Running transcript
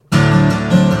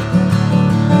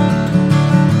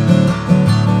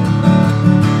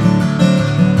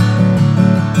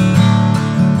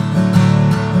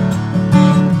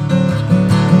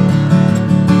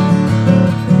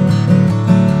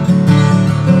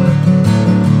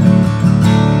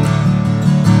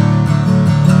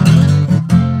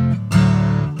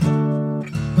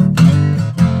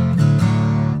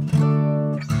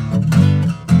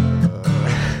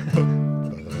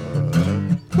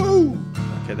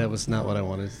that was not what I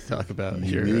wanted to talk about.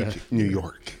 Unique New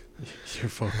York. Your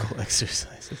vocal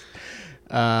exercises.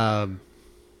 All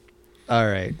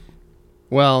right.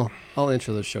 Well, I'll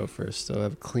intro the show first, so I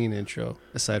have a clean intro,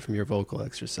 aside from your vocal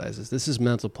exercises. This is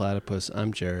Mental Platypus.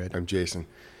 I'm Jared. I'm Jason.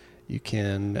 You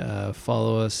can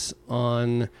follow us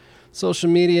on social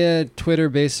media. Twitter,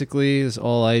 basically, is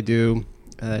all I do,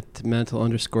 at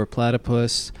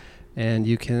mental_platypus. And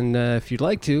you can, if you'd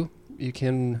like to, you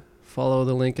can follow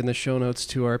the link in the show notes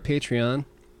to our Patreon,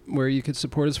 where you could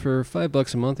support us for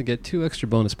 $5 a month and get 2 extra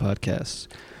bonus podcasts.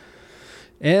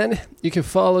 And you can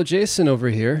follow Jason over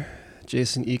here,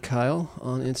 Jason E. Kyle,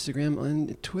 on Instagram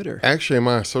and Twitter. Actually, I'm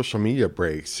on a social media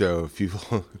break, so if you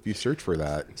search for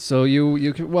that. So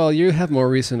you have more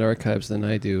recent archives than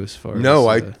I do as far as... No,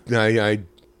 I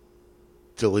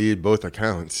deleted both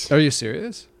accounts. Are you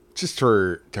serious? Just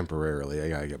for temporarily. I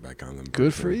gotta get back on them.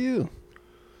 Good for you.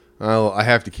 Well, I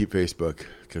have to keep Facebook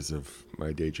because of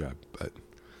my day job, but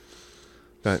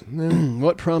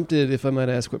what prompted, if I might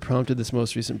ask, what prompted this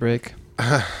most recent break?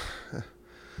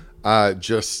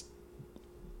 Just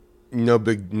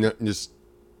just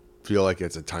feel like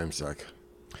it's a time suck.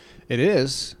 It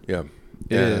is. Yeah.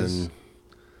 It is.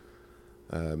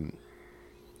 And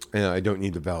I don't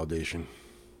need the validation.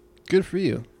 Good for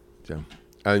you. So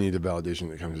I don't need the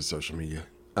validation that comes with social media.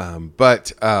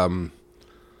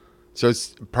 So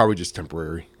it's probably just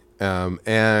temporary.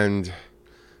 And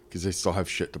because I still have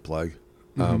shit to plug.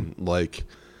 Like,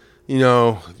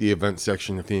 the event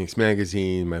section of Phoenix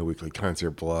Magazine, my weekly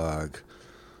concert blog,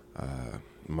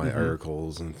 my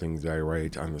articles and things that I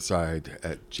write on the side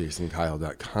at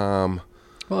jasonkyle.com.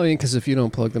 Well, I mean, because if you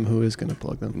don't plug them, who is going to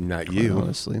plug them? Not you.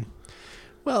 Honestly.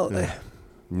 Well,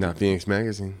 not Phoenix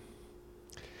Magazine.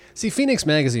 See, Phoenix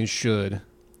Magazine should.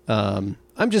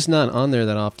 I'm just not on there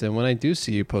that often. When I do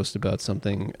see you post about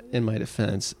something, in my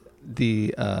defense,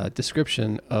 the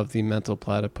description of the Mental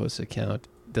Platypus account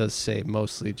does say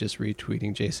mostly just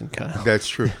retweeting Jason Kyle. That's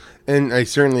true. And I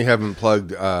certainly haven't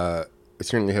plugged... I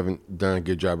certainly haven't done a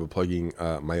good job of plugging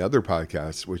my other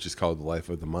podcast, which is called The Life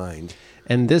of the Mind.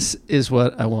 And this is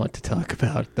what I want to talk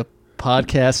about. The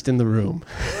podcast in the room.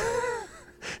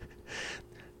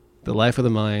 The Life of the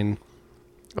Mind,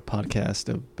 a podcast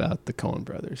about the Coen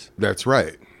brothers. That's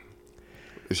right.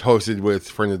 It's hosted with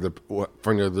friend of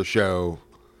the show,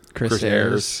 Chris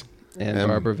Ayers. And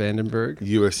Barbara Vandenberg.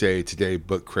 USA Today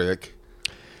book critic.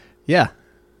 Yeah.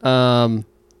 And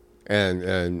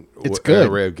it's good.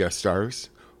 An array of guest stars.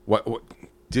 What,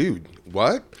 dude?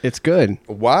 What? It's good.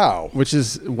 Wow. Which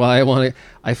is why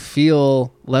I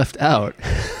feel left out.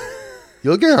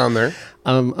 You'll get on there.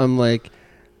 I'm like,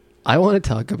 I want to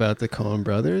talk about the Coen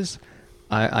brothers.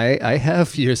 I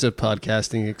have years of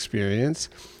podcasting experience.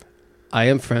 I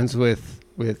am friends with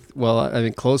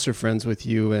closer friends with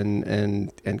you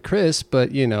and Chris, but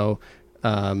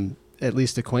at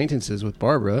least acquaintances with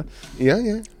Barbara.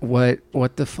 Yeah.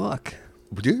 What the fuck?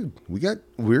 Dude,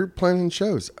 we're planning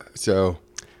shows, so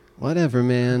whatever,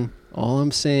 man. All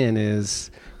I'm saying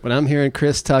is when I'm hearing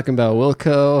Chris talking about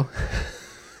Wilco,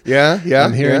 yeah,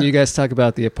 I'm hearing you guys talk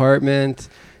about The Apartment.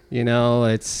 It's you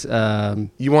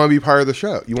want to be part of the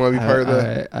show. You want to be part of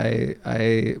the.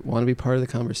 I want to be part of the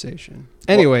conversation.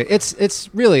 Anyway, it's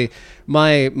really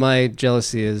my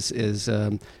jealousy is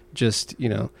just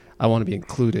I want to be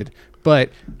included,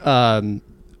 but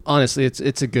honestly,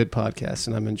 it's a good podcast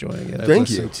and I'm enjoying it. Thank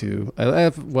you. I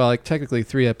have technically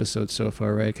 3 episodes so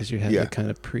far, right? Because you had the kind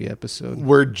of pre-episode.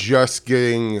 We're just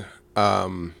getting.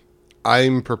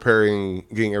 I'm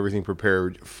getting everything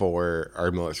prepared for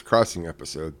our Miller's Crossing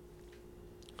episode.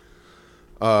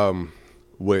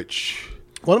 Which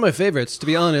one of my favorites, to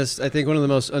be honest. I think one of the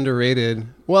most underrated.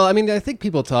 Well, I mean, I think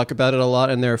people talk about it a lot,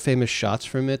 and there are famous shots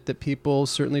from it that people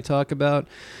certainly talk about.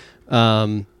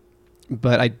 But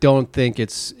I don't think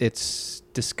it's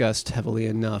discussed heavily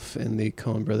enough in the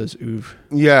Coen brothers oeuvre.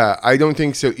 Yeah, I don't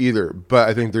think so either. But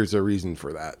I think there's a reason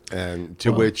for that, and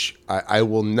which I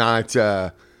will not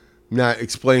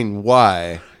explain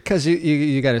why. Because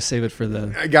you got to save it for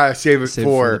the. I gotta save it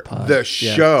for the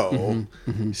show.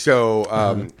 Yeah. Mm-hmm.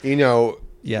 So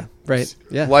Yeah. Right.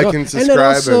 Yeah. Like and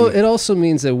subscribe. And it also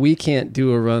means that we can't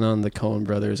do a run on the Coen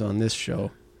brothers on this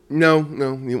show. No,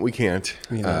 we can't.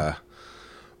 Yeah.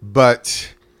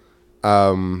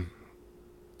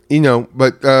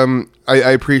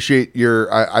 I appreciate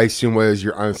your. I assume what is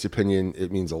your honest opinion.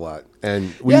 It means a lot,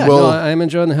 and we will. No, I'm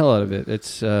enjoying the hell out of it.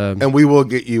 It's and we will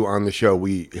get you on the show.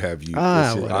 We have you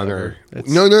on our.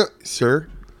 No, sir.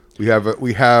 We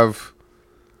have.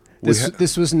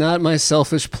 This was not my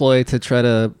selfish ploy to try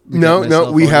to.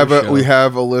 No. We have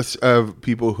a list of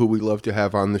people who we love to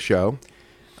have on the show.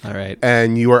 All right,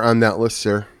 and you are on that list,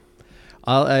 sir.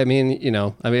 I mean,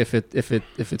 if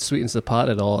it sweetens the pot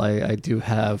at all, I do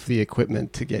have the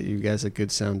equipment to get you guys a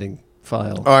good sounding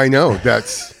file. Oh, I know.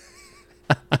 That's.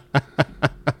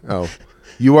 Oh,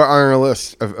 you are on our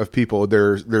list of people.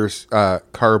 There's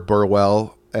Car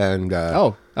Burwell and.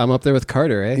 I'm up there with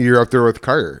Carter, eh? You're up there with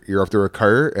Carter.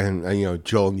 And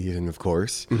Joel Needham, of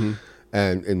course. Mm-hmm.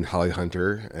 And Holly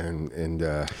Hunter and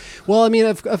well, I mean,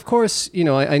 of course,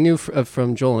 I knew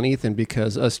from Joel and Ethan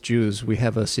because us Jews, we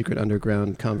have a secret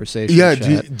underground conversation. Yeah,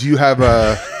 chat. do you have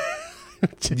a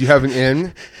do you have an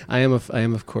in? I am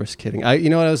of course kidding. I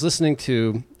was listening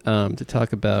to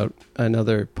talk about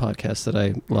another podcast that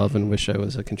I love and wish I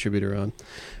was a contributor on,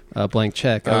 Blank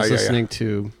Check. I was listening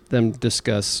to them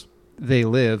discuss They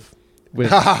Live with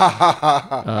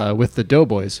the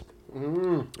Doughboys.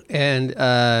 Mm. And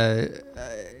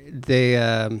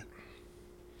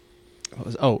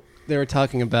they were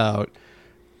talking about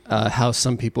how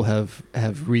some people have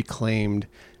reclaimed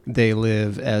They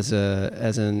Live as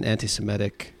an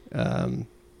anti-Semitic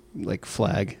like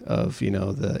flag of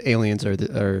the aliens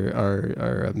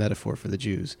are a metaphor for the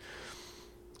Jews.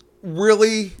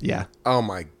 Really? Yeah. Oh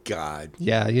my God.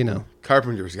 Yeah,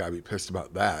 Carpenter's got to be pissed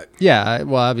about that. Yeah.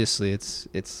 Well, obviously it's.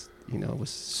 Was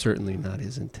certainly not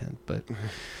his intent, but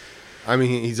I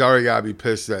mean, he's already got to be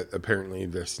pissed that apparently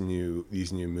these new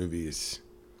movies.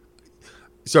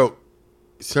 So,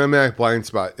 Cinematic Blind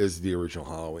Spot is the original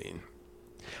Halloween.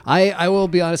 I will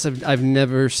be honest. I've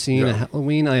never seen a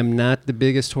Halloween. I am not the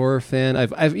biggest horror fan.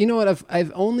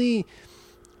 I've only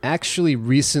actually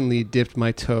recently dipped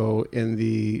my toe in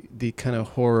the kind of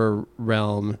horror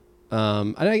realm.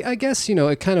 And I guess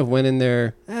it kind of went in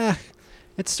there.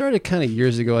 It started kind of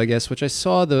years ago, I guess, which I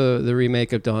saw the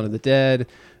remake of Dawn of the Dead.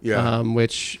 Yeah.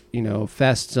 Which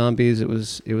Fast Zombies. It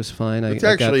was fine. I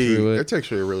got through it. It's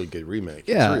actually a really good remake.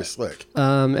 Yeah. It's really slick.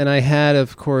 And I had,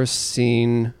 of course,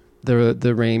 seen the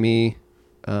Raimi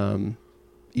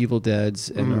Evil Deads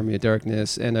and Army of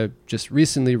Darkness, and I just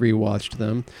recently rewatched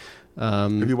them.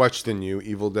 Have you watched the new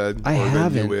Evil Dead? I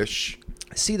haven't. The newish?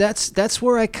 See, that's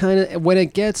where I kind of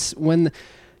when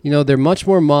they're much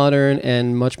more modern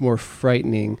and much more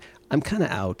frightening. I'm kind of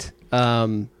out.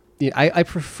 I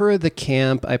prefer the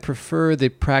camp. I prefer the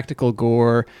practical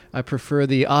gore. I prefer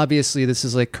obviously this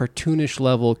is like cartoonish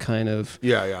level kind of.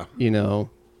 Yeah.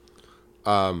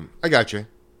 I got you.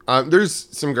 There's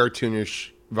some cartoonish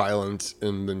violence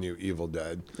in the new Evil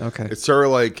Dead. Okay. It's sort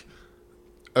of like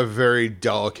a very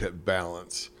delicate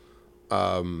balance. We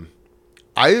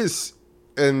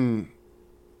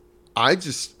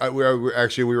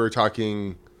were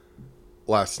talking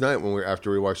last night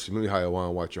after we watched the movie how I want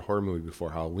to watch a horror movie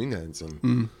before Halloween ends,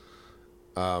 and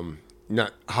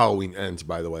not Halloween ends,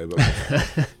 by the way, but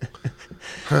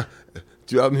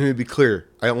let me be clear.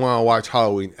 I don't want to watch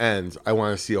Halloween ends. I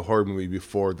want to see a horror movie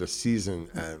before the season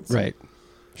ends. Right.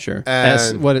 Sure.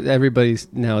 As what everybody's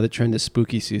now, the trend is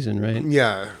spooky season, right?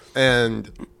 Yeah,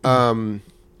 and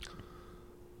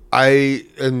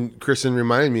Kristen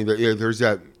reminded me that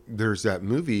there's that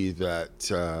movie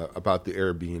that about the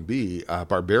Airbnb,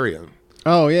 Barbarian.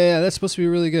 Oh yeah, that's supposed to be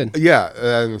really good. Yeah,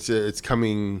 and it's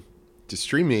coming to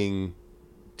streaming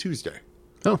Tuesday.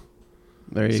 Oh,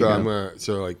 there you go.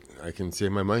 I can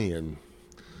save my money and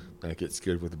I get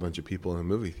scared with a bunch of people in a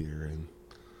movie theater. And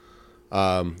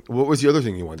what was the other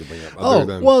thing you wanted to bring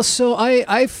up? So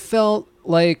I felt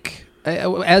like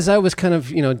as I was kind of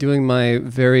doing my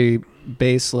very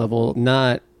base level,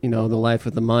 not the Life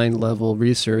of the Mind level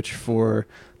research for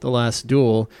The Last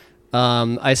Duel,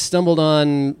 I stumbled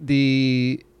on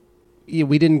we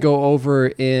didn't go over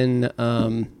in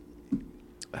our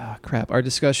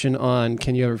discussion on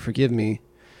Can You Ever Forgive Me,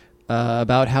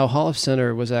 about how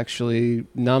Holofcener was actually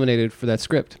nominated for that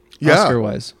script,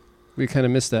 Oscar-wise. We kind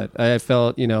of missed that. I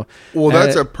felt, Well,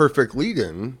 that's a perfect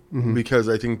lead-in, because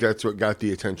I think that's what got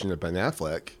the attention of Ben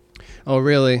Affleck. Oh,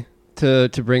 really? To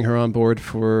bring her on board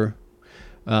for...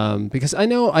 because I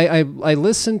know I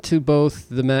listened to both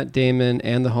the Matt Damon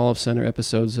and the Holofcener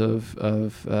episodes of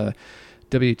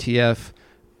WTF.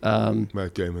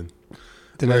 Matt Damon.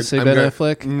 Did I say Ben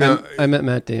Affleck? No, I meant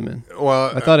Matt Damon.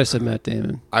 Well, I thought I said Matt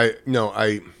Damon. Have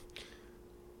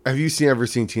you ever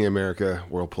seen Teen America: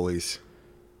 World Police?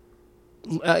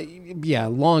 Yeah, a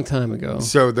long time ago.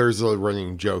 So there's a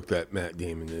running joke that Matt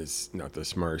Damon is not the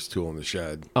smartest tool in the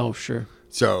shed. Oh, sure.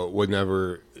 So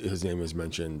whenever his name is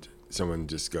mentioned, someone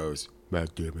just goes,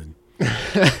 Matt Damon.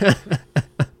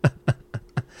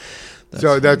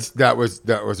 That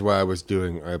was what I was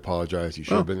doing. I apologize. You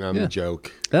should have been on the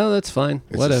joke. No, that's fine.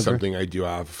 It's Whatever. Just something I do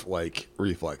have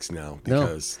reflex now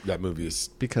because that movie is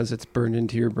because it's burned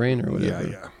into your brain or whatever.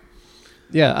 Yeah.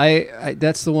 Yeah, I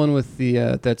that's the one with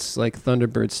the that's like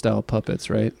Thunderbird style puppets,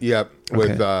 right? Yep,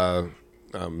 with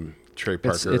Trey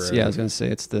It's, Parker. yeah, I was gonna say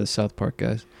it's the South Park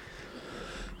guys.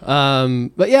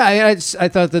 But yeah, I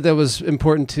thought that was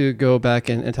important to go back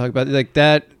and talk about it. Like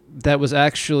that was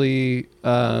actually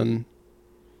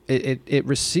it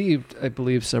received, I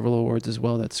believe, several awards as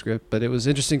well, that script. But it was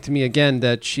interesting to me again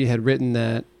that she had written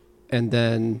that and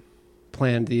then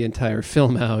planned the entire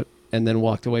film out and then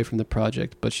walked away from the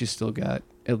project. But she still got,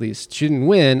 at least she didn't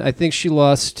win. I think she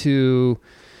lost to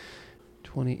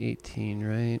 2018,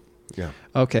 right? Yeah.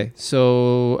 Okay,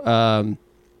 so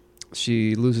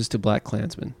she loses to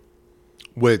BlacKkKlansman.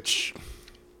 Which,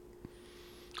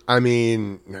 I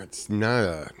mean, that's not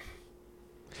a...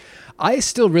 I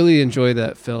still really enjoy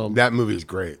that film. That movie is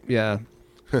great. Yeah.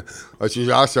 Which is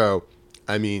also,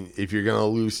 I mean, if you're going to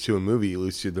lose to a movie, you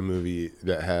lose to the movie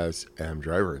that has Adam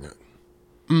Driver in it.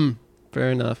 Fair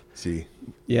enough. See?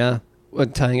 Yeah. Well,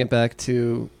 tying it back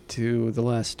to The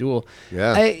Last Duel.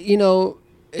 Yeah.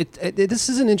 This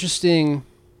is an interesting...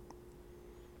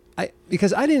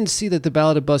 because I didn't see that The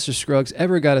Ballad of Buster Scruggs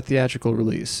ever got a theatrical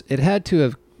release. It had to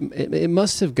have... It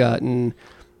must have gotten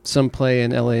some play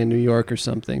in LA and New York or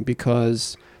something,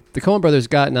 because the Coen brothers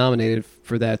got nominated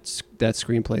for that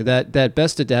screenplay. That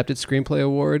Best Adapted Screenplay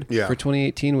Award for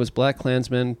 2018 was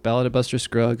BlacKkKlansman, Ballad of Buster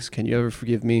Scruggs, Can You Ever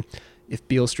Forgive Me, If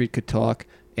Beale Street Could Talk,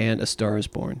 and A Star Is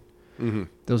Born. Mm-hmm.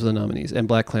 Those are the nominees, and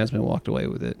BlacKkKlansman walked away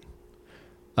with it.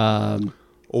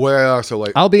 What I also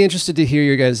like... I'll be interested to hear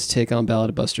your guys' take on Ballad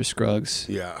of Buster Scruggs.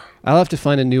 Yeah. I'll have to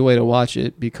find a new way to watch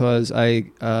it because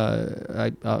I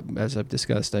as I've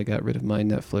discussed, I got rid of my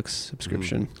Netflix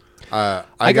subscription.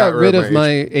 I got rid of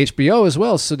my HBO as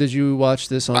well. So did you watch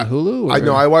this on Hulu? Or? I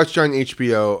know I watched it on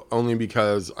HBO only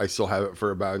because I still have it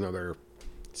for about another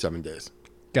 7 days.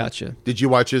 Gotcha. Did you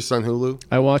watch this on Hulu?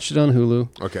 I watched it on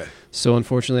Hulu. Okay. So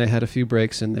unfortunately, I had a few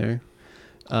breaks in there.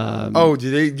 Do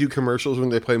they do commercials when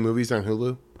they play movies on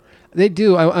Hulu? They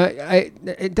do.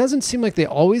 It doesn't seem like they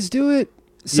always do it.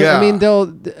 So, yeah. I mean,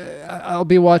 I'll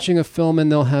be watching a film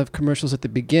and they'll have commercials at the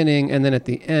beginning and then at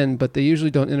the end, but they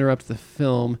usually don't interrupt the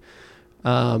film.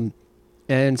 And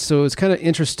so it's kind of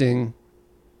interesting.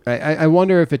 I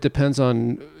wonder if it depends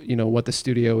on, what the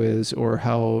studio is or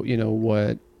how,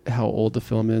 how old the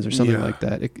film is or something like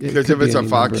that. Because if it's a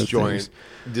Fox joint,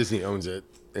 Disney owns it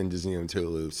and Disney owns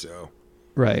Hulu, so.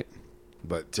 Right.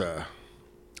 But,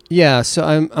 yeah, so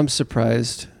I'm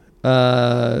surprised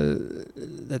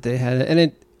that they had it, and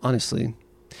it honestly,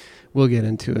 we'll get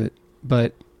into it.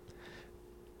 But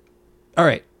all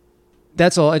right,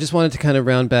 that's all. I just wanted to kind of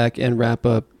round back and wrap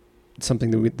up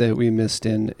something that we missed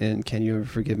in Can You Ever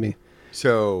Forgive Me?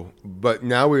 So, but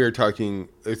now we are talking.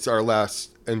 It's our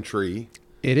last entry.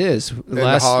 It is.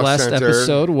 Last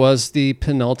episode was the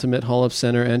penultimate Hall of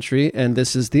Center entry, and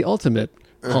this is the ultimate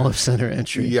Hall of Center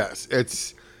entry. Yes,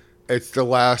 it's the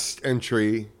last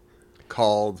entry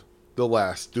called The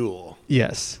Last Duel.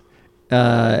 Yes.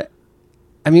 I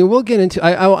mean, we'll get into.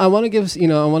 I want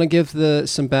to give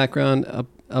some background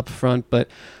up front, but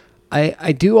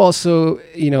I do also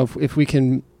if we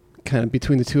can kind of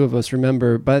between the two of us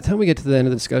remember by the time we get to the end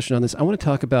of the discussion on this, I want to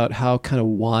talk about how kind of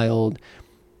wild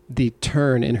the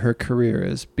turn in her career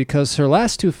is, because her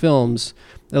last two films,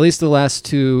 at least the last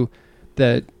two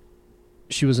that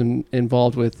she was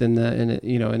involved with in a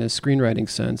screenwriting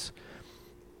sense,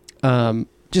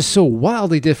 just so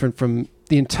wildly different from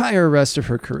the entire rest of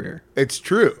her career. It's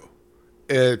true.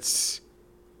 It's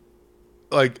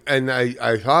like, and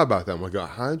I thought about that. I'm like,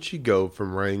 how did she go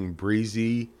from writing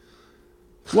breezy?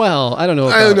 Well, I don't know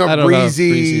if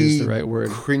breezy is the right word.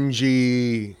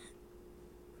 Cringy,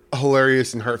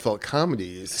 hilarious and heartfelt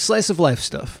comedies. Slice of life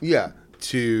stuff. Yeah.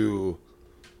 To,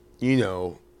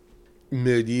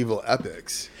 medieval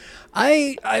epics.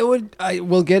 I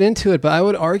will get into it, but I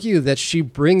would argue that she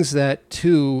brings that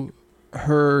to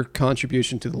her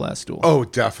contribution to The Last Duel. Oh,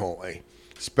 definitely.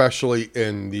 Especially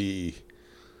in the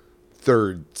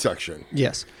third section.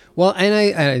 Yes. Well,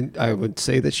 and I would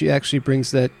say that she actually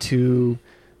brings that to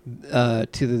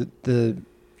the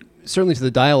certainly to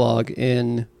the dialogue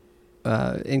in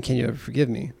Can You Ever Forgive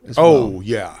Me as well. Oh,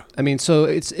 yeah. I mean, so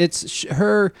it's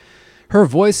her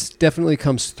voice definitely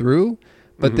comes through,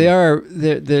 but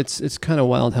it's kind of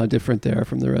wild how different they are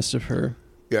from the rest of her.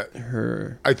 Yeah.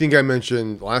 I think I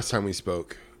mentioned last time we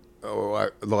spoke,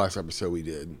 the last episode we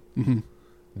did,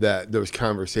 that those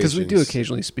conversations. Because we do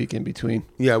occasionally speak in between.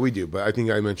 Yeah, we do. But I think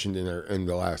I mentioned in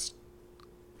the last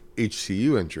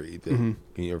HCU entry that Can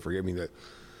You Ever Forgive Me,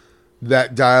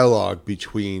 that dialogue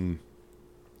between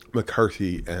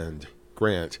McCarthy and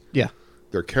Grant. Yeah.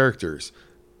 Their characters.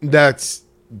 That's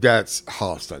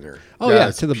Hall of Center. Oh,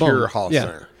 that's to the pure bone. Hall of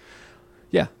Center.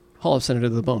 Hall of Senator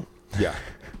to the Bone, Yeah.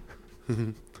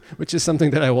 which is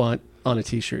something that I want on a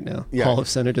T-shirt now. Yeah. Hall of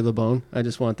Senator to the Bone. I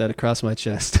just want that across my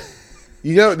chest.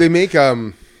 You know, they make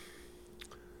I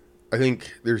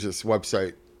think there's this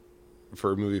website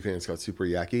for movie fans called Super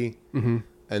Yaki,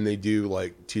 and they do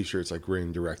like T-shirts like written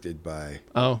and directed by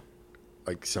Oh,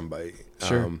 like somebody.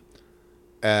 Sure.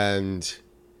 And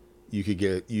you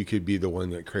could be the one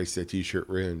that creates that T-shirt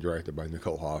written and directed by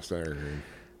Nicole Hofstadter. And,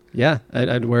 yeah.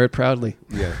 I'd wear it proudly.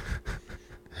 yeah.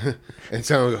 And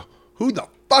someone will go, who the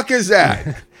fuck is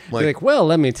that? Like, well,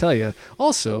 let me tell you.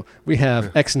 Also, we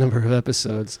have X number of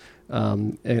episodes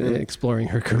exploring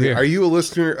her career. Are you a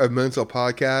listener of Mental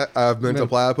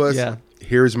Platypus? Yeah.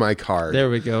 Here's my card. There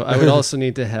we go. I would also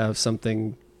need to have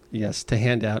something, yes, to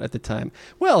hand out at the time.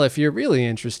 Well, if you're really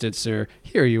interested, sir,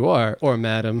 here you are, or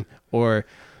madam, or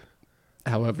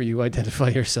however you identify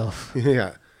yourself.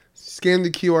 Yeah. Scan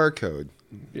the QR code.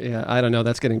 Yeah, I don't know.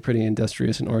 That's getting pretty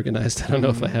industrious and organized. I don't know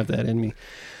if I have that in me.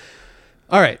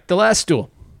 All right, The Last Duel.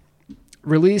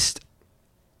 Released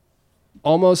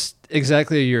almost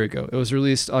exactly a year ago. It was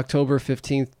released October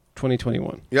 15th,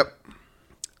 2021. Yep.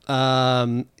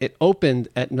 It opened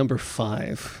at number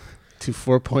 5 to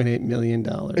 $4.8 million.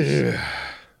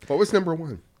 What was number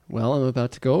one? Well, I'm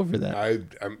about to go over that. I'm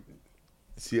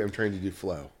trying to do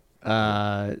flow.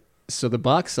 So the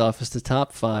box office, the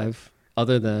top 5,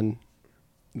 other than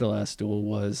The Last Duel,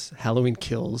 was Halloween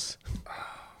Kills.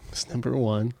 Was number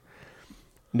 1.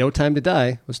 No Time to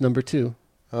Die was number 2.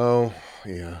 Oh,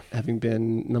 yeah. Having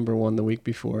been number 1 the week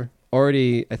before.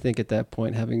 Already, I think at that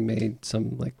point, having made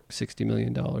some like $60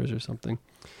 million or something.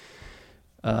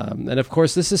 And of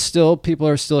course, people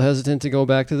are still hesitant to go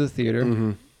back to the theater.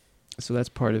 Mm-hmm. So that's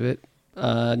part of it.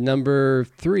 Number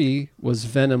 3 was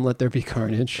Venom, Let There Be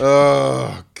Carnage.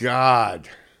 Oh, God.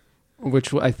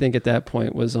 Which I think at that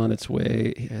point was on its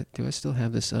way. Yeah, do I still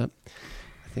have this up?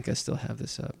 I think I still have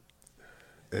this up.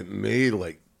 It made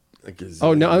like a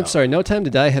Oh, no, I'm gazillion sorry. No Time to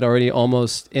Die had already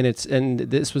almost, and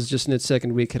this was just in its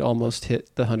second week, had almost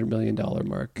hit the $100 million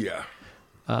mark. Yeah.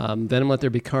 Venom, Let There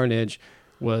Be Carnage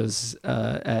was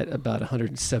at about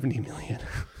 $170 million.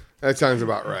 That sounds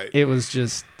about right. It was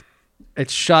just,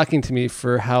 it's shocking to me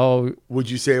for how. Would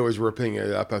you say it was ripping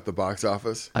it up at the box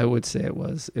office? I would say it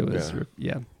was.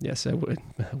 Yeah. Yes, I would.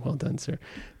 Well done, sir.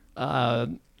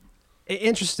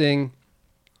 Interesting.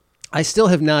 I still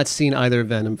have not seen either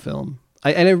Venom film.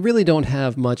 And I really don't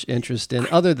have much interest in,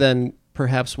 other than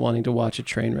perhaps wanting to watch a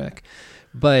train wreck.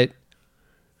 But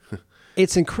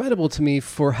it's incredible to me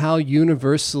for how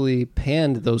universally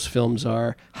panned those films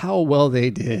are, how well they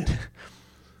did.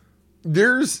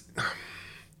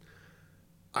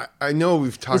 I know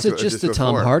we've talked Is it about just this the before.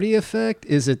 Tom Hardy effect?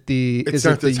 Is it the It's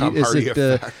not the Tom Hardy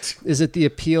effect. Is it the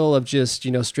appeal of just,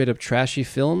 straight up trashy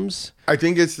films? I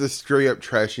think it's the straight up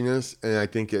trashiness, and I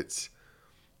think it's,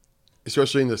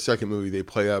 especially in the second movie, they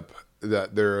play up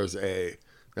that there is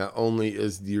not only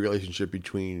is the relationship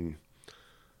between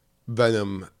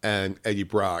Venom and Eddie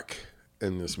Brock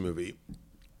in this movie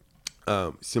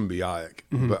symbiotic,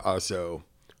 but also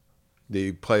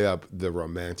they play up the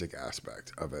romantic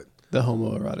aspect of it. The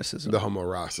homoeroticism. The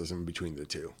homoeroticism between the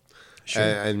two. Sure.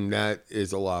 And that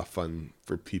is a lot of fun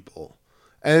for people.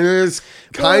 And it is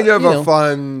kind of a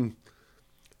fun,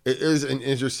 it is an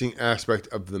interesting aspect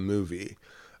of the movie.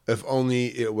 If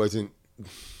only it wasn't.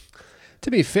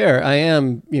 To be fair, I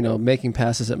am, making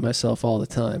passes at myself all the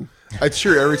time. It's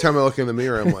true. Every time I look in the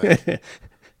mirror, I'm like,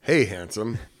 hey,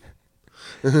 handsome.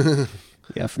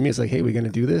 Yeah, for me, it's like, hey, we going to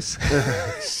do this?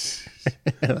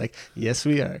 And I'm like, yes,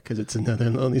 we are, because it's another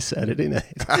lonely Saturday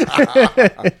night.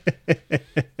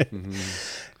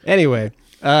 Anyway,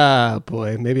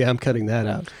 boy, maybe I'm cutting that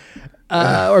out.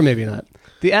 Or maybe not.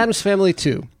 The Addams Family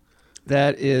 2.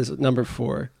 That is number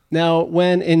 4. Now,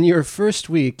 when in your first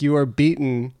week you are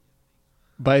beaten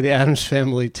by the Addams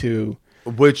Family 2,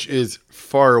 which is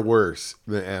far worse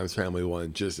than Addams Family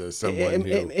 1, just as someone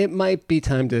who... It might be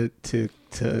time to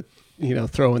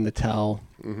throw in the towel.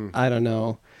 Mm-hmm. I don't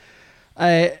know.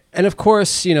 And of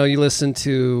course, you listen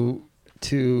to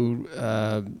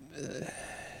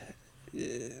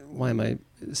why am I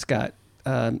Scott?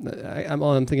 I'm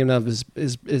all I'm thinking of is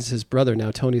his brother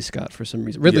now, Tony Scott, for some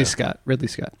reason. Ridley Scott.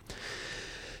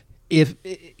 If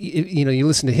you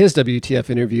listen to his WTF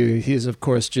interview, he's of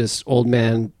course just old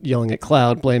man yelling at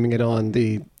cloud, blaming it on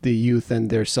the youth and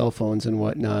their cell phones and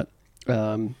whatnot.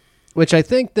 Which I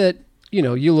think that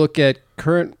you look at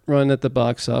current run at the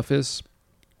box office,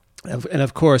 and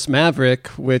of course Maverick,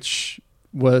 which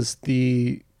was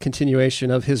the continuation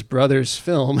of his brother's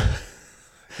film.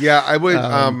 Yeah, I would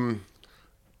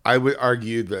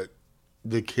argue that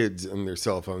the kids and their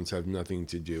cell phones have nothing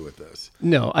to do with this.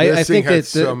 No, This I thing think that has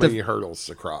so many hurdles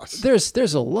to cross.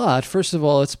 there's a lot. First of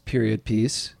all, it's a period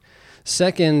piece.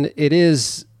 Second, it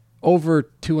is over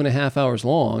 2.5 hours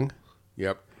long.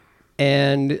 Yep.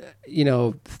 And,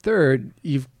 third,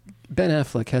 Ben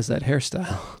Affleck has that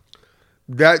hairstyle.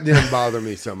 That didn't bother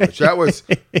me so much. That was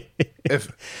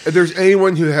if there's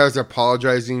anyone who has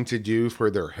apologizing to do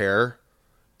for their hair,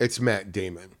 it's Matt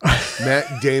Damon.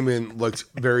 Matt Damon looks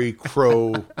very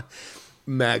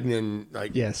Cro-Magnon,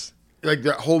 Yes. like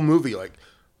that whole movie, like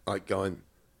going,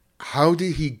 how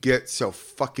did he get so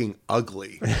fucking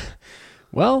ugly?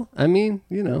 Well, I mean,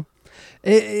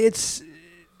 it's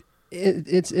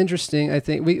interesting. I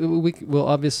think we'll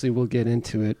obviously we'll get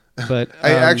into it, but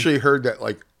I actually heard that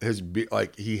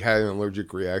he had an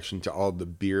allergic reaction to all the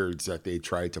beards that they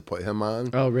tried to put him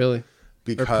on. Oh, really?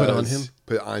 Because Or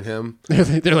put on him.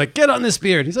 They're like, get on this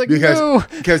beard. He's like, no.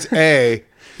 Because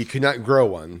he could not grow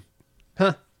one.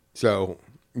 Huh. So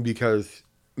because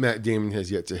Matt Damon has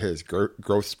yet to his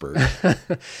growth spurt.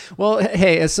 Well,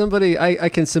 hey, as somebody, I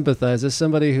can sympathize. As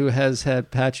somebody who has had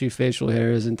patchy facial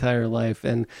hair his entire life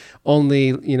and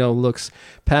only, looks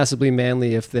passably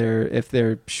manly if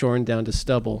they're shorn down to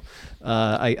stubble,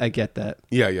 I get that.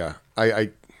 Yeah. I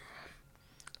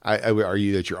would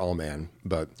argue that you're all man,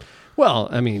 but well,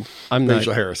 I mean,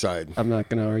 facial hair aside, I'm not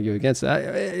going to argue against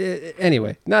that.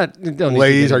 Anyway, don't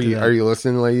ladies, are you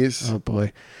listening, ladies? Oh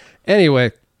boy.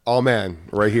 Anyway, all man,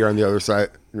 right here on the other side,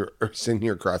 or sitting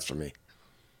here across from me.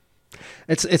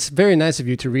 It's very nice of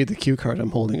you to read the cue card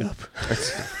I'm holding up.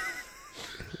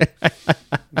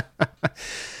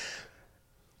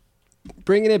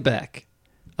 Bringing it back,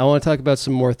 I want to talk about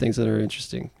some more things that are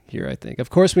interesting here, I think. Of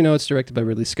course, we know it's directed by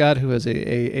Ridley Scott, who has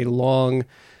a long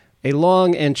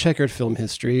and checkered film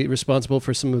history, responsible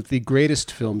for some of the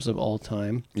greatest films of all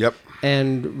time. Yep.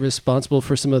 And responsible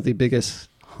for some of the biggest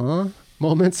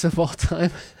moments of all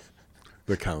time.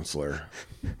 The Counselor.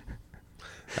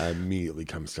 That immediately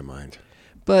comes to mind.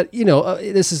 But,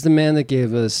 this is the man that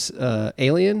gave us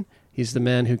Alien. He's the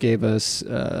man who gave us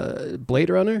Blade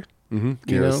Runner. Mm-hmm.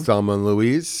 Gave us Thelma and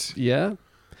Louise. Yeah.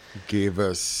 Gave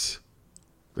us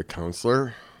The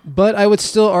Counselor. But I would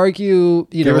still argue,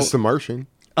 Gave us The Martian.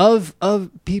 Of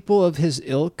people of his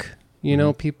ilk,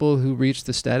 people who reach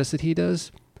the status that he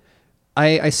does,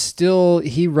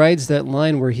 he rides that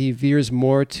line where he veers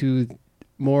more to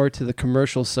the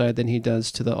commercial side than he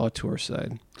does to the auteur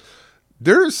side.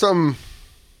 There's some,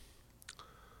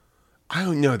 I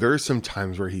don't know. There are some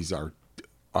times where he's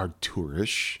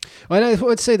auteurish. And I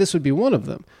would say this would be one of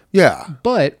them. Yeah,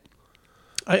 but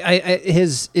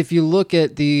if you look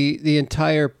at the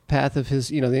entire path of his,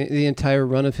 the entire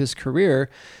run of his career,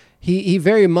 he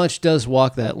very much does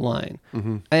walk that line.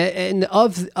 Mm-hmm. And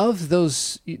of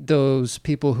those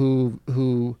people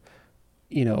who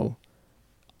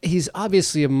he's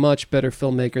obviously a much better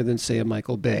filmmaker than, say, a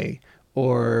Michael Bay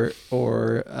or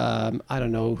I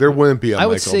don't know. There wouldn't be a Michael Bay. I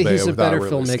would say he's a better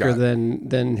Ridley filmmaker Scott.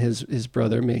 than his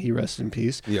brother. May he rest in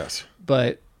peace. Yes,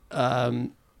 but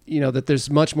that there's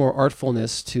much more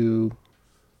artfulness to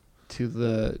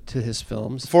his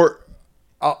films.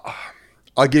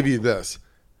 I'll give you this.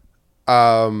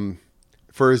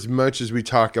 For as much as we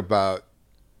talk about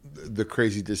the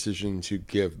crazy decision to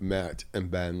give Matt and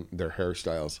Ben their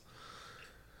hairstyles,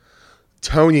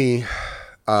 Tony,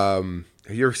 have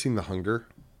you ever seen The Hunger?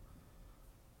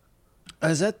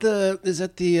 Is that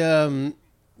the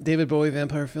David Bowie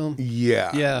vampire film?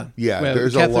 Yeah. Well,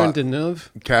 there's Catherine a lot.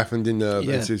 Catherine Deneuve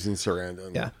Yeah. and Susan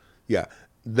Sarandon. Yeah.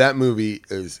 That movie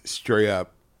is straight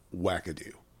up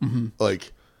wackadoo. Mm-hmm.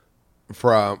 Like,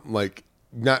 from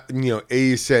not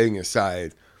 80s setting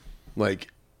aside,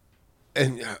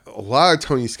 and a lot of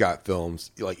Tony Scott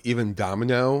films, like even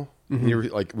Domino,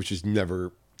 Mm-hmm. which is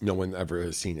no one ever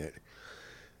has seen it.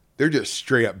 They're just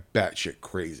straight up batshit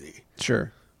crazy.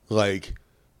 Sure.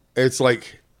 It's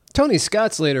like Tony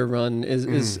Scott's later run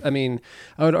is I mean,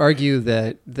 I would argue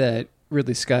that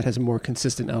Ridley Scott has a more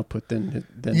consistent output than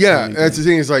yeah. Tony That's did. the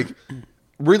thing is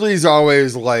Ridley's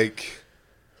always I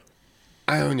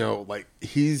don't know,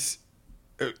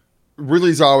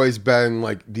 Ridley's always been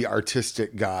the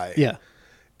artistic guy. Yeah.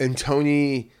 And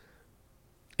Tony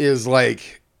is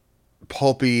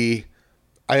pulpy.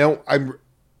 I'm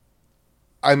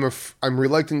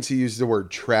reluctant to use the word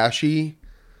trashy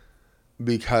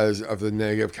because of the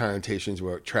negative connotations of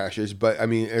what trash is, but I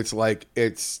mean it's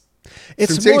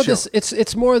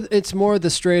it's more the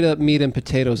straight up meat and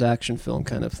potatoes action film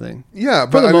kind of thing. Yeah,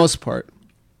 for the most part.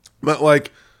 But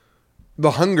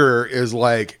The Hunger is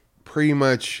pretty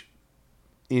much,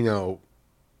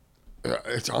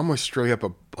 it's almost straight up a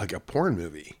porn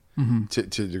movie. to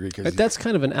a degree. But that's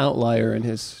kind of an outlier in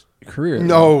his career.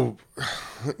 No,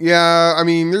 yeah, I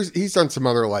mean, he's done some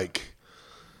other like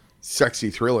sexy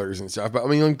thrillers and stuff, but I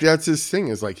mean, like that's his thing.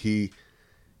 Is like he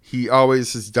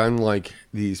always has done like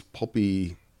these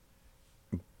pulpy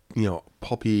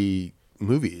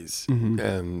movies,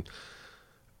 and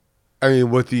I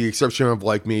mean, with the exception of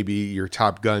like maybe your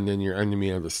Top Gun and your Enemy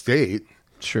of the State,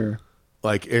 Sure.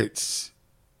 like it's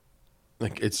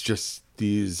just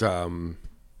these and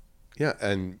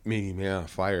maybe Man on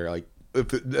Fire. Like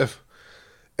if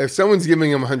someone's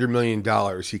giving him $100 million,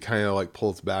 he kind of like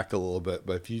pulls back a little bit.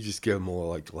 But if you just give him a little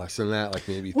like less than that, like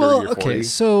maybe 30 or 40. Okay,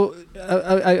 so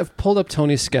I've pulled up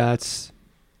Tony Scott's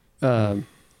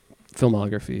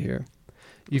filmography here.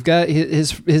 You've got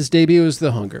his debut was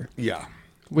The Hunger. Yeah.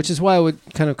 Which is why I would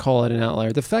kind of call it an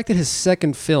outlier. The fact that his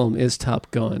second film is Top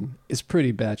Gun is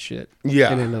pretty batshit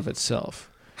in and of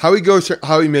itself. How he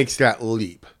makes that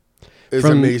leap is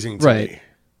amazing to me.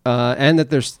 And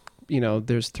that there's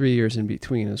 3 years in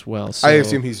between as well. So I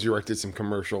assume he's directed some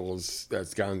commercials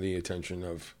that's gotten the attention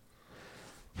of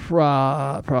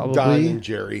probably Don and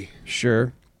Jerry.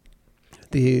 Sure.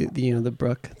 The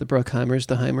Bruckheimers,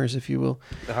 the Heimers, if you will.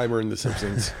 The Heimer and the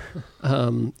Simpsons.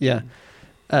 Yeah.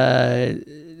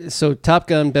 So Top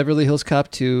Gun, Beverly Hills Cop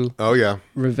 2. Oh, yeah.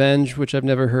 Revenge, which I've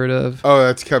never heard of. Oh,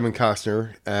 that's Kevin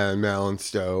Costner and Madeline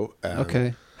Stowe.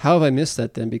 Okay. How have I missed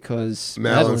that then? Because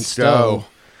Madeline Stowe.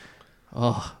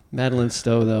 Oh, Madeline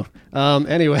Stowe, though.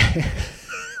 Anyway,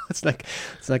 let's not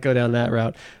go down that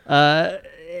route.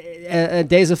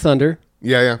 Days of Thunder.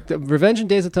 Yeah. Revenge and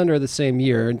Days of Thunder are the same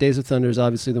year, and Days of Thunder is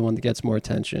obviously the one that gets more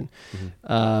attention.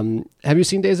 Have you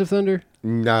seen Days of Thunder?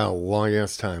 No, long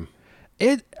ass time.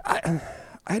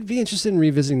 I'd be interested in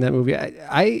revisiting that movie.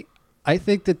 I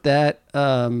think that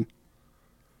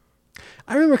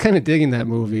I remember kind of digging that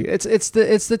movie. It's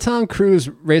the Tom Cruise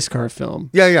race car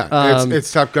film. Yeah.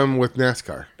 It's Top Gun with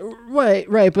NASCAR.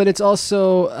 Right. But it's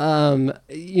also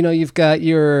you've got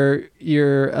your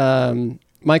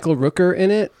Michael Rooker in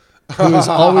it, who's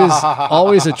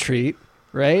always a treat.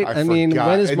 Right? I mean,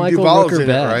 when is Michael Rooker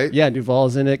bad? Right? Yeah,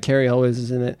 Duvall's in it. Carrie Elwes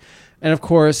is in it. And of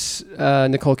course,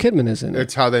 Nicole Kidman is in it.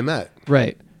 It's how they met.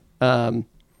 Right. I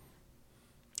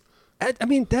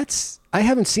mean, I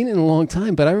haven't seen it in a long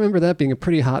time, but I remember that being a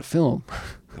pretty hot film.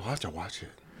 We'll have to watch it.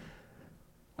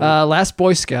 Last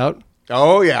Boy Scout.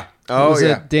 Oh, yeah. Was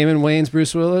it Damon Wayans,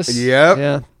 Bruce Willis? Yep.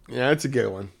 Yeah. Yeah, that's a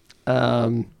good one.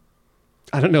 I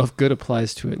don't know if good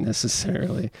applies to it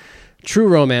necessarily. True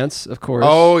Romance, of course.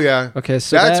 Oh, yeah. Okay,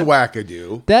 so that's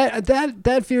wackadoo.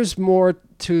 That veers more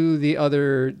to the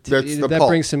other. That pulp.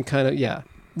 Brings some kind of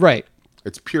right.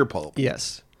 It's pure pulp.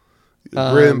 Yes.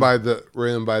 Written by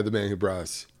the man who brought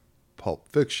us Pulp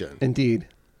Fiction. Indeed.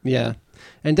 Yeah.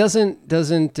 And doesn't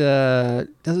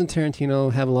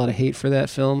Tarantino have a lot of hate for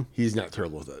that film? He's not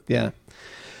thrilled with it. Yeah.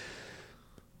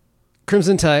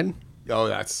 Crimson Tide. Oh,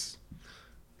 that's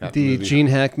the movie. Gene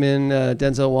Hackman,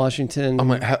 Denzel Washington. I'm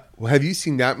like, have you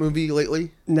seen that movie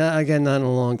lately? No, again, not in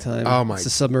a long time. Oh my! It's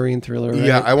a submarine thriller. Right?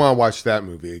 Yeah, I want to watch that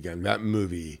movie again. That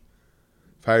movie,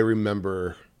 if I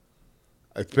remember,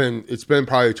 it's been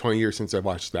probably 20 years since I've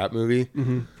watched that movie.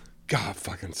 Mm-hmm. God,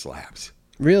 fucking slaps.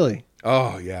 Really?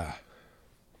 Oh yeah.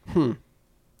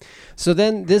 So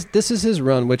then this is his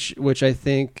run, which I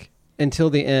think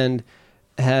until the end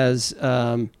has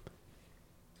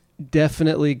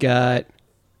definitely got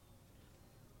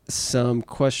some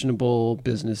questionable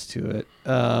business to it.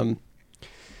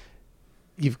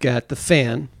 You've got The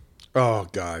Fan. Oh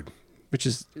God. Which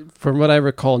is, from what I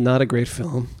recall, not a great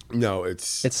film. No,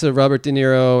 it's a Robert De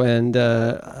Niro and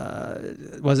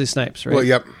Wesley Snipes, right? Well,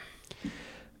 yep.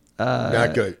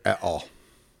 Not good at all.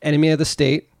 Enemy of the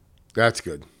State. That's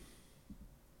good.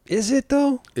 Is it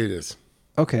though? It is.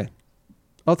 Okay,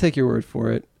 I'll take your word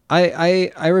for it.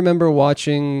 I remember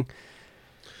watching.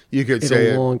 You could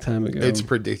say a long time ago. It's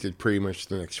predicted pretty much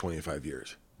the next 25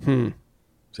 years.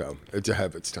 So it's ahead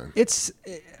of its time.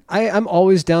 I'm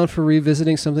always down for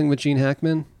revisiting something with Gene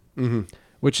Hackman,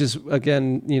 which is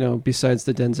again, besides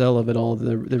the Denzel of it all,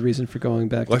 the reason for going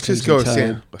back. Let's just go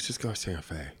Santa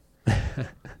Fe,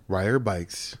 ride our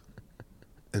bikes,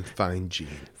 and find Gene.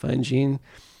 Find Gene.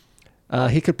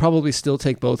 He could probably still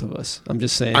take both of us. I'm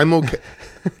just saying. I'm okay.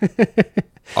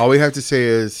 All we have to say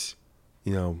is,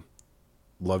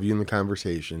 love you in the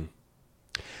conversation.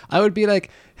 I would be like,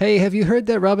 hey, have you heard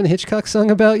that Robin Hitchcock song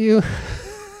about you?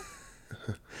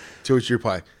 To which you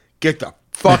reply, get the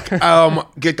fuck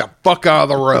out of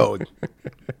the road.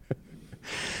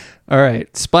 All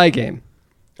right, Spy Game.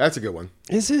 That's a good one.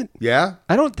 Is it? Yeah.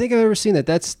 I don't think I've ever seen that.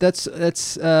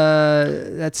 That's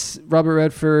Robert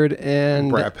Redford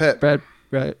and Brad Pitt.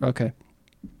 Right. Okay.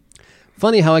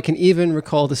 funny how I can even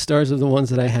recall the stars of the ones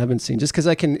that I haven't seen, just because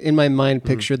I can, in my mind,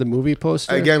 picture the movie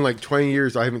poster. Again, like 20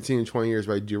 years. I haven't seen it in 20 years,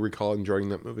 but I do recall enjoying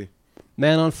that movie.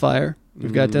 Man on Fire.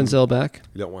 We've got Denzel back.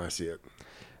 You don't want to see it.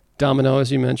 Domino,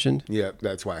 as you mentioned. Yeah,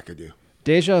 that's wackadoo.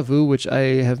 Deja Vu, which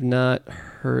I have not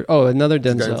heard. Oh, another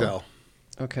Denzel. Denzel.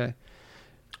 Okay.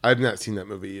 I've not seen that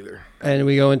movie either. And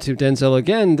we go into Denzel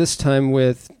again, this time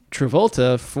with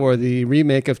Travolta for the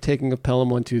remake of Taking of Pelham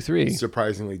 123.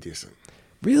 Surprisingly decent.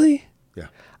 Really? Yeah.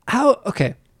 How?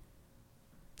 Okay.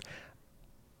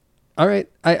 All right.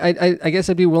 I guess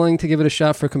I'd be willing to give it a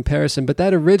shot for comparison, but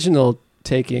that original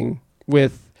Taking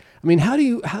with, I mean, how do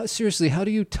you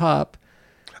top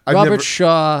Robert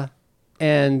Shaw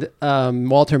and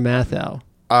Walter Matthau?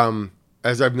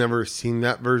 As I've never seen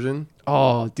that version.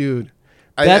 Oh, dude.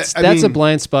 That's a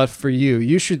blind spot for you.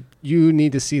 You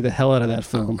need to see the hell out of that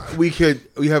film. We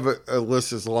have a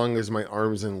list as long as my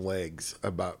arms and legs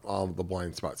about all the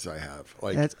blind spots I have.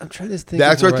 Like I'm trying to think.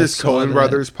 That's what this Coen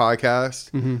Brothers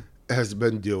podcast has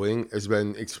been doing. Has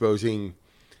been exposing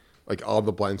like all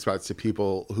the blind spots to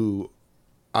people who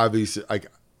obviously like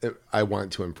I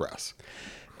want to impress.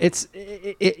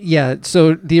 Yeah.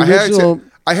 So the original.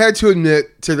 I had to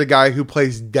admit to the guy who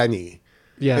plays Denny.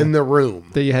 Yeah. In the Room.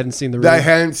 That you hadn't seen the room. That I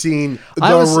hadn't seen the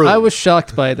room. I was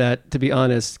shocked by that, to be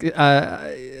honest.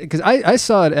 Because I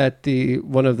saw it at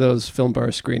one of those film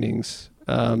bar screenings.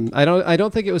 I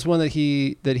don't think it was one that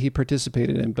he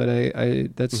participated in, but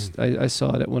I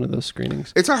saw it at one of those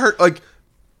screenings. It's a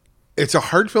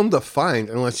hard film to find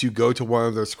unless you go to one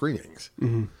of those screenings.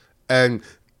 Mm-hmm. And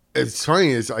it's funny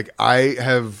is like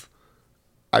I've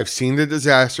seen The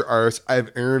Disaster Artist. I've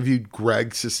interviewed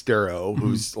Greg Sestero,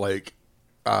 who's like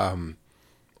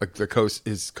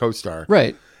his co-star,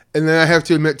 right? And then I have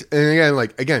to admit, I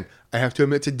have to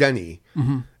admit to Denny,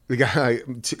 the guy,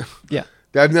 that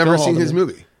I've never seen his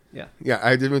movie. Yeah,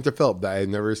 I did admit to Philip that I had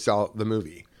never saw the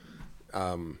movie,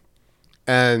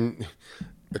 and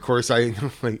of course I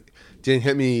didn't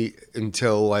hit me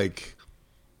until like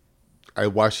I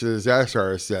watched The Disaster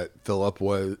Artist that Philip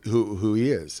was who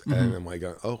he is, and I'm like,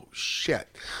 oh shit!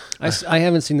 I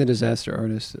haven't seen The Disaster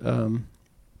Artist.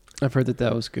 I've heard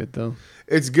that was good, though.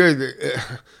 It's good.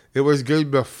 It was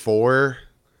good before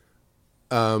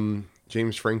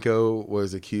James Franco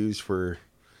was accused for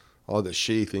all the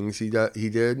shitty things he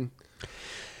did.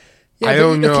 Yeah, I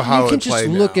don't know how it played. You can just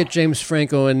look at James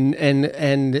Franco and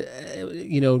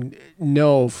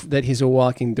know that he's a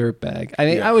walking dirtbag. I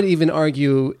mean, I would even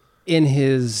argue in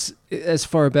his as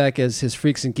far back as his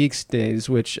Freaks and Geeks days,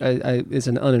 which is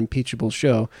an unimpeachable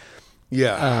show.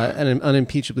 Yeah, an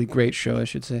unimpeachably great show, I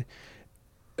should say.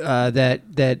 That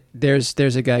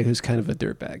there's a guy who's kind of a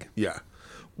dirtbag. Yeah.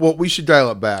 Well, we should dial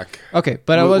it back. Okay,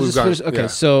 but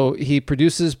so he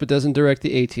produces but doesn't direct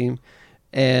the A-Team,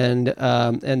 and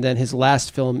then his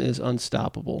last film is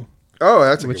Unstoppable. Oh,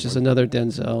 that's which is another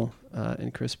Denzel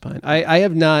and Chris Pine. I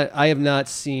have not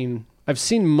seen. I've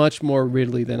seen much more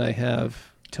Ridley than I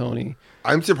have Tony.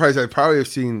 I'm surprised. I probably have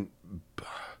seen.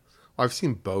 I've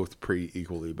seen both pretty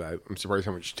equally, but I'm surprised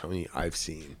how much Tony I've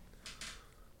seen.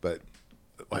 But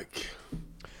like,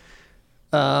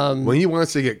 when he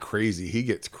wants to get crazy, he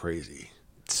gets crazy.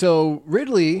 So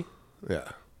Ridley,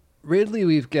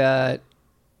 we've got.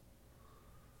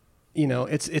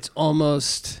 It's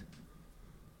almost.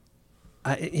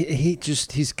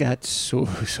 He's got so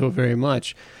very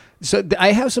much. So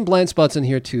I have some blind spots in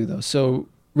here too, though. So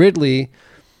Ridley.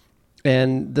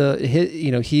 And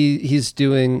he's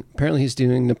doing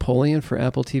Napoleon for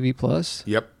Apple TV Plus.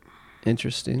 Yep.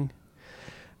 Interesting.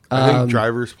 I think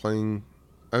Driver's playing.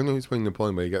 I don't know who's playing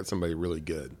Napoleon, but he got somebody really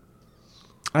good.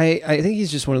 I think he's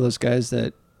just one of those guys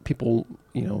that people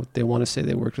they want to say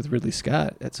they worked with Ridley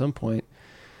Scott at some point.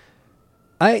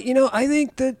 I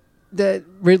think that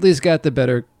Ridley's got the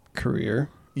better career.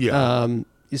 Yeah.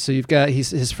 So you've got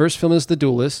his first film is The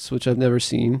Duelists, which I've never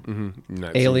seen. Mm-hmm.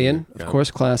 Alien, of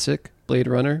course, classic. Blade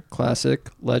Runner, classic.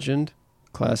 Legend,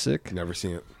 classic. Never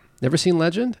seen it. Never seen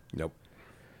Legend? Nope.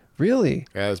 Really?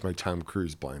 Yeah, that's my Tom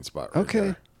Cruise blind spot. Right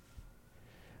okay.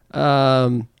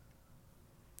 There.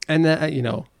 And that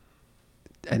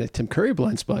and a Tim Curry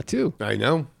blind spot too. I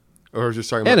know. Or I was just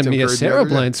talking about and Tim a Mia Curry Sara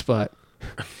blind spot.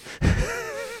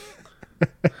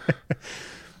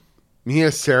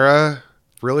 Mia Sara.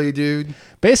 Really, dude?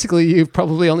 Basically, you've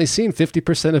probably only seen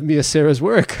 50% of Mia Sara's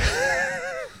work.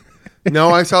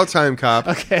 No, I saw Time Cop.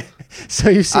 Okay. So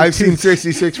I've seen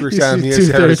 66% of Mia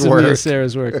Sara's work. Mia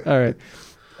Sara's work. All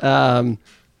right.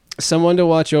 Someone to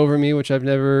Watch Over Me, which I've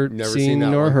never seen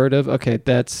nor heard of. Okay,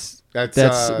 that's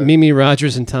Mimi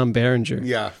Rogers and Tom Berenger.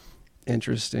 Yeah.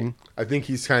 Interesting. I think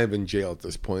he's kind of in jail at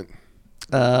this point.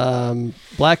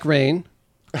 Black Rain.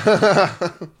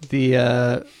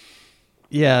 The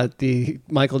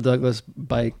Michael Douglas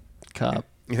bike cop.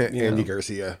 Andy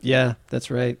Garcia. Yeah, that's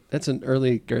right. That's an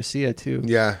early Garcia too.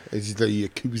 Yeah, it's the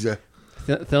Yakuza.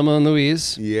 Thelma and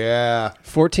Louise. Yeah.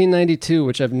 1492,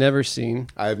 which I've never seen.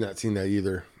 I have not seen that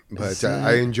either, but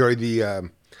I enjoyed the.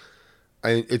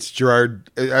 It's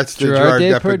Gerard. That's the Gerard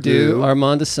Depardieu,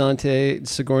 Armand Assante,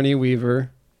 Sigourney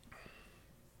Weaver.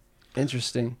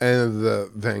 Interesting. And the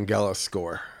Vangelis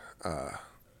score.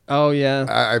 Oh yeah,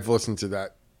 I've listened to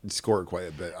that score quite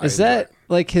a bit. Is that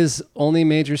like his only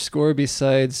major score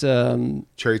besides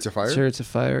Chariots of Fire? Chariots of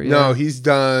Fire. Yeah. No, he used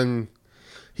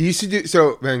to do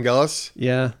Vangelis.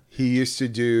 Yeah, he used to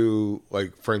do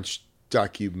like French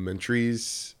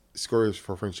documentaries, scores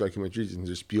for French documentaries, and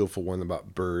this beautiful one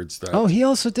about birds. He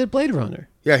also did Blade Runner.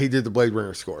 Yeah, he did the Blade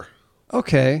Runner score.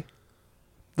 Okay,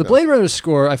 the Blade Runner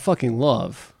score I fucking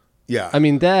love. Yeah, I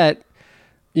mean that.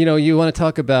 You want to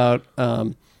talk about.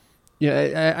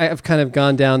 I've kind of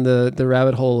gone down the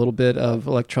rabbit hole a little bit of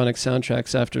electronic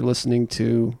soundtracks after listening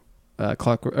to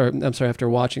after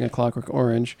watching A Clockwork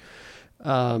Orange.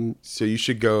 So you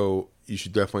should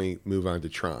definitely move on to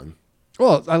Tron.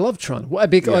 Well, I love Tron. Well,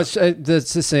 because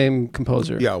it's the same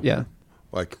composer. Yeah. Yeah.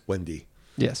 Like Wendy.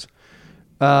 Yes.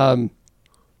 And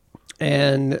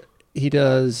he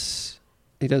does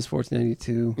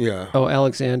 1492. Yeah. Oh,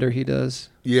 Alexander he does.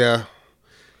 Yeah.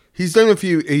 He's done a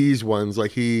few 80s ones.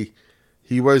 Like he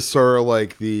was sort of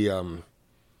like the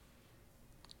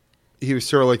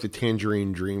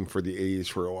Tangerine Dream for the 80s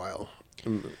for a while.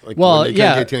 Like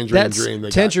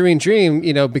Tangerine Dream,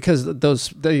 because those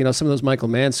some of those Michael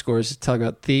Mann scores talk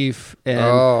about Thief and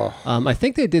I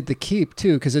think they did The Keep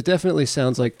too, because it definitely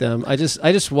sounds like them. I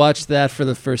just watched that for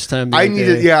the first time. I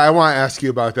want to ask you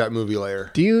about that movie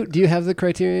later. Do you have the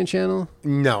Criterion channel?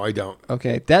 No, I don't.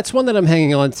 Okay, that's one that I'm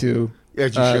hanging on to. Yeah,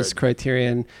 you should. As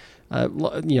Criterion.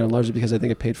 Largely because I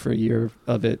think I paid for a year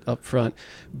of it up front.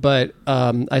 But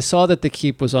I saw that The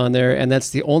Keep was on there, and that's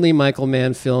the only Michael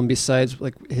Mann film besides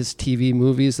like his TV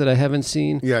movies that I haven't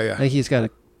seen. Yeah. I think he's got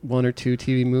one or two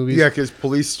TV movies. Yeah, because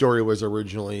Police Story was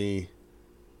originally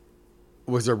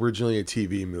a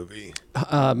TV movie.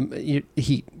 It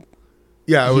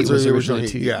was originally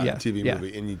TV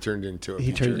movie, and he turned it into a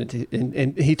feature.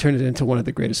 He turned it into one of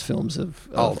the greatest films of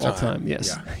all time.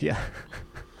 Yes, yeah.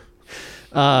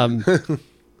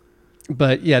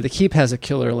 But yeah, The Keep has a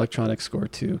killer electronic score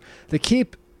too. The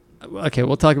Keep, okay,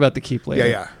 we'll talk about The Keep later.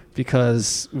 Yeah.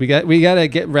 Because we got to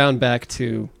get round back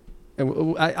to,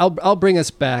 and I'll bring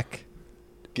us back.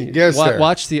 Yes,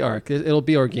 watch the arc. It'll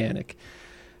be organic.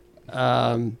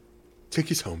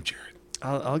 Take us home, Jared.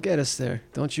 I'll get us there.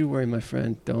 Don't you worry, my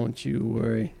friend. Don't you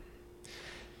worry.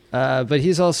 But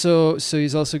he's also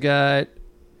got.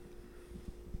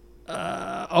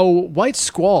 White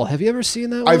Squall. Have you ever seen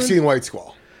that one? I've seen White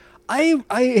Squall. I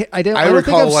don't recall think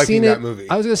I've liking seen that it. movie.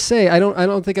 I was gonna say I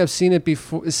don't think I've seen it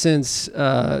before since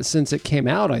it came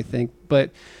out. I think,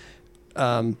 but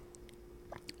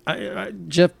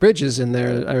Jeff Bridges in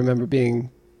there. I remember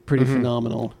being pretty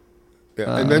phenomenal.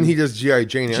 Yeah, and then he does G.I.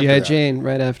 Jane. G.I. Jane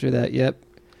right after that. Yep.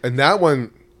 And that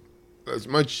one, as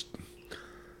much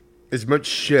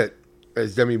shit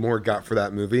as Demi Moore got for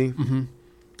that movie. Mm-hmm.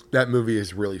 That movie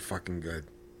is really fucking good.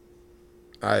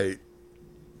 I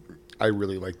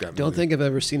really like that movie. Don't think I've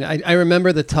ever seen it. I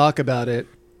remember the talk about it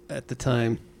at the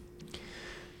time.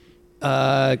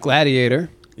 Gladiator.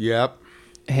 Yep.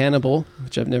 Hannibal,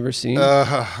 which I've never seen.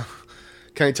 Can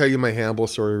I tell you my Hannibal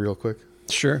story real quick?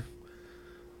 Sure.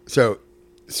 So,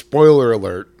 spoiler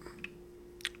alert.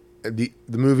 The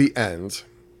movie ends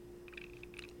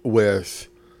with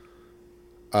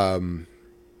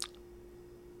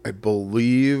I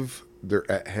believe they're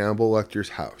at Hannibal Lecter's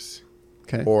house.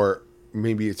 Okay. Or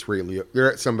maybe it's Ray Liotta.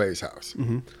 They're at somebody's house.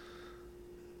 Mm-hmm.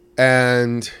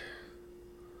 And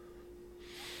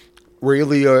Ray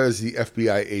Liotta is the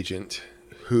FBI agent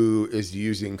who is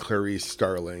using Clarice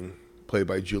Starling, played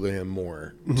by Julianne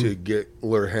Moore, to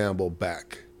lure Hannibal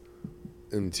back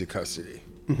into custody.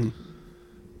 Mm-hmm.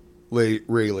 Ray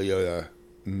Liotta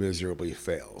miserably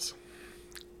fails.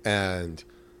 And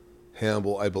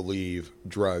Hannibal, I believe,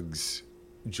 drugs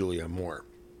Julianne Moore.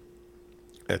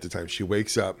 At the time she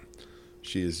wakes up,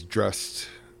 she is dressed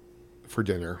for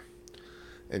dinner,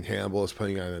 and Hannibal is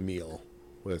putting on a meal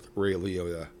with Ray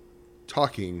Liotta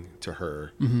talking to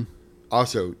her,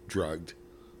 also drugged.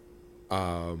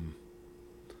 And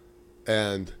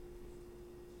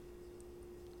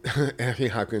Anthony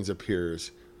Hopkins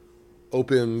appears,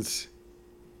 opens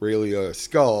Ray Liotta's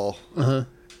skull,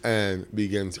 and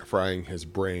begins frying his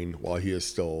brain while he is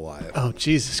still alive. Oh,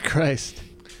 Jesus Christ.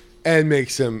 And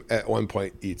makes him, at one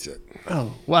point, eats it.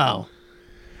 Oh, wow.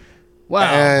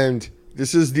 Wow. And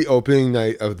this is the opening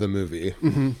night of the movie.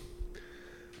 Mm-hmm.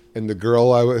 And the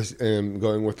girl I was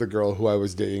going with the girl who I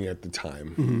was dating at the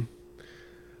time.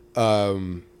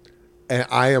 Mm-hmm. And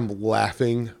I am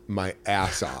laughing my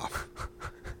ass off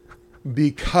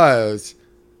because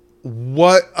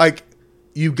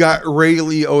you got Ray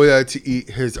Liotta to eat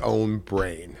his own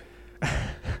brain.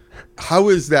 How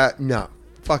is that not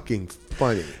fucking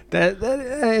funny? That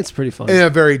it's pretty funny. In a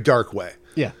very dark way.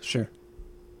 Yeah, sure.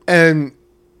 And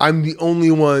I'm the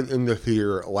only one in the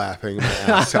theater laughing my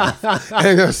ass off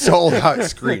in a sold out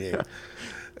screening.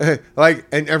 And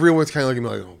everyone's kind of looking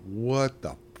at me like, what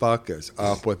the fuck is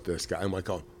up with this guy? I'm like,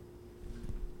 oh.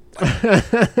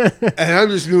 And I'm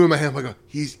just moving my hand. I'm like,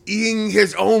 he's eating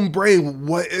his own brain.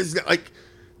 What is that? Like,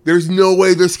 there's no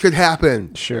way this could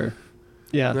happen. Sure.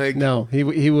 Yeah. Like, no,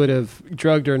 he would have,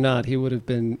 drugged or not, he would have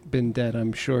been dead,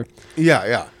 I'm sure.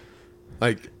 Yeah,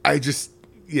 yeah.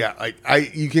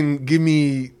 You can give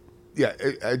me,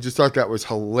 I just thought that was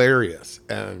hilarious.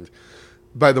 And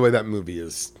by the way, that movie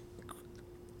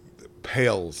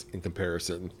pales in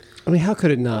comparison. I mean, how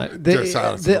could it not?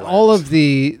 All of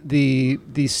the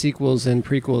sequels and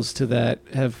prequels to that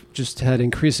have just had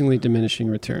increasingly diminishing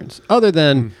returns, other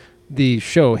than the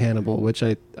show Hannibal, which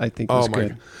I think was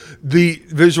good. God. The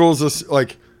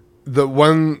visuals, the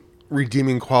one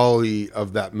redeeming quality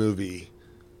of that movie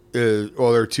is,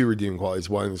 well, there are two redeeming qualities.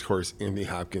 One is, of course, Anthony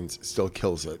Hopkins still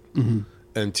kills it. Mm-hmm.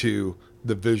 And two,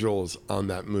 the visuals on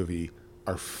that movie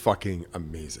are fucking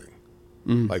amazing.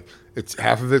 It's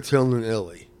half of it's filmed in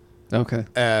Italy. Okay.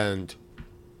 And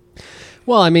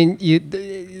well, I mean,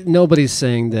 nobody's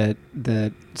saying that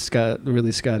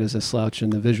Ridley Scott is a slouch in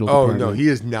the visual department. Oh no, he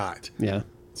is not. Yeah.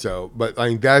 So, but I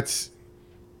mean, that's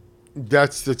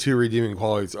the two redeeming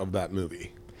qualities of that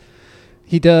movie.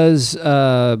 He does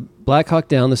Black Hawk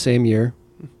Down the same year,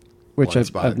 which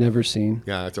I've never seen.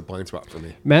 Yeah, that's a blind spot for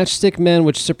me. Matchstick Men,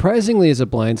 which surprisingly is a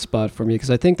blind spot for me because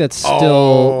I think that's still.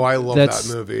 Oh, I love that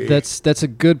movie. That's a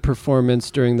good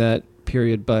performance during that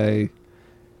period by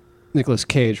Nicolas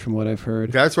Cage, from what I've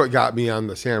heard. That's what got me on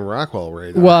the Sam Rockwell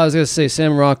radar. Well, I was going to say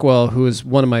Sam Rockwell, who is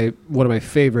one of my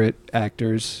favorite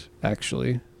actors,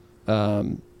 actually. I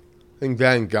think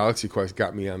that and Galaxy Quest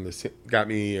got me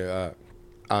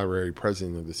honorary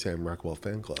president of the Sam Rockwell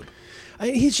fan club.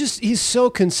 He's so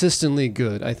consistently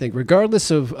good, I think,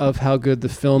 regardless of how good the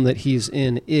film that he's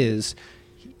in is.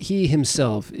 He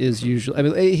himself is usually. I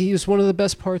mean, he's one of the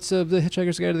best parts of the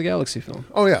Hitchhiker's Guide to the Galaxy film.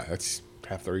 Oh yeah, that's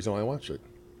half the reason why I watched it.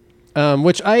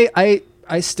 Which I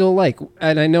still like,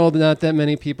 and I know not that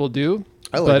many people do.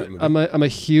 I like but that movie. I'm a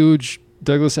huge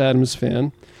Douglas Adams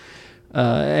fan,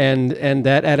 and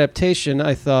that adaptation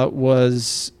I thought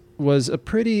was a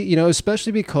pretty,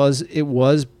 especially because it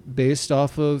was based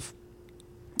off of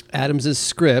Adams's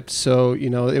script, so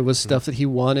it was stuff that he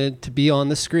wanted to be on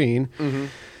the screen. Mm-hmm.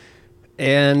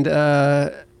 And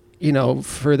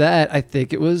for that, I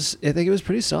think it was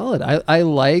pretty solid. I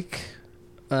like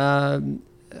Mos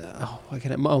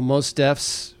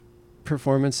Def's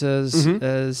performance as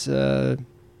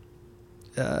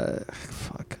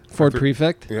Ford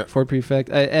Prefect. Yeah. Ford Prefect.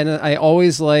 I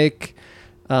always like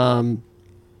Martin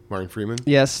Freeman.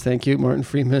 Yes, thank you, Martin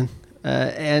Freeman.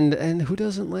 And who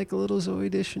doesn't like a little Zooey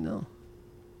Deschanel?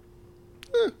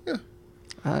 Yeah.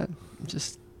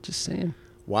 Just saying.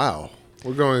 Wow.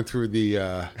 We're going through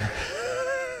the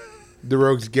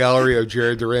Rogues Gallery of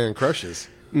Jared Duran crushes.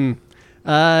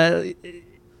 All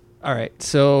right,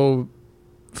 so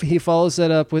he follows that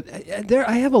up with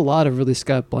I have a lot of really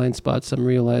Scott blind spots. I'm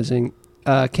realizing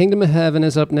Kingdom of Heaven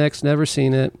is up next. Never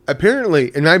seen it.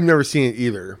 Apparently, and I've never seen it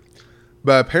either,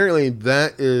 but apparently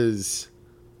that is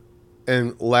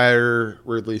in latter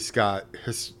Ridley Scott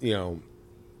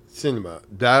cinema.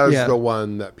 That is the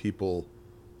one that people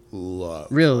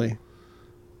love. Really?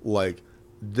 Like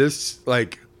this,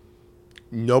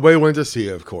 nobody went to see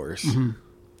it, of course. Mm-hmm.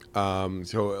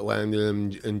 So it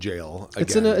landed in jail.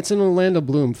 It's an Orlando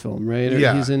Bloom film, right?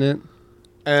 Yeah, he's in it.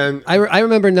 And I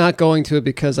remember not going to it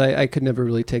because I could never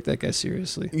really take that guy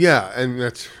seriously. Yeah, and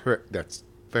that's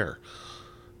fair.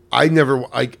 I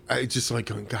just like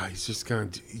going, God, he just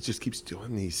keeps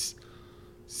doing these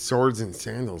swords and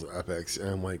sandals epics, and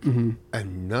I'm like,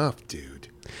 enough, dude.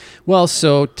 Well,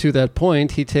 so to that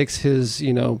point, he takes his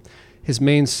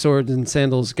main sword and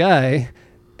sandals guy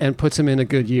and puts him in A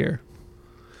Good Year.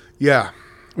 Yeah.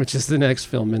 Which is the next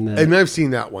film in that. And I've seen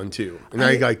that one too. And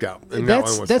I like that. And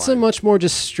that's a much more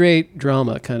just straight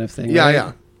drama kind of thing. Yeah, right?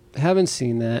 yeah. Haven't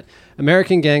seen that.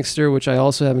 American Gangster, which I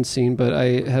also haven't seen, but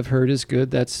I have heard is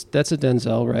good. That's a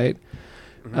Denzel, right?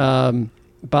 Mm-hmm.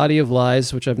 Body of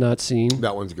Lies, which I've not seen.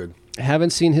 That one's good. Haven't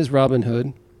seen his Robin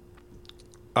Hood.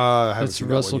 I haven't That's seen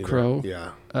that Russell one either. Crowe.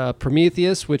 Yeah.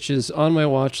 Prometheus, which is on my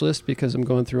watch list because I'm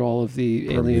going through all of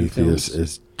the Alien Prometheus films.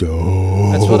 is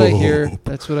dope. That's what I hear.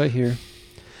 That's what I hear.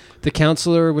 The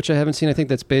Counselor, which I haven't seen, I think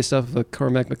that's based off of a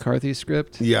Cormac McCarthy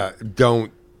script. Yeah,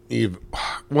 don't even.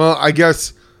 Well, I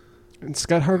guess. It's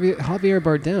got Javier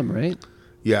Bardem, right?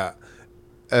 Yeah.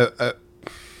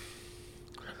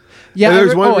 Yeah, If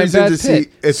there's one reason Brad to see.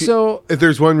 Pitt. If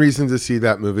there's one reason to see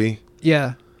that movie,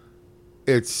 yeah,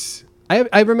 it's.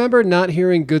 I remember not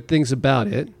hearing good things about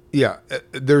it. Yeah,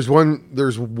 there's one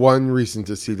reason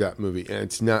to see that movie, and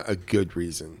it's not a good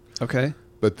reason. Okay.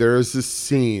 But there is this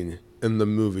scene in the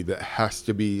movie that has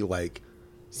to be like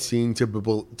seen to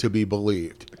be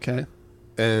believed. Okay.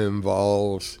 And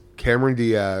involves Cameron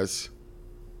Diaz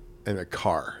and a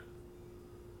car.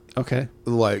 Okay.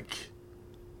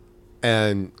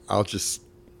 And I'll just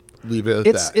leave it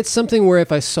at that. It's something where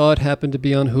if I saw it happen to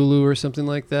be on Hulu or something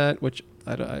like that, which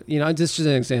this is just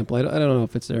an example. I don't know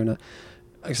if it's there or not,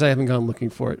 because I haven't gone looking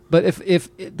for it. But if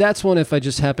that's one, if I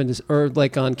just happen to, or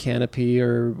like on Canopy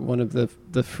or one of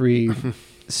the free,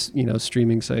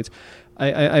 streaming sites,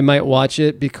 I might watch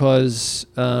it because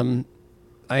I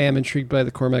am intrigued by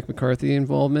the Cormac McCarthy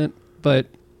involvement. But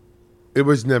it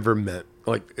was never meant.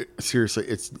 Seriously,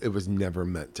 it was never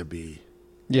meant to be.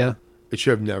 Yeah. It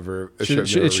should have never. It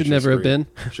should never have been.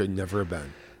 It should never have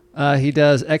been. He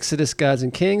does Exodus, Gods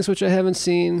and Kings, which I haven't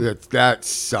seen. That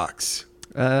sucks.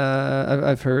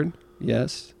 I've heard.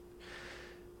 Yes.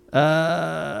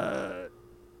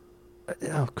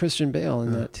 Christian Bale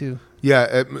in that too. Yeah,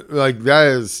 that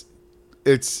is.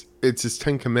 It's his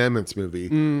Ten Commandments movie,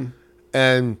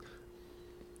 and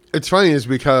it's funny is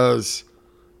because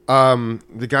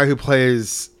the guy who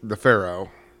plays the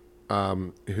Pharaoh,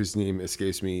 whose name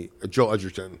escapes me, Joel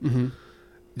Edgerton,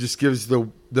 just gives the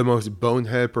most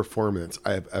bonehead performance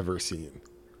I have ever seen.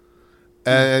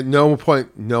 And at no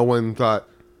point, no one thought,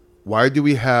 why do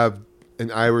we have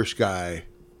an Irish guy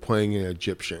playing an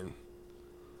Egyptian?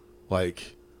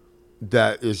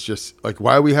 That is just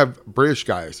why do we have British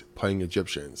guys playing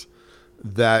Egyptians?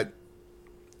 That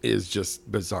is just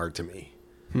bizarre to me.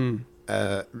 And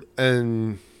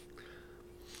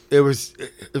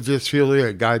it just feels like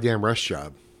a goddamn rush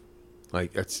job.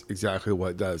 That's exactly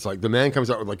what it does. The man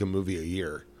comes out with a movie a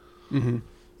year. Mm-hmm.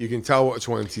 You can tell which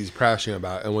ones he's passionate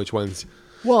about and which ones.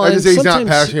 Well, I can say he's not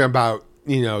passionate about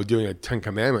doing a Ten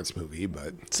Commandments movie,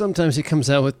 but sometimes he comes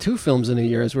out with 2 films in a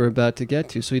year, as we're about to get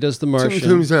to. So he does The Martian. 2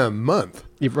 films in a month.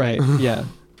 Right? Yeah,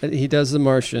 he does The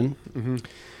Martian,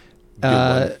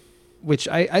 which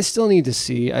I still need to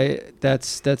see.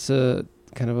 That's a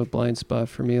kind of a blind spot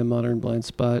for me, a modern blind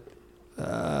spot.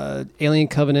 Alien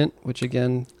Covenant, which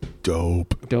again,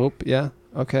 dope. Yeah.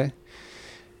 Okay.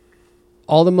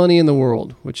 All the Money in the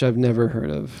World, which I've never heard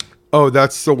of. Oh,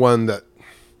 that's the one that.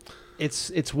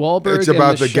 It's Wahlberg It's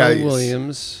about and Michelle the Gettys.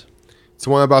 Williams. It's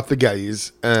one about the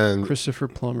Gettys and Christopher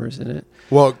Plummer's in it.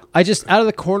 Well, I just out of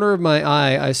the corner of my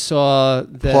eye, I saw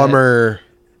that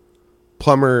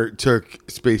Plummer took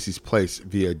Spacey's place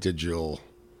via digital.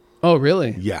 Oh,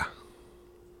 really? Yeah.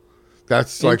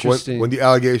 That's when the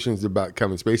allegations about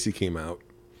Kevin Spacey came out.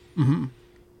 Mm-hmm.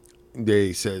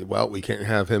 They said, well, we can't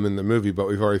have him in the movie, but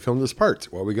we've already filmed his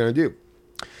parts. What are we going to do?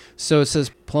 So it says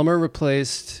Plummer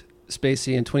replaced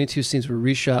Spacey and 22 scenes were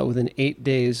reshot within 8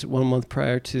 days, 1 month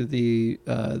prior to the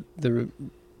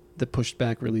pushed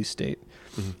back release date.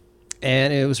 Mm-hmm.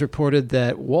 And it was reported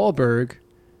that Wahlberg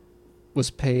was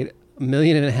paid $1.5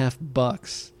 million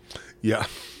bucks. Yeah.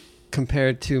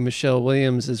 Compared to Michelle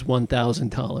Williams'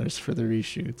 $1,000 for the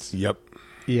reshoots. Yep.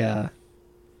 Yeah.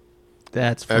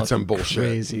 That's some bullshit.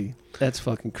 Crazy. That's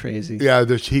fucking crazy. Yeah,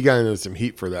 he got into some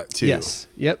heat for that too. Yes.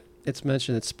 Yep. It's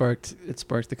mentioned. It sparked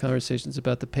the conversations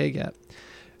about the pay gap.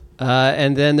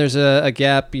 And then there's a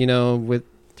gap,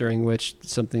 during which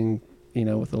something,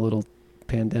 with a little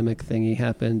pandemic thingy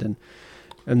happened,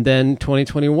 and then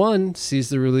 2021 sees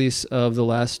the release of The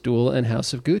Last Duel and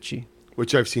House of Gucci.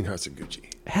 Which I've seen House of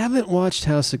Gucci. Haven't watched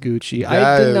House of Gucci.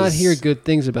 I did not hear good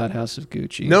things about House of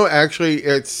Gucci. No, actually,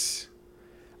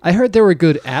 I heard there were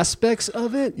good aspects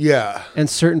of it. Yeah. And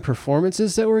certain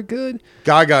performances that were good.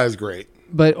 Gaga is great.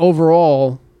 But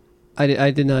overall,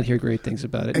 I did not hear great things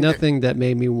about it. Nothing that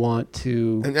made me want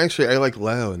to. And actually, I like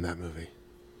Leo in that movie.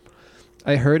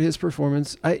 I heard his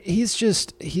performance. He's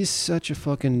such a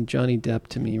fucking Johnny Depp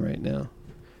to me right now.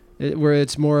 Where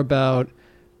it's more about,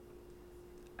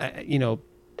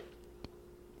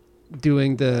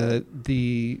 doing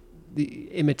the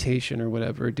imitation or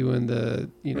whatever, doing the,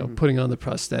 putting on the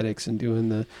prosthetics and doing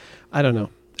the, I don't know.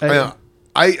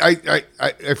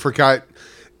 I forgot.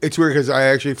 It's weird because I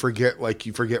actually forget,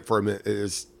 you forget for a minute, it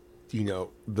is,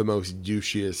 the most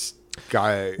douchiest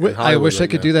guy. In I Hollywood wish I right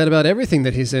could now. do that about everything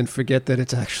that he's in. Forget that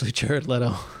it's actually Jared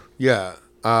Leto. Yeah.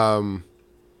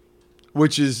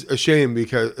 Which is a shame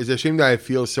because it's a shame that I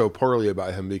feel so poorly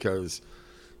about him because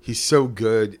he's so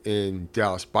good in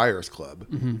Dallas Buyers Club.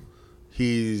 Mm-hmm.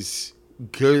 He's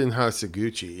good in House of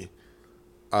Gucci,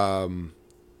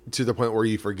 to the point where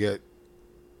you forget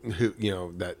who,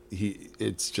 that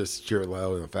it's just Jared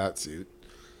Leto in a fat suit.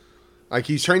 Like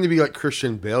he's trying to be like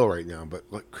Christian Bale right now, but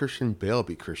let Christian Bale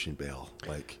be Christian Bale.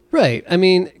 Like, right. I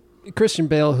mean, Christian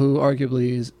Bale, who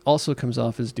arguably also comes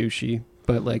off as douchey,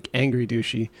 but like angry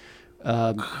douchey,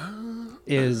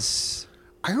 is...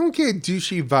 I don't get a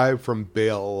douchey vibe from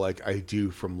Bale like I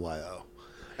do from Leto.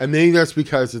 And maybe that's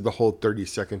because of the whole 30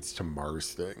 Seconds to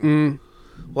Mars thing.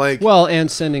 Like, well, and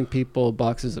sending people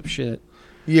boxes of shit,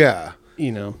 yeah.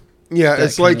 Yeah,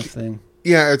 It's kind like, of thing.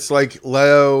 yeah, it's like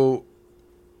Leto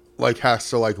like has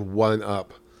to like one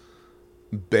up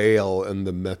Bale in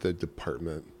the method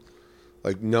department.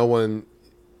 Like no one,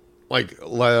 like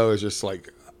Leto is just like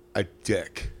a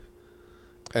dick.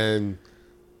 And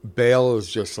Bale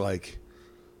is just like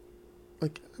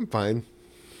I'm fine.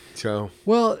 So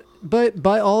Well, but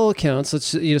by all accounts,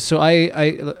 so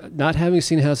I not having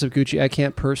seen House of Gucci, I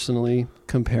can't personally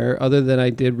compare, other than I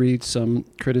did read some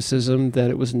criticism that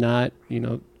it was not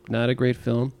a great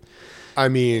film. I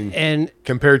mean, And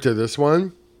compared to this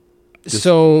one,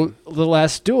 so The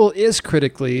Last Duel is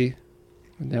critically,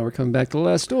 now we're coming back to The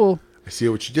Last Duel. I see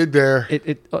what you did there.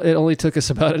 It only took us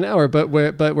about an hour, but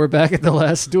we're back at The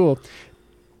Last Duel.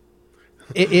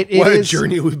 It what is a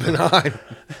journey we've been on.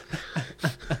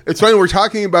 It's funny, we're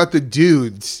talking about the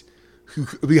dudes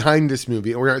behind this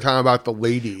movie, and we're not talking about the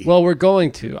lady. Well, we're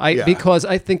going to. Yeah. Because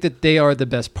I think that they are the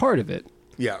best part of it.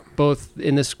 Yeah. Both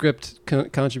in the script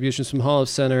contributions from Hollow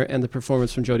Center and the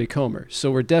performance from Jodie Comer. So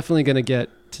we're definitely going to get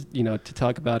to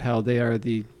talk about how they are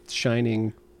the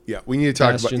shining Yeah, we need to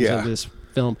talk about bastions of this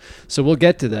film. So we'll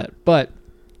get to that. But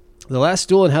The Last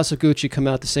Duel and House of Gucci come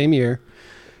out the same year.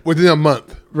 within a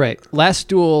month. Right. Last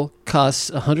Duel costs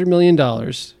 $100 million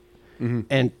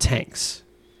and tanks.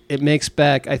 It makes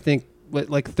back, I think,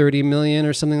 like 30 million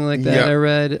or something like that. Yeah. I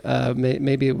read.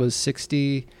 Maybe it was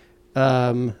 60.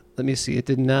 Let me see. It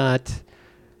did not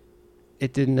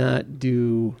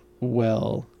do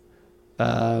well.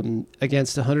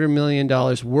 Against $100 million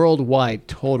worldwide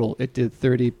total, it did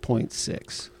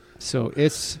 30.6. So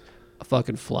it's a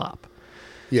fucking flop.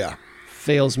 Yeah.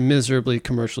 Fails miserably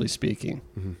commercially speaking,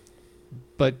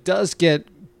 but does get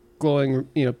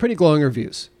pretty glowing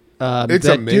reviews. It's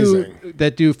that amazing.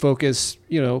 that do focus,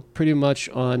 pretty much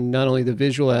on not only the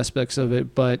visual aspects of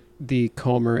it, but the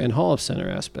Comer and Hall of Center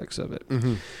aspects of it.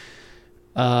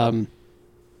 And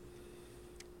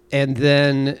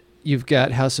then you've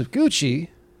got House of Gucci,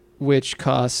 which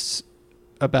costs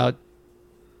about,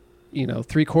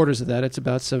 3/4 of that. It's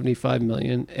about 75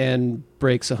 million and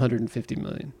breaks 150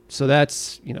 million. So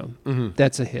that's,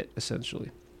 that's a hit essentially.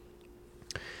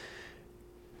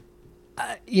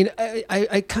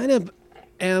 I kind of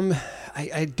am.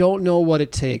 I don't know what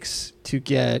it takes to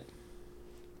get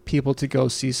people to go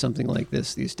see something like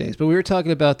this these days. But we were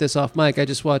talking about this off mic. I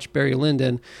just watched Barry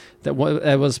Lyndon. That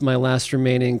was my last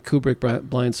remaining Kubrick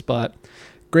blind spot.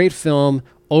 Great film,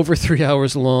 over 3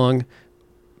 hours long,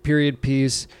 period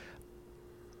piece.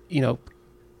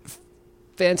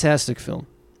 Fantastic film.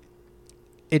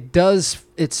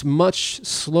 It's much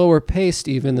slower paced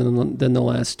even than The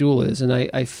Last Duel is. And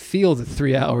I feel the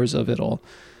 3 hours of it all.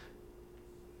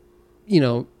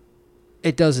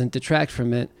 It doesn't detract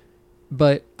from it.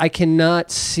 But I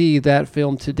cannot see that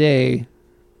film today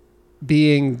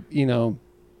being,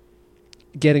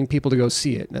 getting people to go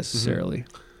see it necessarily.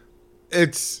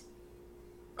 You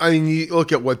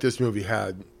look at what this movie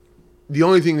had. The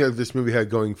only thing that this movie had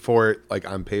going for it, like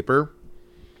on paper,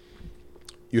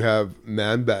 you have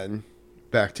Matt and Ben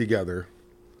back together.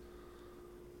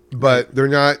 But they're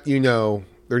not,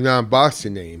 they're not in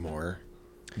Boston anymore.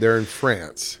 They're in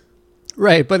France.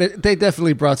 Right, but they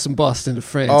definitely brought some Boston to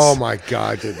France. Oh my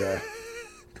God, did they?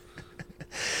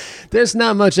 There's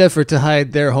not much effort to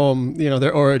hide their home,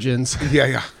 their origins.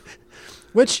 Yeah.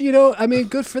 Which,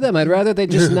 good for them. I'd rather they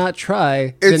just not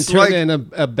try than turn in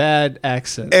a bad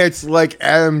accent. It's like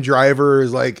Adam Driver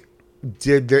is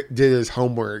did his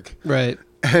homework. Right.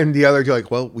 And the other two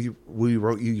well, we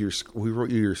wrote you your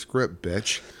script,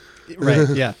 bitch. Right,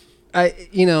 yeah. I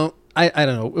don't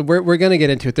know. We're going to get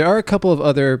into it. There are a couple of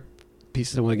other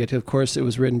pieces I want to get to. Of course, it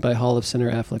was written by Hall of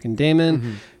Center, Affleck and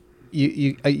Damon.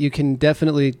 You could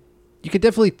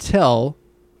definitely tell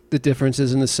the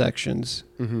differences in the sections.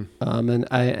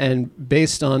 And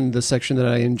based on the section that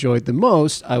I enjoyed the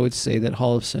most, I would say that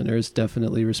Hall of Center is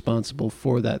definitely responsible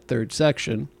for that third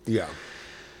section. Yeah.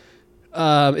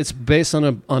 It's based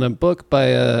on a book by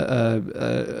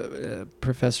a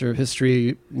professor of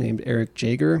history named Eric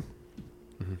Jager.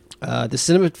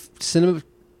 The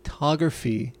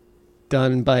cinematography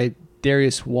done by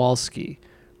Darius Wolski,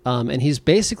 and he's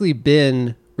basically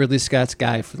been Ridley Scott's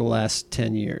guy for the last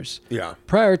 10 years. Yeah.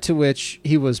 Prior to which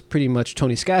he was pretty much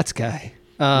Tony Scott's guy.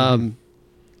 But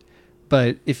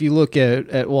if you look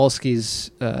at Wolski's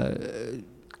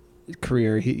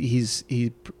career, he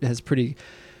has pretty.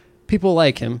 People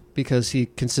like him because he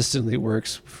consistently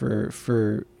works for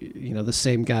the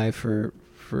same guy for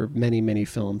many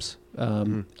films.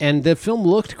 And the film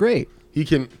looked great. He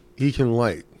can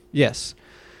light. Yes.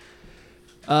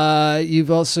 It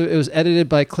was edited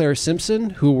by Claire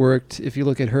Simpson, who worked, if you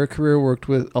look at her career, worked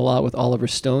a lot with Oliver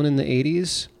Stone in the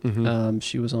 80s.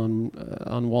 She was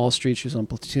on Wall Street. She was on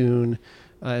Platoon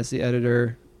as the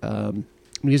editor.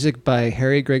 Music by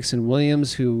Harry Gregson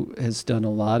Williams, who has done a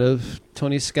lot of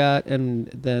Tony Scott, and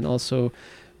then also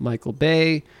Michael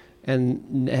Bay,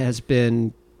 and has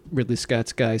been Ridley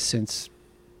Scott's guy since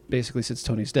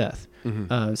Tony's death.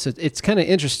 So it's kind of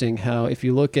interesting how if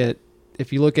you look at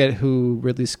who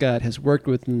Ridley Scott has worked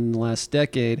with in the last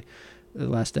decade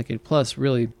plus,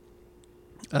 really,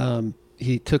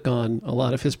 he took on a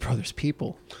lot of his brother's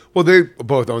people. Well, they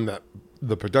both own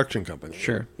the production company.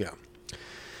 Sure. Yeah.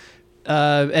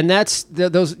 And that's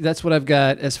what I've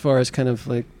got as far as kind of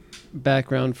like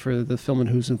background for the film and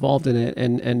who's involved in it,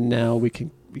 and now we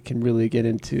can really get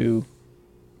into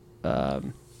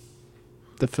the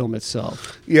film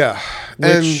itself. Yeah,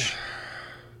 Which,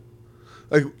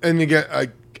 and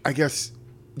again, I guess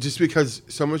just because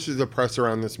so much of the press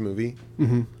around this movie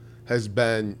has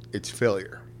been its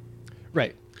failure,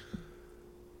 right?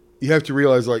 You have to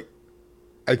realize, I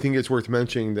think it's worth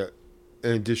mentioning that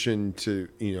in addition to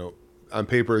on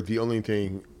paper, the only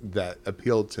thing that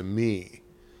appealed to me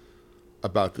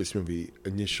about this movie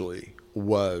initially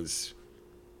was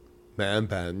Matt and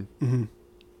Ben,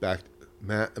 Matt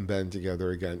and Ben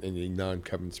together again in a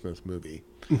non-Kevin Smith movie,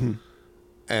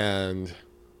 and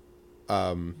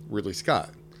Ridley Scott,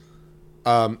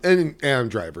 and Adam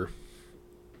Driver,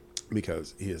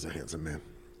 because he is a handsome man,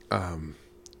 and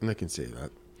I can say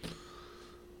that.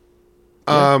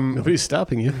 Nobody's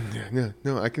stopping you.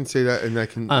 No, I can say that, and I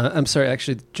can. I'm sorry,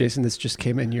 actually, Jason. This just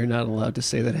came in. You're not allowed to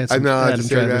say that I'm not allowed Adam to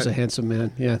say Driver's that? a handsome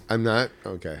man. Yeah, I'm not.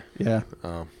 Okay. yeah.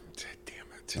 Oh, damn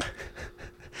it!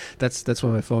 That's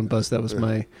why my phone buzzed. That was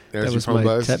my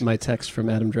my text from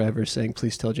Adam Driver saying,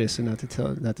 "Please tell Jason not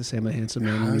to say I'm a handsome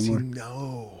man How does he anymore."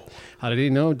 know? How did he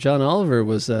know? John Oliver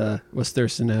was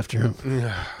thirsting after him.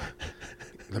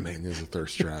 The man is a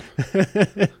thirst trap.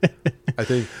 I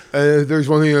think there's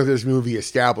one thing that this movie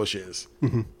establishes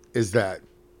is that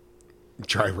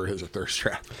Driver is a thirst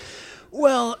trap.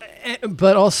 Well,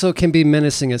 but also can be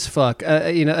menacing as fuck.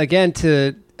 Again,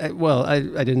 I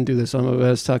didn't do this. I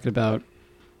was talking about,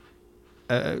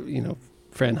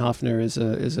 Fran Hoffner is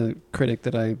a critic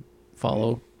that I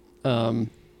follow, and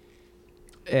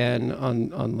on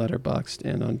Letterboxd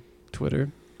and on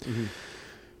Twitter.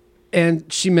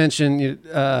 And she mentioned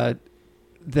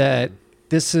that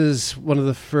this is one of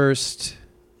the first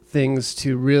things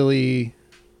to really,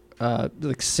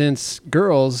 since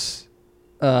Girls,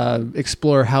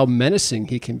 explore how menacing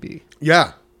he can be.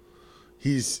 Yeah,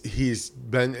 he's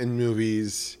been in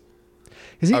movies.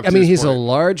 He's a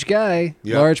large guy,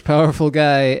 large, powerful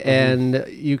guy, and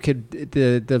you could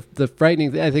the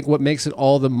frightening. I think what makes it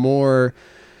all the more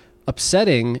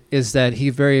upsetting is that he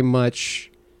very much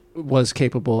was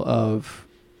capable of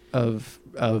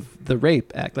the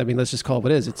rape act. I mean, let's just call it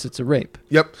what it is. It's a rape.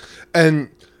 Yep. And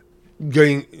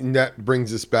that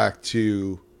brings us back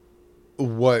to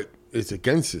what is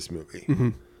against this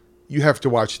movie. You have to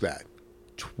watch that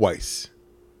twice.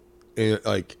 And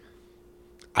I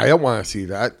don't want to see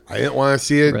that. I didn't want to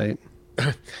see it. Right.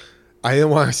 I didn't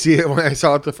want to see it when I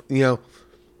saw it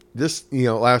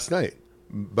last night.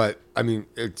 But I mean,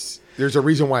 there's a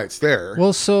reason why it's there.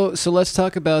 Well, so let's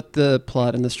talk about the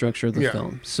plot and the structure of the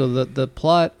film. So the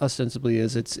plot ostensibly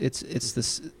is it's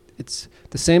the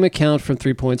same account from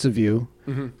 3 points of view,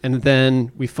 and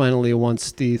then we finally,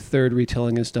 once the third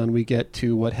retelling is done, we get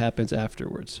to what happens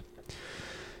afterwards.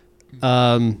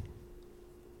 And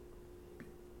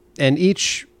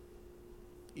each,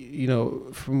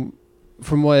 from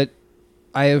what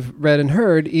I have read and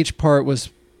heard, each part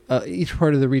of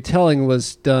the retelling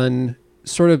was done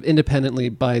sort of independently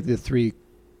by the three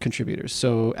contributors.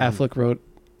 So Affleck wrote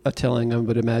a telling. I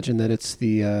would imagine that it's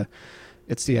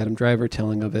it's the Adam Driver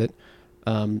telling of it,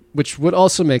 which would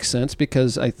also make sense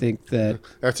because I think that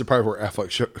That's the part where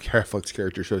Affleck's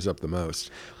character shows up the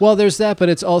most. well, there's that, but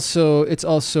it's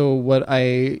also what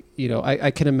I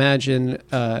can imagine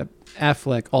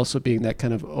Affleck also being that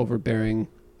kind of overbearing.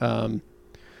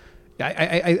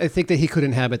 I think that he could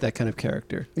inhabit that kind of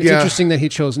character. It's interesting that he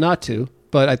chose not to,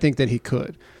 but I think that he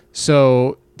could.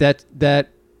 So that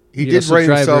he did write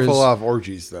himself a lot of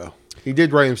orgies, though. He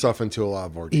did write himself into a lot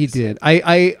of orgies. He did.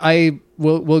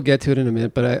 We'll get to it in a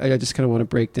minute, but I just kind of want to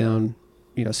break down.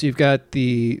 So you've got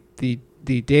the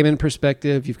Damon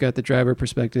perspective, you've got the Driver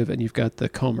perspective, and you've got the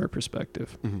Comer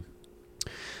perspective. Mm-hmm.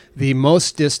 The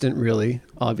most distant, really,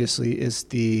 obviously, is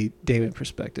the Damon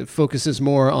perspective. Focuses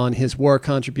more on his war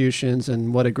contributions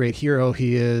and what a great hero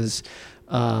he is,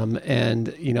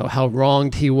 and how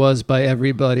wronged he was by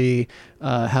everybody,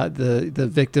 how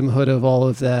the victimhood of all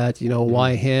of that.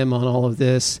 Why him on all of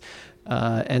this,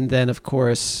 and then of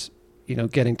course,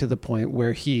 getting to the point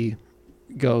where he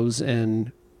goes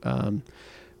and.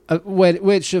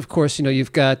 Which of course,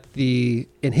 you've got in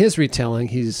his retelling,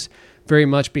 he's very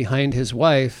much behind his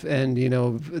wife and,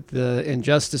 the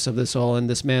injustice of this all, and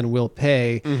this man will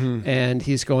pay, and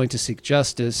he's going to seek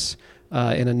justice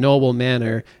in a noble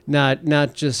manner,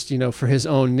 not just, for his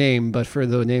own name, but for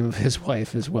the name of his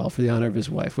wife as well, for the honor of his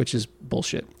wife, which is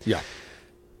bullshit. Yeah.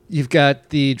 You've got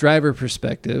the Driver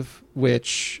perspective,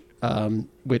 which then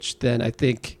I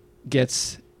think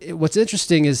gets, what's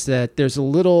interesting is that there's a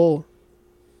little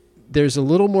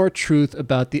more truth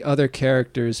about the other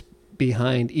characters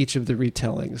behind each of the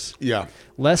retellings. Yeah.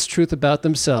 Less truth about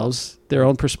themselves, their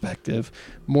own perspective,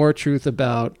 more truth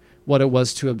about what it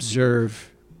was to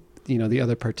observe, the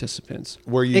other participants.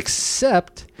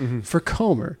 Except for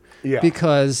Comer. Yeah.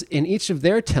 Because in each of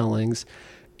their tellings,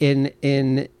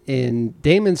 in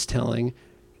Damon's telling,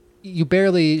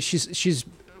 she's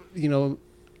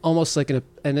almost like an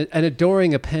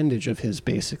adoring appendage of his,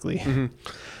 basically. Mm-hmm.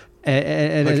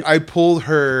 And I pulled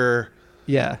her.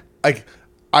 Yeah.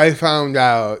 I found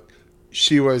out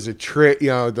she was a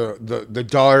the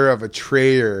daughter of a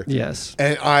traitor. Yes.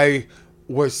 And I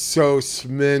was so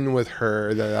smitten with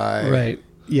her that I. Right.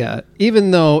 Yeah.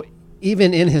 Even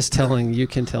in his telling, you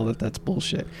can tell that that's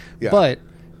bullshit. Yeah. But,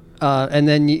 and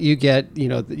then you get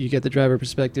the Driver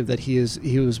perspective that he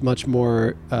was much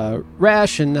more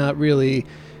rash and not really.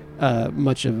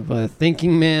 Much of a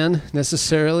thinking man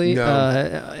necessarily, no.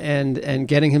 And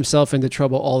getting himself into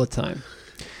trouble all the time.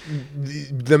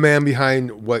 The man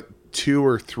behind 2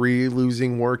 or 3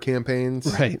 losing war campaigns,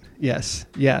 right? Yes,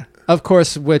 yeah. Of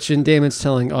course, which in Damon's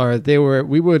telling it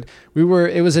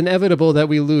was inevitable that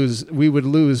we would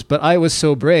lose, but I was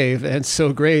so brave and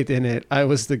so great in it. I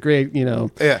was the great,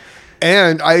 Yeah.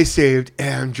 And I saved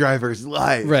Adam Driver's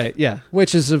life. Right. Yeah.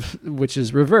 Which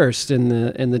is reversed in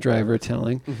the Driver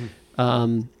telling,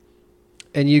 and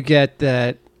you get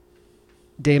that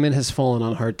Damon has fallen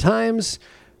on hard times,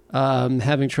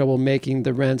 having trouble making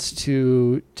the rents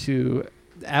to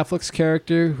Affleck's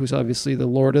character, who's obviously the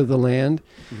Lord of the Land,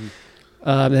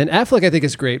 and Affleck I think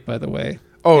is great, by the way.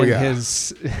 Oh, yeah.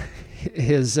 His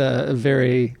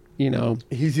very.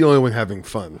 He's the only one having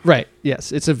fun. Right.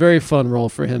 Yes. It's a very fun role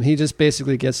for him. He just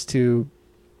basically gets to,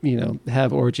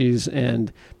 have orgies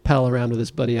and pal around with his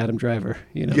buddy Adam Driver,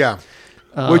 Yeah.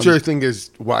 Which I think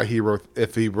is why he wrote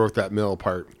that middle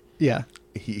part. Yeah.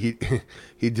 He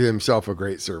did himself a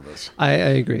great service. I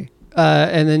agree.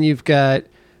 And then you've got,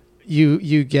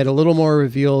 you get a little more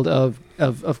revealed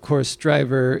of course,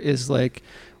 Driver is like,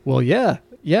 well, yeah.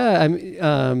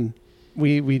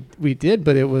 We did,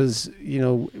 but it was,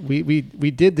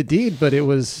 we did the deed, but it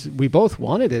was, we both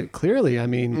wanted it, clearly. I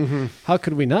mean, how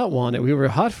could we not want it? We were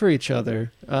hot for each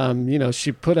other.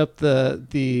 She put up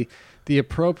the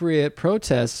appropriate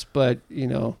protests, but,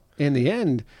 in the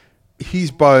end. He's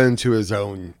bought into his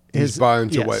own. He's bought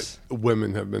into what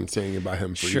women have been saying about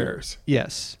him for years.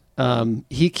 Yes.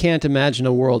 He can't imagine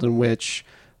a world in which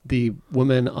the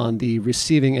woman on the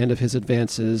receiving end of his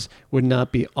advances would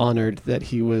not be honored that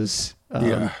he was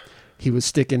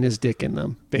sticking his dick in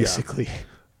them, basically.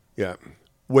 Yeah.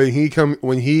 When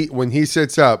he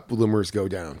sits up, bloomers go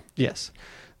down. Yes.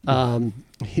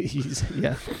 He's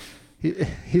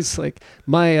like,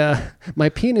 my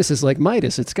penis is like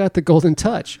Midas. It's got the golden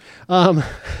touch.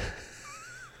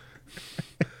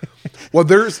 Well,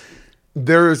 there's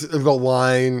the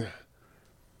line.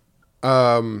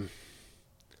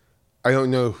 I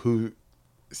don't know who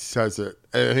says it.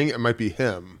 I think it might be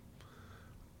him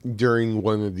during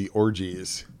one of the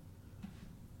orgies.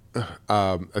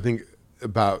 I think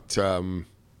about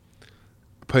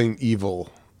putting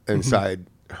evil inside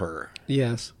her.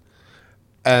 Yes.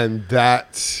 And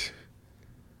that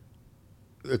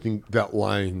I think that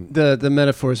line. The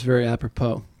metaphor is very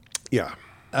apropos. Yeah.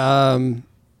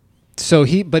 So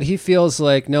he feels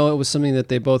like, no, it was something that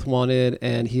they both wanted,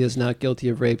 and he is not guilty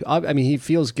of rape. I mean, he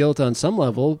feels guilt on some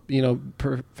level,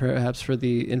 perhaps for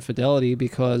the infidelity,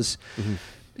 because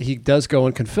he does go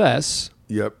and confess.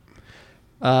 Yep.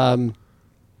 And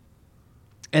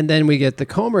then we get the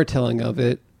Comer telling of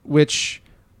it, which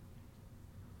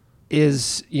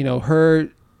is, her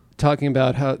talking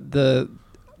about how the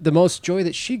most joy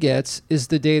that she gets is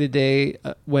the day-to-day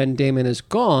when Damon is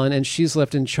gone and she's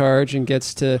left in charge and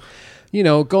gets to,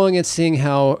 going and seeing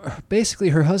how basically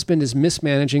her husband is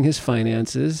mismanaging his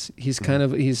finances. He's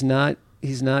he's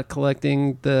not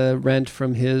collecting the rent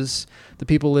from the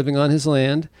people living on his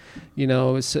land.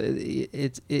 So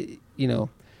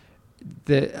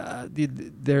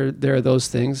there are those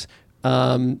things.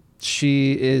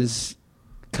 She is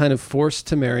kind of forced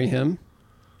to marry him.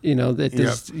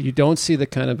 You don't see the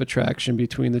kind of attraction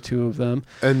between the two of them.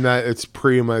 And that it's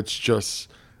pretty much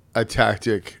just a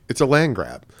tactic. It's a land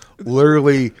grab.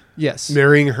 Literally, yes.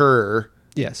 Marrying her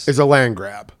is a land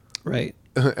grab. Right.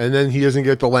 And then he doesn't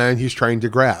get the land he's trying to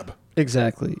grab.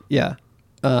 Exactly. Yeah.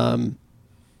 And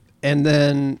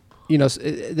then,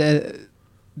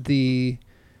 the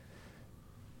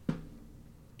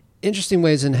interesting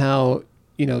ways in how,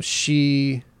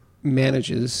 she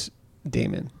manages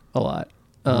Damon a lot.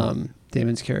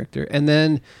 Damon's character. And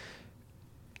then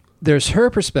there's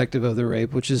her perspective of the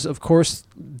rape, which is, of course,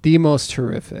 the most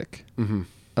horrific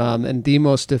and the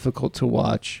most difficult to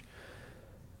watch.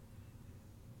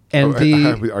 And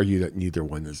I would argue that neither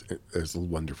one is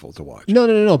wonderful to watch.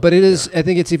 No. But it is. Yeah. I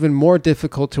think it's even more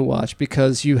difficult to watch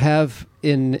because you have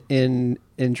in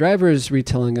Driver's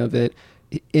retelling of it,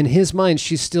 in his mind,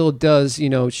 she still does.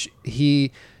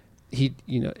 He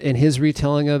in his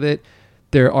retelling of it,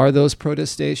 there are those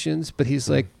protestations, but he's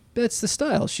like, that's the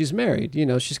style. She's married.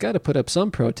 She's got to put up some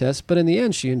protest, but in the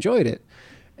end, she enjoyed it.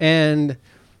 And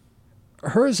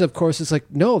hers, of course, is like,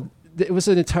 no, it was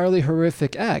an entirely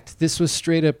horrific act. This was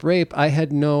straight up rape. I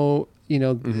had no,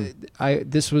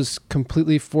 this was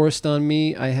completely forced on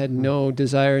me. I had no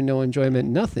desire, no enjoyment,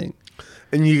 nothing.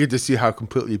 And you get to see how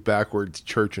completely backwards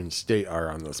church and state are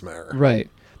on this matter. Right.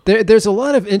 There's a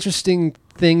lot of interesting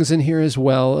things in here as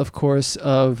well, of course,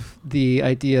 of the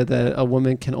idea that a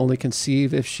woman can only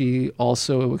conceive if she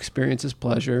also experiences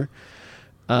pleasure.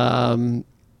 So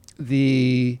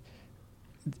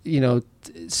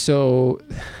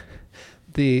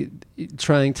the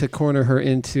trying to corner her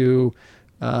into,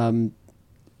 of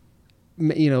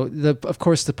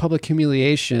course, the public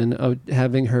humiliation of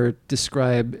having her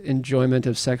describe enjoyment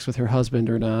of sex with her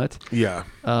husband or not. Yeah.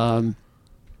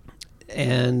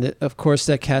 And of course,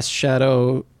 that casts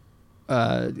doubt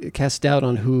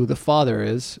on who the father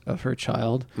is of her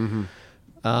child.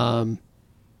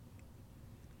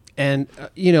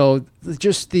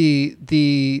 Just the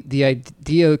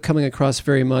idea coming across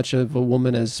very much of a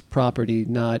woman as property,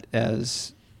 not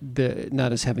as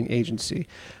having agency.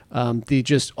 The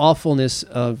just awfulness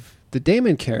of the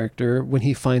Damon character when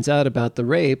he finds out about the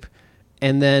rape,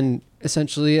 and then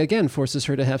essentially again forces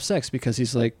her to have sex because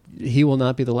he's like, he will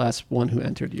not be the last one who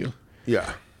entered you.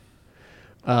 Yeah.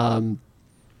 And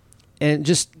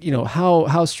just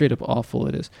how straight up awful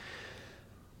it is.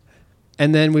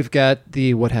 And then we've got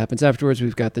what happens afterwards.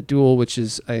 We've got the duel, which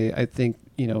is I think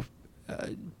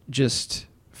just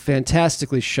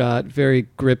fantastically shot, very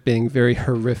gripping, very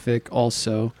horrific.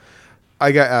 Also,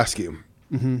 I got to ask you,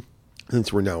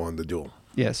 since we're now on the duel.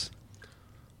 Yes.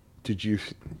 Did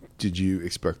you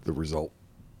expect the result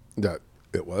that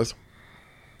it was?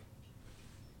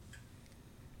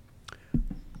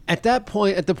 At the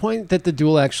point that the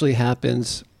duel actually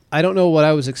happens, I don't know what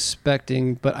I was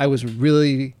expecting, but I was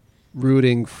really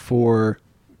rooting for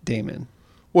Damon.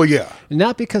 Well, yeah.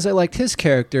 Not because I liked his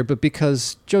character, but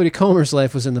because Jodie Comer's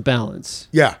life was in the balance.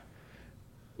 Yeah.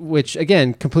 Which,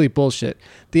 again, complete bullshit.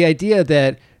 The idea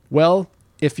that, well,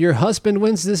 if your husband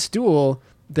wins this duel,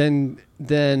 then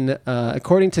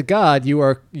according to God, you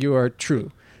are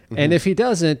true. And if he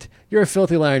doesn't, you're a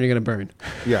filthy liar and you're going to burn.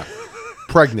 Yeah.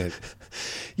 Pregnant,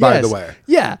 by the way.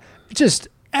 Yeah. Just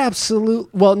absolute.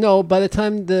 Well, no, by the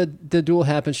time the duel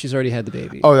happens, she's already had the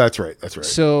baby. Oh, that's right.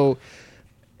 So,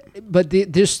 but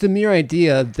just the mere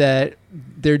idea that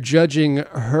they're judging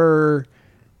her,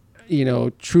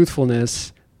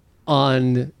 truthfulness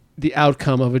on the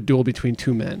outcome of a duel between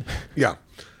two men. Yeah.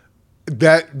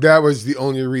 That was the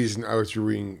only reason I was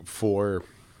rooting for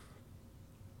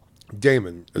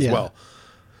Damon as well.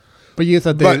 But you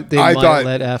thought they might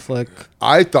let Affleck.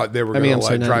 I thought they were going to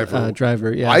let Driver.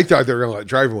 Driver, yeah. I thought they were going to let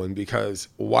Driver win because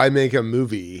why make a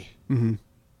movie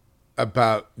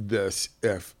about this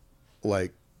if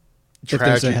like If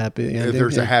there's a tragic- happy ending, if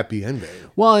there's yeah. a happy ending.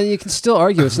 Well, and you can still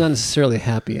argue it's not necessarily a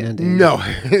happy ending. No,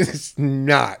 it's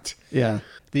not. Yeah.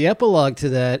 The epilogue to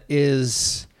that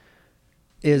is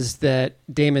that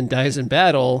Damon dies in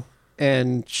battle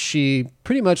and she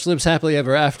pretty much lives happily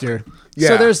ever after.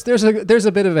 Yeah. So there's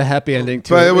a bit of a happy ending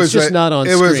to But it. it was it's just not on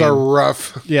It screen. was a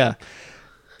rough. Yeah.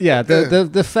 Yeah,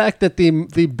 the fact that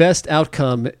the best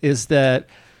outcome is that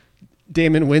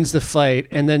Damon wins the fight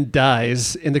and then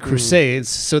dies in the Crusades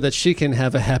so that she can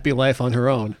have a happy life on her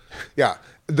own. Yeah,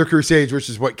 the Crusades, which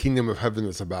is what Kingdom of Heaven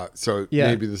is about. So Yeah.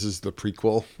 maybe this is the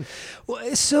prequel. Well,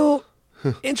 it's so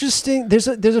interesting. There's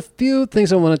a few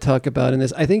things I want to talk about in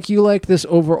this. I think you liked this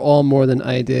overall more than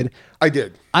I did. I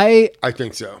did. I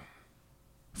think so.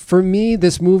 For me,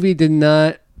 this movie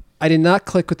I did not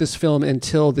click with this film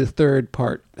until the third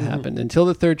part happened. Until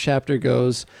the third chapter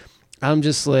goes, I'm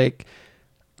just like,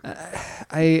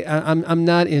 I'm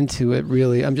not into it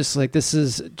really. I'm just like, this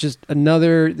is just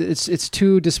another. It's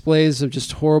two displays of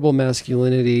just horrible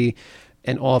masculinity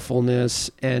and awfulness,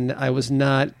 and I was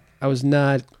not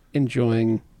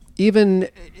enjoying even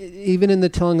in the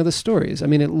telling of the stories. I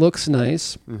mean, it looks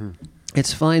nice,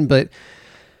 it's fine, but.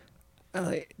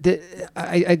 I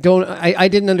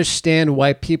didn't understand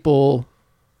why people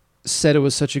said it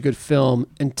was such a good film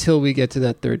until we get to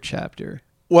that third chapter.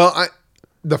 Well,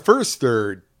 the first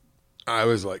third, I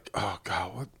was like, oh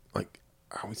God, what? Like,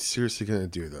 are we seriously going to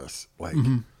do this? Like,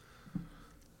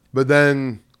 but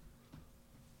then,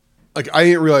 like, I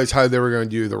didn't realize how they were going to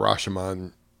do the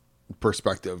Rashomon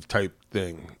perspective type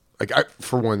thing. Like,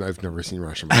 for one, I've never seen I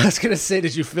Rashomon. was going to say,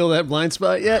 did you fill that blind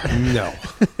spot yet? No.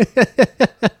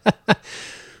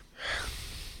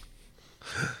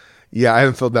 Yeah, I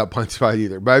haven't filled that blind spot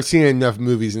either. But I've seen enough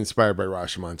movies inspired by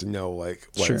Rashomon to know, like,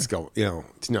 what Sure. it's going,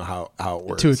 to know how it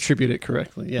works. To attribute it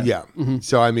correctly, yeah. Yeah.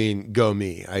 So I mean, go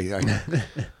me. I've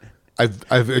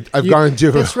gone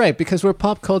to. That's right, because we're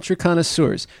pop culture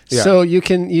connoisseurs. Yeah. So you've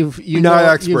Not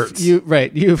experts.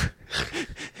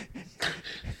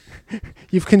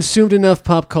 You've consumed enough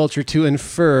pop culture to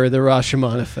infer the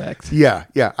Rashomon effect. Yeah.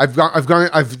 I've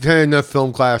taken enough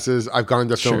film classes. I've gone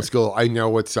to film Sure. school. I know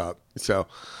what's up. So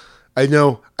I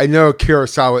know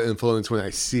Kurosawa influence when I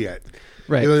see it.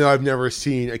 Right. Even though I've never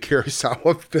seen a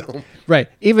Kurosawa film. Right.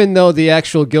 Even though the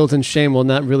actual guilt and shame will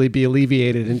not really be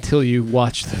alleviated until you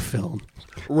watch the film.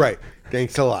 Right.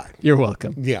 Thanks a lot. You're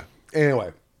welcome. Yeah.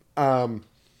 Anyway.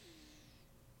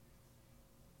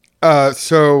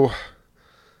 So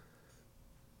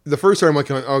the first time I'm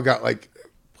like, oh God, like,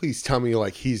 please tell me,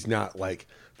 like, he's not like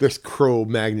this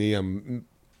Cro-Magnon,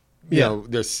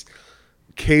 this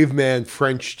caveman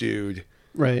French dude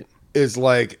Right. is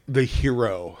like the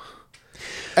hero.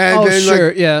 And Oh, then, sure.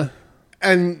 like, Yeah.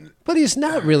 and But he's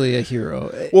not really a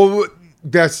hero. well,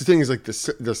 that's the thing is like the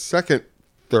second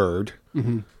third,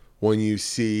 when you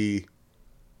see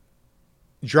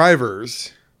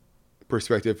Driver's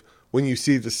perspective, when you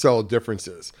see the subtle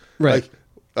differences, Right.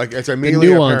 Like it's The immediately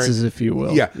nuances, apparent, if you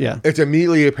will. yeah, Yeah. it's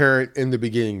immediately apparent in the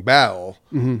beginning battle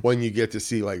when you get to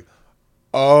see like,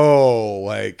 oh,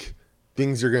 like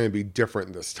things are going to be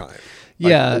different this time, like,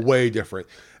 Yeah. way different.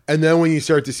 And then when you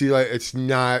start to see like it's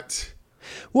not,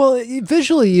 Well,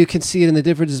 visually, you can see it in the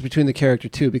differences between the character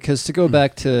too. Because to go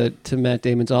back to Matt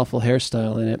Damon's awful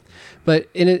hairstyle in it, but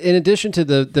in addition to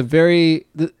the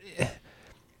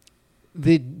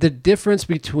difference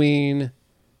between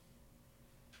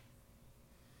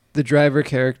the Driver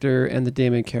character and the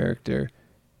Damon character,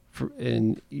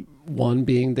 in one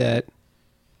being that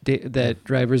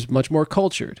Driver's much more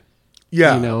cultured.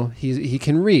 yeah, You know, he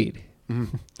can read.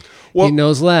 Well- He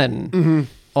knows Latin.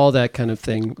 All that kind of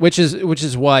thing, which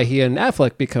is why he and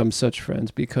Affleck become such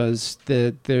friends, because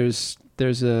there's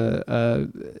a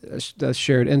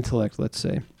shared intellect, let's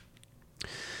say.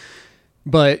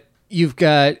 But you've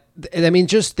got, I mean,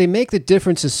 just they make the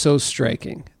differences so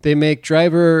striking. They make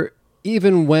Driver,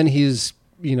 even when he's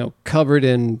covered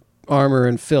in armor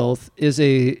and filth, is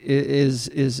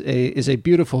a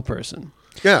beautiful person.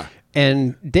 yeah.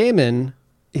 And Damon,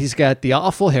 he's got the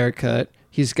awful haircut.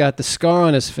 He's got the scar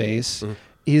on his face.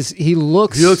 He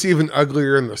looks He looks even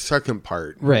uglier in the second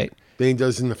part, right. than he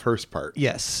does in the first part.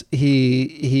 Yes,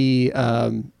 they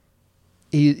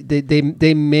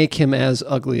make him as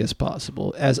ugly as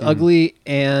possible, as ugly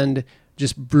and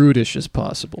just brutish as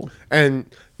possible.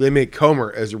 And they make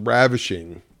Comer as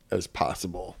ravishing as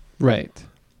possible. Right.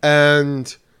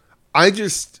 And I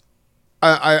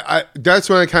that's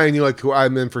when I kind of knew like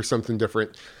I'm in for something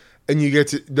different. And you get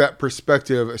to that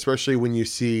perspective, especially when you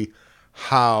see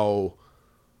how,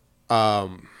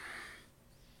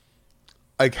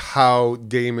 like how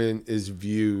Damon is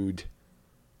viewed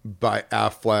by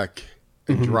Affleck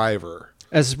and Driver.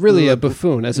 As really a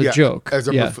buffoon, as a joke. As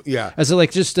a buffoon, yeah. As a,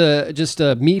 like just a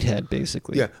meathead,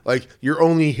 basically. Yeah, like you're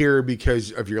only here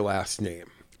because of your last name.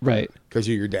 Right. Because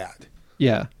you're your dad.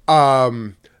 Yeah.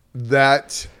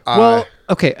 That well,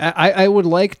 okay. I would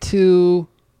like to.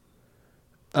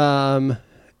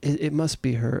 It must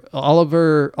be her,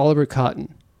 Oliver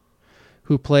Cotton,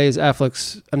 who plays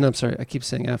Affleck's. I'm sorry, I keep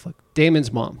saying Affleck.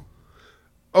 Damon's mom.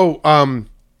 Oh,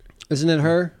 isn't it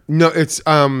her? No, it's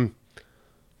I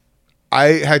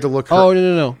had to look. Her. Oh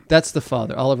no, that's the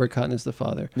father. Oliver Cotton is the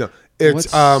father. No, it's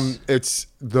it's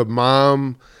the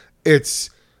mom. It's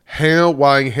Hannah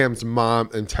Waddingham's mom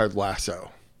and Ted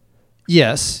Lasso.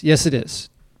 Yes, it is.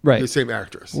 Right, the same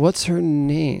actress. What's her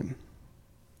name?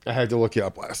 I had to look it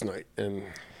up last night, and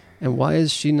why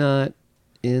is she not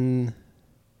in?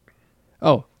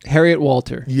 Oh, Harriet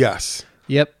Walter. Yes.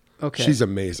 Yep. Okay. She's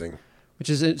amazing. Which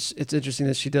is it's interesting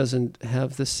that she doesn't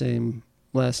have the same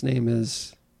last name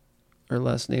as, or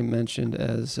last name mentioned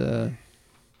as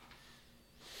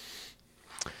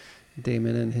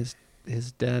Damon and his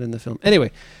dad in the film.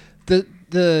 Anyway, on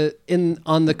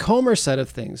the Comer side of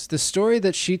things, the story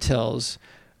that she tells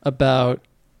about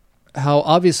how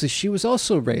obviously she was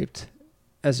also raped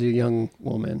as a young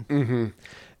woman,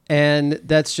 and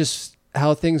that's just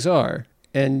how things are,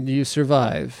 and you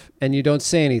survive, and you don't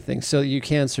say anything, so you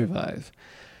can survive,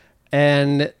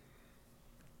 and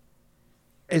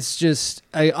it's just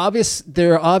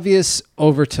there are obvious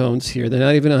overtones here. They're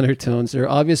not even undertones. There are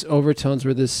obvious overtones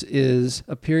where this is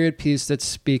a period piece that's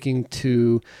speaking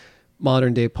to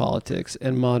modern day politics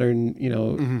and modern,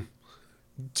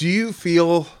 Do you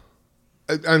feel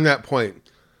on that point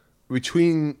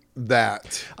between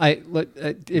that?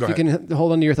 If you can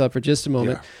hold on to your thought for just a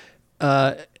moment.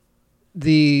 Yeah.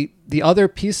 The other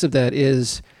piece of that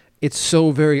is it's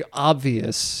so very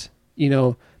obvious,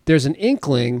 there's an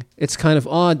inkling. It's kind of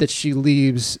odd that she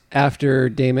leaves after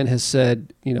Damon has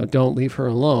said, don't leave her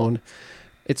alone.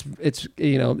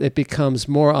 It becomes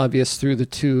more obvious through the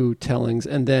two tellings,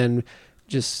 and then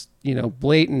just,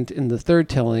 blatant in the third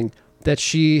telling that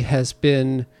she has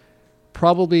been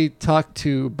probably talked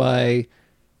to by,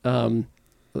 in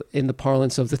the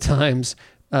parlance of the times,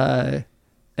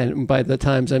 and by the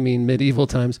times I mean medieval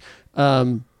times,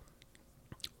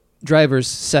 Driver's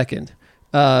second.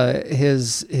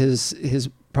 His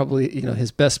probably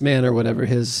his best man or whatever,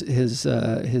 his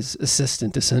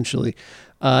assistant essentially,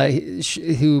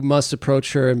 who must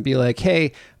approach her and be like,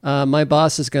 hey, my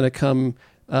boss is going to come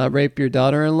rape your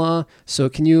daughter-in-law, so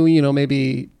can you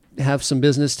maybe have some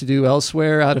business to do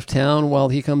elsewhere out of town while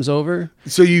he comes over?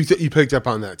 So you picked up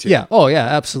on that too? Yeah. Oh yeah,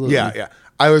 absolutely. Yeah.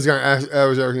 I was gonna ask. I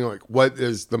was asking like, what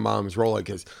is the mom's role? Like,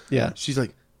 because she's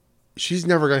like, she's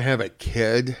never gonna have a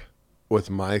kid with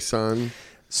my son.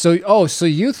 So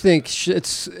you think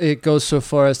it goes so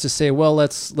far as to say, well,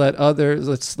 let's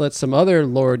let some other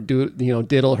lord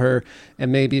diddle her,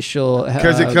 and maybe she'll,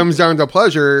 because it comes down to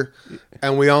pleasure,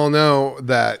 and we all know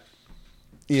that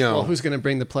well, who's going to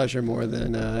bring the pleasure more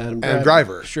than Adam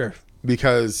Driver? Sure,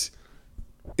 because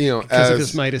of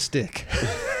his Midas dick.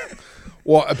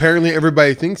 Well, apparently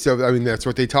everybody thinks so. I mean, that's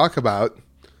what they talk about.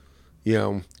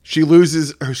 She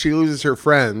loses her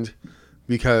friend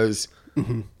because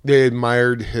they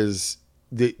admired his.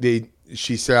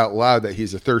 She said out loud that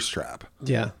he's a thirst trap.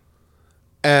 Yeah,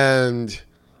 and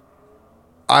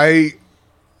I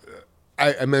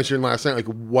mentioned last night, like,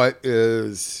 what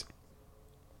is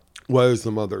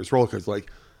the mother's role? Because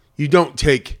you don't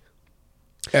take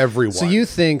everyone. So you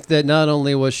think that not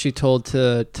only was she told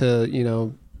to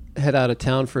head out of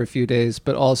town for a few days,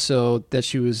 but also that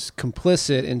she was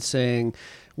complicit in saying,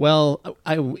 well,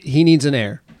 he needs an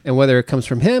heir, and whether it comes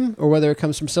from him or whether it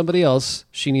comes from somebody else,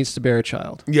 she needs to bear a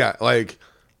child. Yeah, I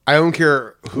don't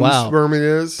care whose sperm it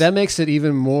is. That makes it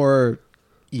even more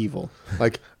evil.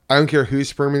 I don't care whose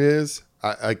sperm it is.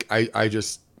 I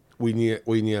just we need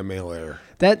a male heir.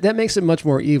 That makes it much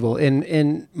more evil.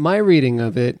 In my reading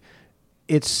of it,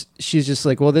 she's just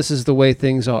like, well, this is the way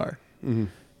things are,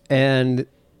 and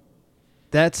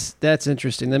that's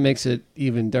interesting. That makes it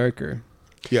even darker.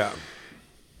 Yeah.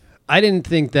 I didn't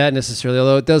think that necessarily,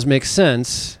 although it does make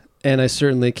sense, and I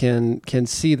certainly can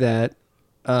see that,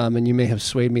 and you may have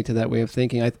swayed me to that way of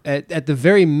thinking. At the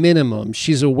very minimum,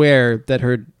 she's aware that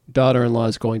her daughter-in-law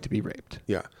is going to be raped.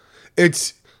 Yeah.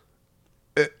 It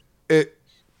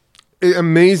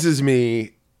amazes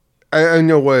me. I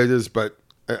know what it is, but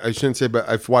I shouldn't say, but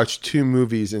I've watched 2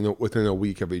 movies within a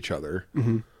week of each other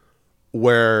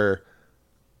where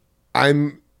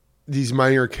these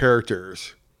minor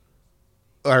characters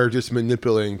are just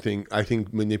manipulate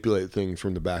things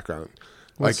from the background.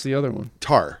 What's the other one?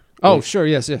 Tar. Oh, sure.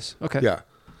 Yes. Okay. Yeah.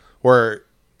 Where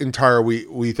entire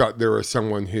we thought there was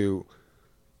someone who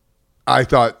I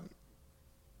thought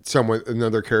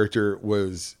another character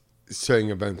was setting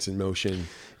events in motion,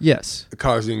 Yes.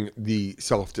 causing the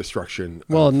self-destruction.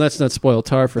 Well, and let's not spoil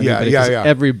Tar for anybody. 'Cause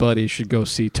everybody should go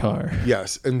see Tar.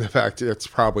 Yes, and the fact that's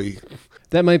probably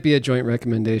That might be a joint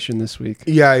recommendation this week.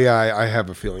 Yeah, I have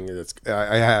a feeling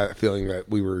I had a feeling that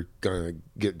we were gonna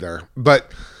get there,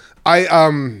 but I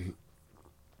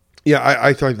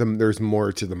thought there's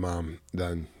more to the mom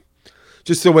than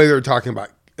just the way they're talking about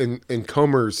in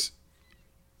Comer's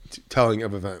telling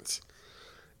of events.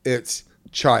 It's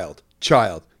child,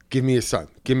 give me a son.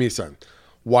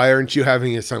 Why aren't you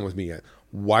having a son with me yet?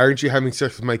 Why aren't you having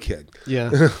sex with my kid?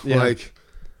 Yeah, Like,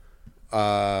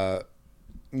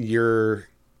 you're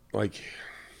like,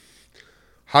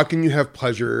 how can you have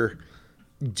pleasure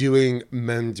doing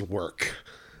men's work?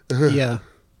 Yeah.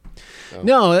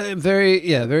 No,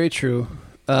 very true.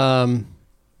 Why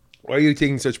are you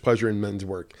taking such pleasure in men's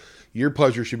work? Your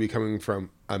pleasure should be coming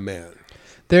from a man.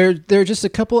 There are just a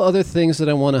couple other things that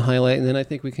I want to highlight, and then I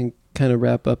think we can kind of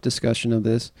wrap up discussion of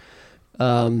this.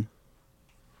 But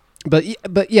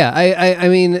yeah, I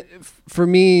mean, for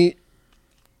me,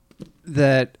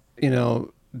 that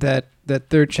that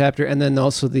third chapter, and then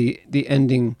also the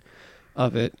ending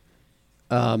of it,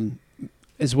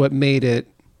 is what made it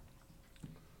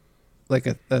like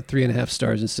a 3.5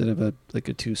 stars instead of a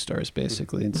 2 stars,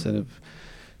 basically. Instead of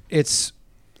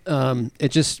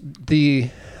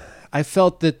I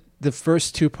felt that the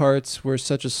first 2 parts were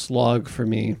such a slog for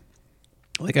me.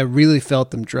 Like, I really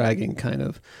felt them dragging, kind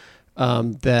of,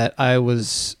 that I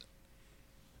was,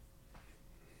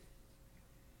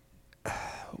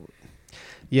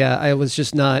 I was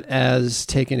just not as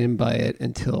taken in by it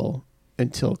until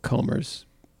Comer's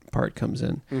part comes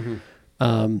in.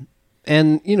 Mm-hmm.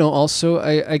 And, also,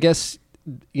 I guess,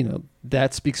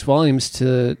 that speaks volumes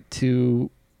to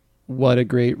what a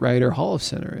great writer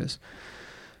Holofcener is.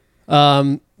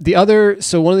 One of the other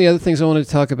things I wanted to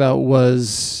talk about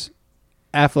was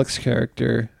Affleck's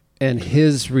character and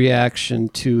his reaction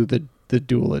to the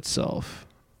duel itself.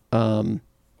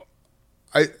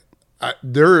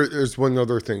 There is one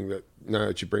other thing that, now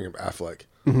that you bring up Affleck,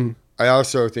 mm-hmm. I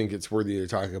also think it's worthy to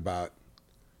talk about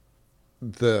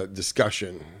the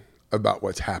discussion about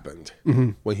what's happened,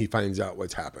 mm-hmm. when he finds out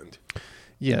what's happened.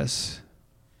 Yes.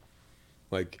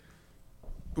 Like,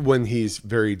 when he's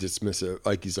very dismissive,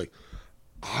 like, he's like,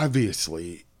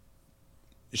 obviously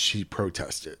she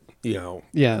protested,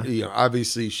 Yeah.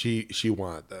 Obviously she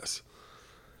wanted this.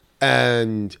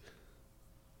 And,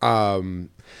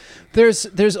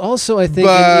 there's also, I think,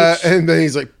 and then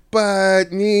he's like,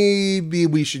 but maybe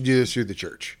we should do this through the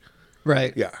church.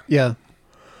 Right. Yeah. Yeah.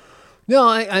 No,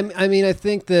 I mean, I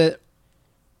think that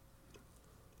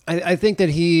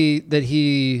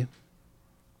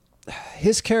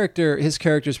his character is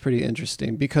pretty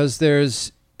interesting, because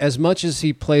there's, as much as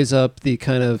he plays up the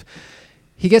kind of,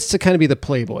 he gets to kind of be the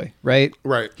playboy, right?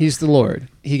 Right. He's the Lord.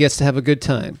 He gets to have a good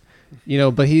time,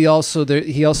 but he also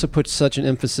puts such an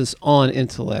emphasis on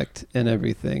intellect and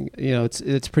everything.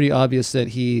 It's pretty obvious that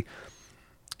he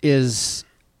is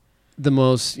the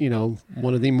most,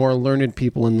 one of the more learned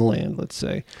people in the land, let's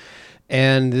say.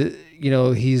 And,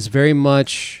 he's very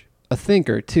much a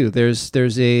thinker too. There's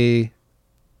an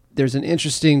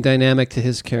interesting dynamic to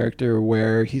his character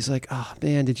where he's like, oh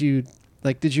man, did you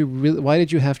really, why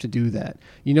did you have to do that?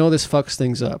 This fucks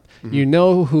things up.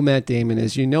 Mm-hmm. Who Matt Damon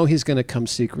is. He's going to come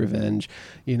seek revenge,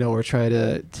 or try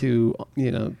to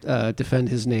defend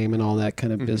his name and all that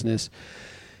kind of mm-hmm. business.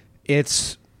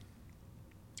 It's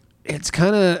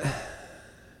kind of,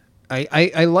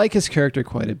 I like his character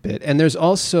quite a bit. And there's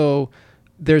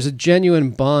a genuine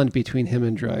bond between him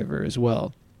and Driver as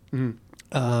well.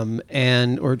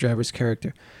 Mm-hmm. Or Driver's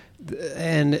character.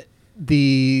 And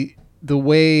the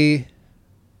way,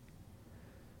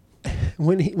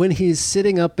 when he's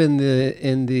sitting up in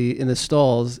the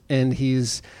stalls and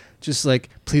he's just like,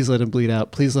 please let him bleed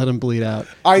out. Please let him bleed out.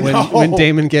 I know. When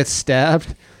Damon gets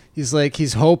stabbed,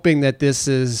 he's hoping that this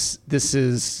is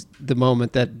the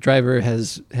moment that Driver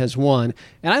has won.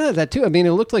 And I thought that too. I mean,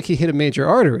 it looked like he hit a major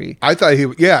artery. I thought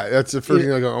that's the first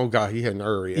thing I go, oh God, he hit an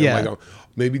artery. And I go,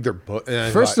 maybe they're both.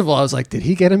 First of all, I was like, did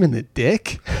he get him in the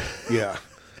dick? Yeah.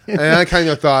 And I kind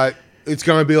of thought it's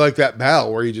going to be like that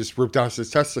battle where he just ripped out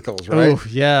his testicles, right? Oh,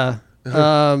 yeah.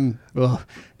 And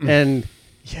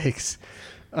yikes.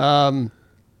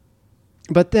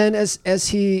 But then as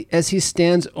he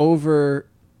stands over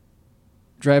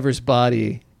Driver's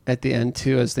body at the end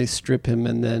too, as they strip him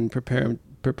and then prepare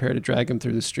to drag him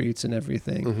through the streets and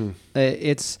everything,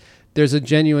 mm-hmm. There's a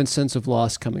genuine sense of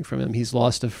loss coming from him. He's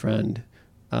lost a friend,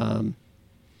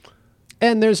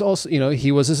 And there's also,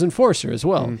 he was his enforcer as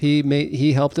well.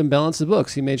 He helped him balance the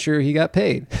books. He made sure he got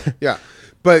paid. Yeah.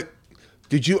 But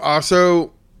did you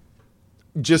also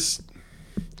not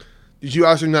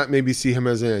maybe see him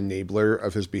as an enabler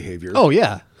of his behavior? Oh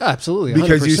yeah, absolutely. 100%.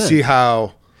 Because you see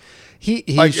how he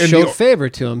showed favor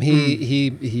to him.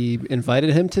 He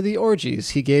invited him to the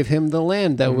orgies. He gave him the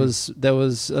land that was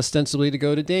ostensibly to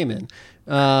go to Daemon.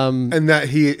 And that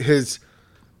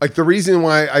the reason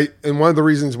why one of the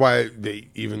reasons why they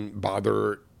even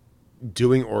bother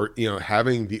doing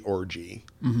having the orgy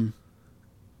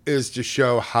is to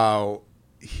show how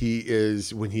he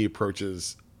is when he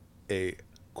approaches a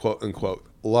quote unquote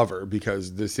lover,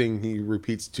 because the thing he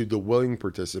repeats to the willing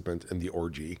participant in the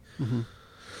orgy,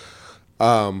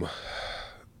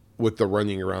 with the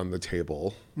running around the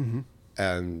table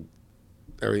and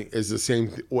everything is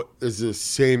the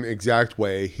same exact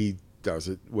way he does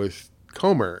it with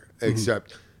Comer,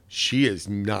 except she is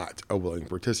not a willing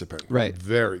participant, right?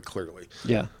 Very clearly,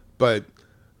 yeah. But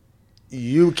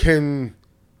you can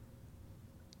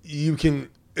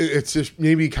it's just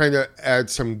maybe kind of add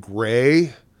some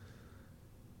gray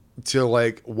to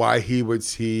like why he would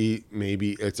see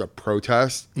maybe it's a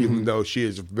protest, even though she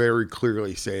is very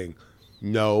clearly saying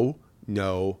no.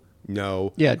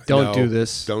 Yeah, don't do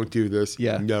this. Don't do this.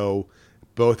 Yeah. No.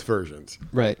 Both versions.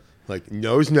 Right. Like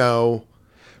no's no.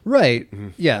 Right.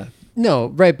 Yeah. No,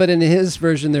 right. But in his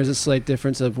version, there's a slight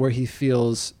difference of where he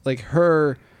feels like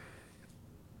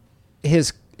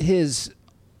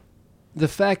the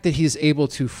fact that he's able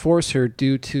to force her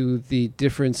due to the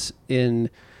difference in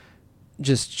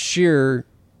just sheer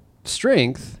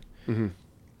strength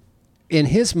in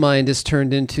his mind is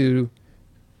turned into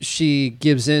she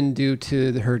gives in due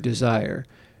to her desire.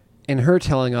 In her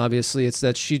telling, obviously, it's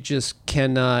that she just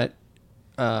cannot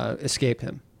escape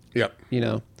him. Yep.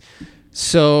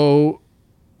 So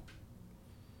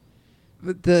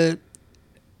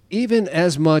even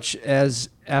as much as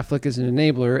Affleck is an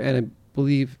enabler, and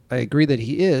I agree that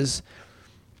he is,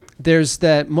 there's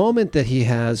that moment that he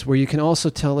has where you can also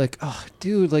tell, like, oh,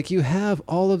 dude, like you have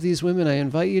all of these women. I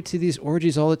invite you to these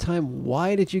orgies all the time.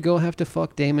 Why did you go have to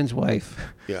fuck Damon's wife?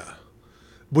 Yeah.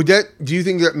 Do you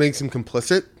think that makes him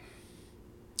complicit?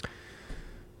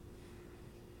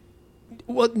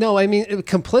 Well, no, I mean,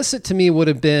 complicit to me would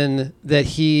have been that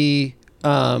he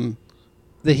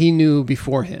knew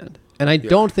beforehand. And I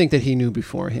don't think that he knew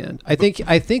beforehand. I think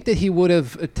that he would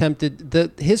have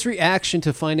attempted his reaction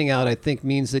to finding out, I think,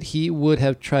 means that he would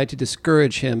have tried to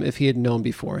discourage him if he had known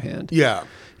beforehand. Yeah.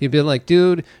 He'd been like,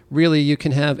 dude, really, you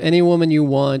can have any woman you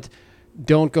want.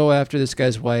 Don't go after this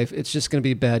guy's wife. It's just going to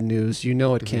be bad news. You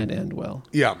know it can't end well.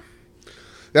 Yeah.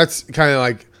 That's kind of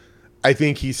like, I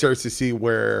think he starts to see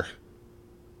where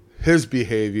his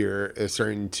behavior is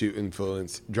starting to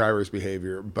influence Driver's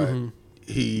behavior, but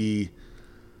he...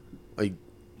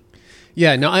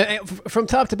 Yeah, no, from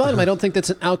top to bottom, I don't think that's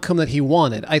an outcome that he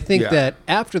wanted. I think that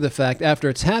after the fact, after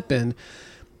it's happened,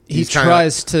 he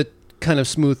tries to kind of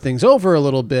smooth things over a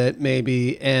little bit,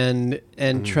 maybe, and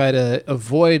try to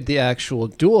avoid the actual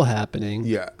duel happening.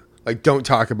 Yeah, like don't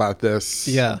talk about this.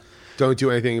 Yeah, don't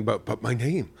do anything about but my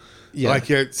name. Yeah, like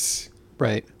it's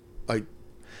right. Like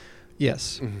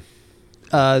yes.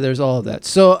 There's all of that.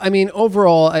 So, I mean,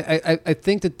 overall, I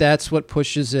think that's what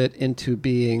pushes it into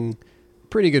being a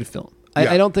pretty good film.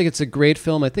 I don't think it's a great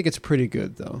film. I think it's pretty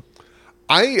good, though.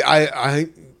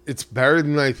 It's better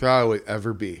than I thought it would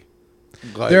ever be.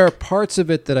 Like, there are parts of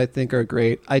it that I think are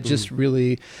great. I just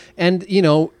really... And,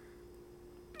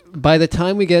 by the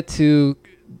time we get to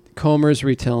Comer's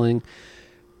retelling,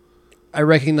 I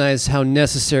recognize how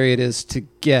necessary it is to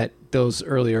get those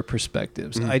earlier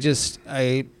perspectives.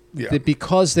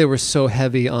 Because they were so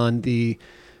heavy on the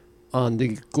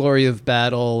glory of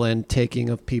battle and taking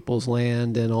of people's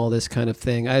land and all this kind of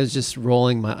thing, I was just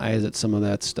rolling my eyes at some of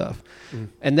that stuff.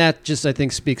 And that just, I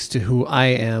think, speaks to who I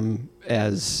am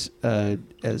as a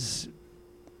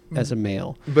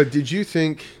male. But did you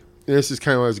think, and this is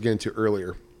kind of what I was getting to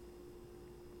earlier,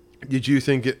 did you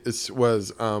think it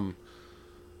was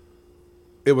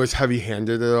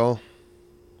heavy-handed at all?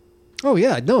 Oh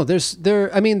yeah, no.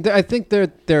 I think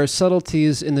there are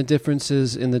subtleties in the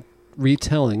differences in the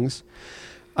retellings.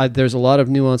 There's a lot of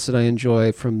nuance that I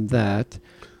enjoy from that.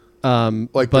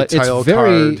 Like but the title it's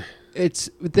very, card.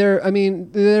 It's there. I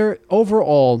mean, they're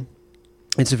overall,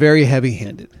 it's very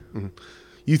heavy-handed. Mm-hmm.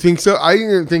 You think so? I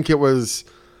didn't think it was,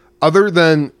 other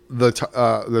than the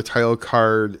title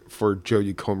card for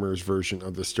Jodie Comer's version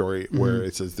of the story, where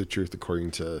it says the truth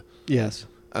according to yes.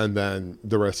 And then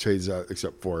the rest fades out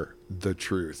except for the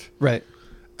truth. Right.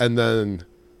 And then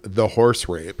the horse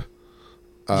rape.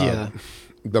 The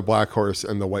The black horse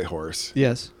and the white horse.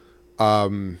 Yes.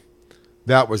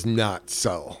 That was not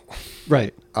subtle.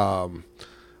 Right.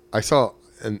 I saw,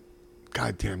 and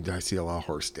goddamn, did I see a lot of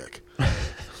horse dick.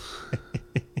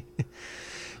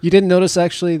 You didn't notice,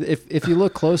 actually, if you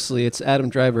look closely, it's Adam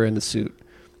Driver in the suit.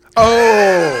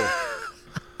 Oh!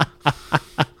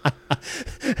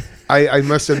 I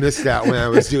must have missed that when I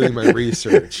was doing my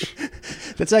research.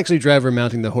 That's actually Driver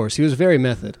mounting the horse. He was very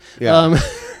method. Yeah.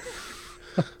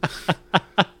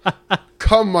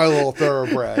 Come, my little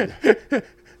thoroughbred.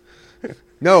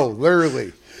 No,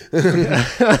 literally.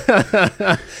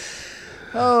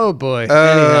 Oh, boy.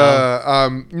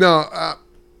 Anyhow.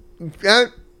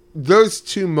 Those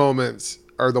two moments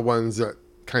are the ones that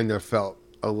kind of felt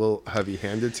a little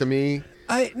heavy-handed to me.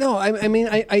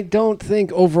 I don't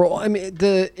think overall. I mean,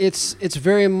 it's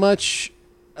very much,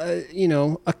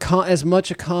 as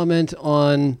much a comment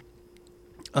on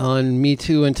Me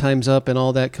Too and Time's Up and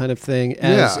all that kind of thing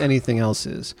as anything else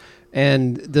is.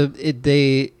 And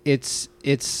it's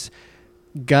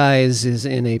guys is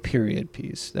in a period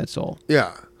piece. That's all.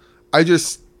 Yeah,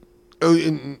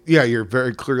 you're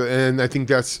very clear, and I think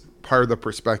that's part of the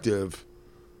perspective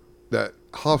that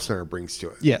Hofstadter brings to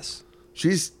it. Yes.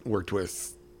 She's worked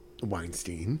with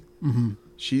Weinstein. Mm-hmm.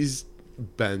 She's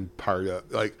been part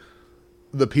of, like,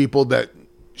 the people that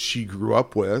she grew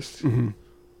up with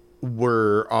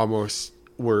were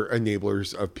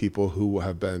enablers of people who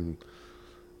have been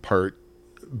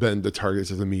the targets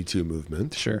of the Me Too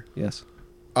movement. Sure. Yes.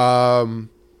 No,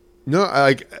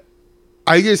 I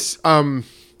guess,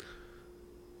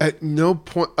 at no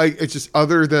point, it's just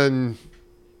other than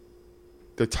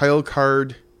the title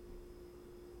card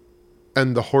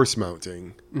and the horse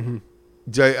mounting,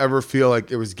 did I ever feel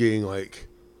like it was getting like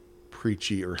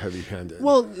preachy or heavy-handed?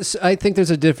 Well, I think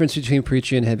there's a difference between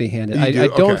preachy and heavy-handed. I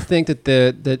don't think that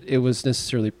that it was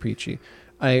necessarily preachy.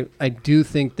 I do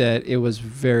think that it was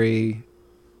very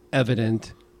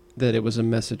evident that it was a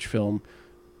message film,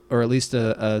 or at least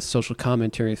a social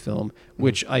commentary film,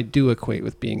 which I do equate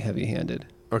with being heavy-handed.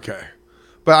 Okay.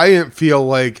 But I didn't feel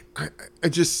like...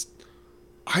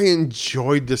 I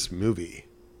enjoyed this movie.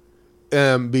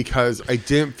 Because I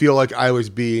didn't feel like I was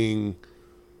being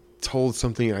told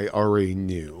something I already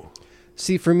knew.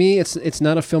 See, for me, it's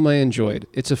not a film I enjoyed.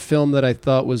 It's a film that I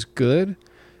thought was good,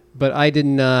 but I did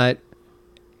not...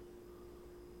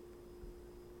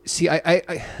 See,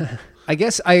 I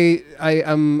guess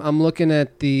I'm looking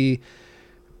at the...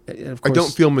 Of course, I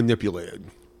don't feel manipulated.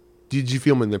 Did you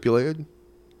feel manipulated?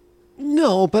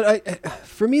 No, but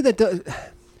for me to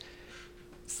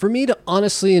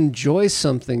honestly enjoy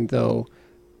something, though,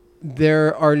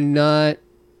 there are not.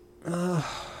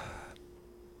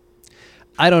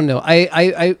 I don't know.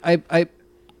 I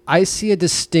see a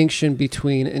distinction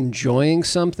between enjoying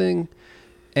something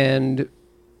and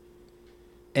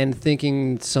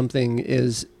thinking something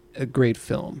is a great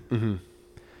film.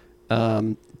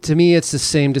 Mm-hmm. To me, it's the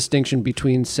same distinction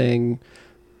between saying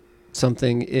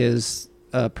something is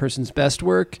a person's best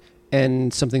work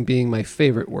and something being my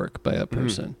favorite work by a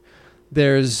person.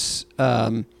 There's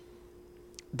there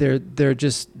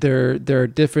are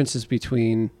differences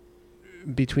between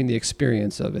the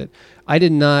experience of it. I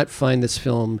did not find this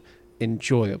film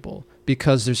enjoyable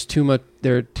because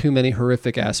there are too many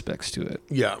horrific aspects to it.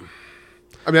 Yeah.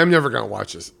 I mean, I'm never going to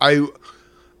watch this. I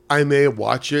may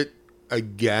watch it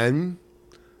again,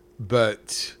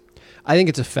 but I think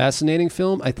it's a fascinating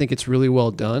film. I think it's really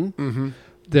well done. Mm-hmm.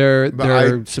 There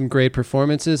are some great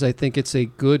performances. I think it's a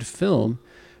good film.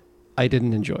 I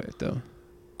didn't enjoy it, though.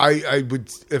 I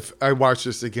would, if I watch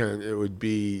this again, it would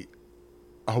be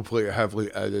hopefully a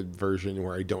heavily edited version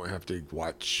where I don't have to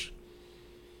watch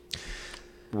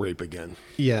rape again.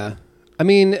 Yeah. I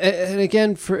mean, and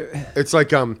again, it's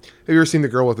like, have you ever seen The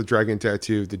Girl with the Dragon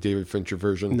Tattoo, the David Fincher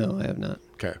version? No, I have not.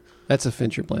 Okay. That's a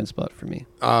Fincher blind spot for me.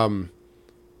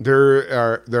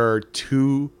 There are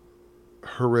two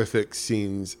horrific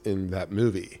scenes in that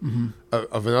movie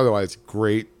of an otherwise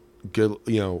great, good,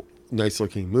 nice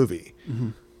looking movie.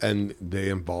 And they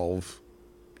involve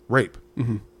rape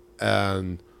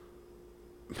and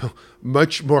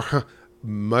much more,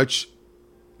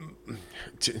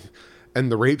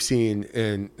 and the rape scene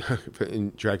in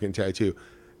Dragon Tattoo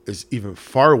is even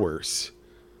far worse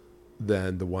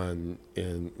than the one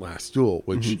in Last Duel,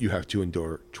 which you have to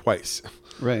endure twice.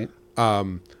 Right.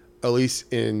 At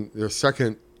least in the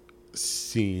second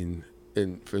scene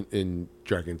in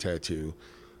Dragon Tattoo,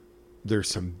 there's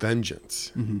some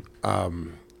vengeance,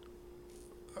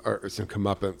 or some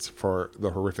comeuppance for the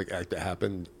horrific act that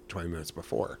happened 20 minutes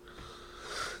before.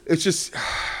 It's just,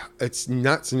 it's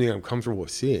not something I'm comfortable with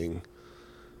seeing.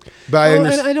 But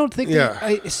I don't think. Yeah.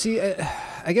 I see.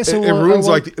 I guess it ruins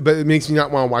but it makes me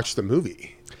not want to watch the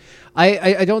movie.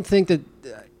 I don't think that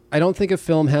I don't think a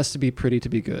film has to be pretty to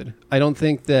be good. I don't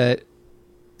think that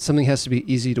something has to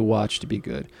be easy to watch to be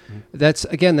good. That's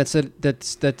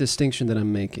that distinction that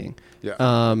I'm making.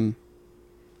 Yeah.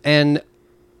 And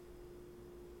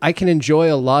I can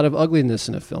enjoy a lot of ugliness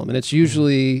in a film, and it's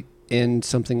usually in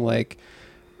something like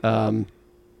The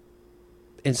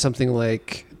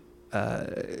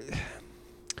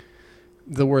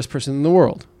Worst Person in the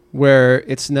World, where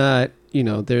it's not,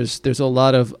 there's a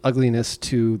lot of ugliness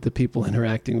to the people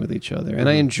interacting with each other, and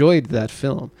I enjoyed that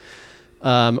film.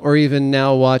 Or even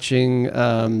now watching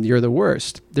You're the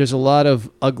Worst, there's a lot of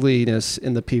ugliness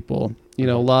in the people, a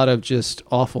lot of just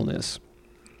awfulness,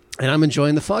 and I'm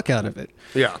enjoying the fuck out of it.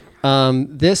 Yeah.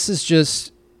 This is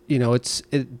just,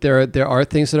 there are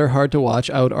things that are hard to watch.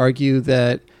 I would argue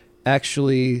that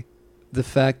actually the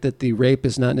fact that the rape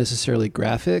is not necessarily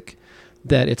graphic,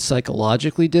 that it's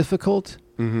psychologically difficult,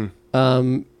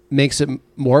 makes it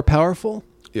more powerful.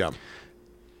 Yeah.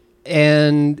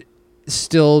 And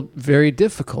still very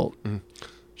difficult.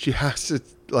 She has to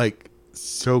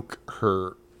soak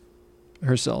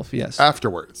herself. Yes.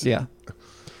 Afterwards. Yeah.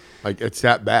 It's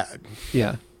that bad.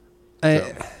 Yeah.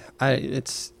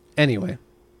 It's anyway.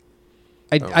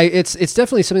 It's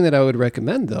definitely something that I would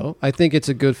recommend, though. I think it's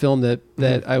a good film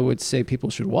that I would say people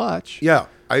should watch. Yeah,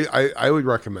 I would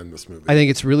recommend this movie. I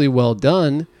think it's really well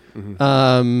done.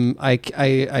 I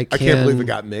can't believe it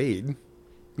got made.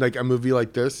 A movie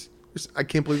like this, I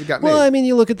can't believe it got made. Well, I mean,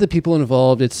 you look at the people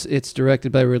involved. It's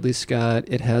directed by Ridley Scott.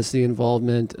 It has the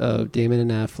involvement of Damon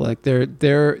and Affleck.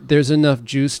 There's enough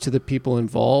juice to the people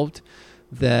involved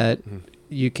that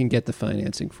you can get the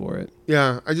financing for it.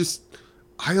 Yeah,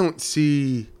 I don't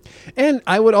see. And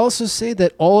I would also say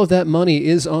that all of that money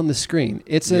is on the screen.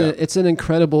 It's an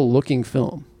incredible looking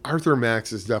film. Arthur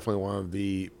Max is definitely one of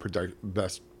the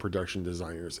best production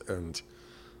designers, and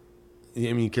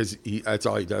I mean, because that's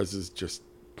all he does is just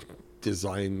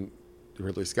design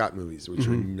Ridley Scott movies, which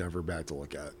are never bad to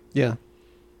look at. Yeah,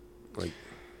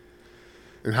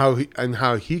 and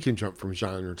how he can jump from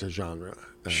genre to genre.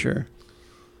 Sure.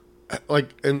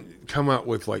 And come out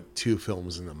with 2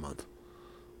 films in a month.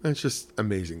 It's just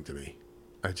amazing to me.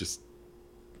 I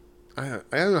don't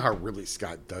know how Ridley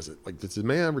Scott does it. Does the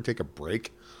man ever take a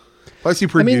break? Plus, he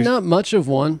produced. I mean, not much of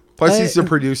one. Plus, he's the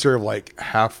producer of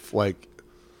half of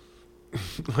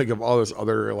all this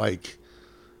other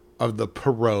of the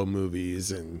Perot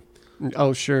movies and.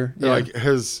 Oh sure. Yeah.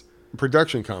 His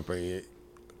production company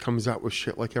comes out with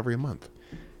shit every month.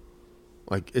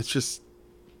 It's just,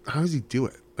 how does he do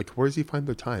it? Where does he find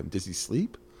the time? Does he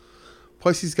sleep?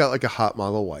 Plus, he's got a hot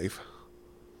model wife.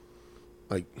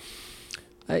 That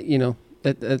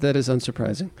is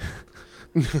unsurprising.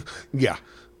 Yeah.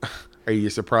 Are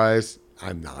you surprised?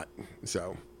 I'm not.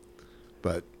 So,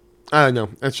 but I don't know.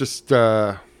 It's just.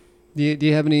 Do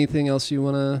you have anything else you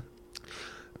want to?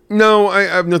 No, I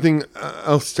have nothing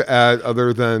else to add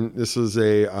other than this is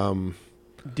a.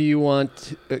 Do you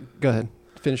want? Go ahead.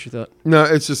 Finish your thought. No,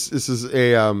 it's just this is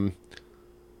a.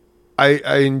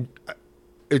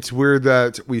 It's weird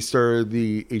that we started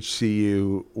the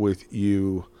HCU with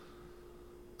you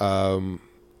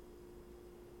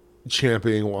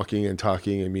championing Walking and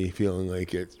Talking and me feeling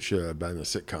like it should have been a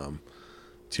sitcom.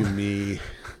 To me,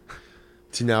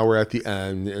 to now we're at the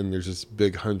end and there's this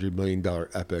big $100 million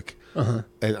epic.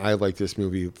 And I like this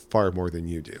movie far more than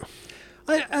you do.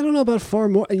 I don't know about far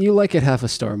more. You like it half a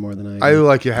star more than I do. I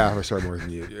like it half a star more than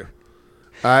you do.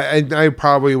 And I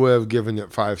probably would have given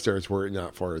it 5 stars were it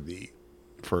not for the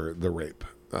rape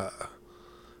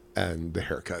and the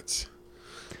haircuts.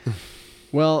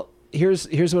 Well, here's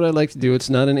what I'd like to do. It's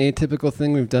not an atypical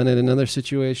thing. We've done it in other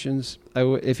situations.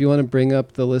 If you want to bring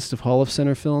up the list of Hall of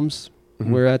Center films,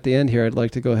 we're at the end here. I'd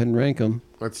like to go ahead and rank them.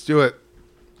 Let's do it.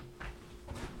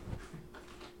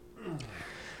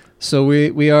 So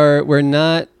we're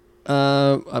not.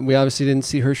 We obviously didn't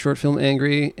see her short film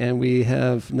Angry, and we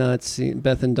have not seen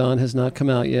Beth and Dawn has not come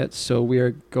out yet. So we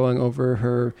are going over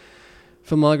her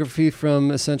filmography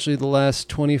from essentially the last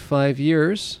 25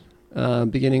 years,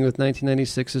 beginning with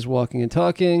 1996's Walking and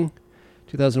Talking,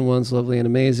 2001's Lovely and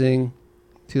Amazing,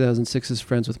 2006's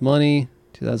Friends with Money,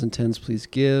 2010's Please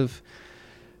Give,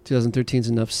 2013's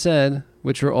Enough Said,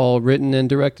 which are all written and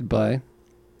directed by.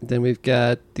 Then we've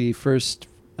got the first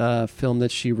film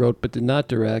that she wrote but did not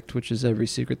direct, which is Every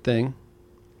Secret Thing.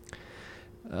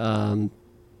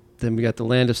 Then we got The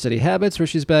Land of Steady Habits, where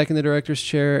she's back in the director's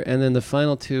chair, and then the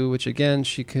final 2, which again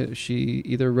she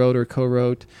either wrote or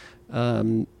co-wrote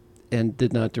and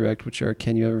did not direct, which are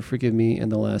Can You Ever Forgive Me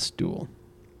and The Last Duel.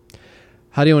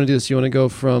 How do you want to do this? You want to go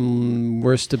from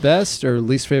worst to best, or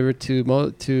least favorite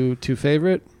to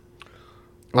favorite?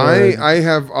 I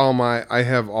have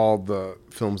all the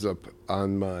films up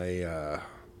on my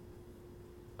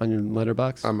on your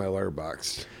letterbox. on my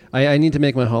letterbox. I need to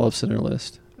make my Hall of Sinner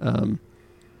list. I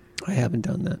haven't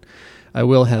done that. I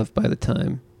will have by the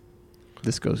time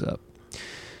this goes up.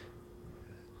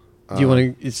 Do you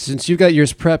want to? Since you've got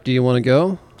yours prepped, do you want to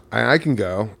go? I can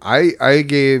go. I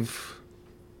gave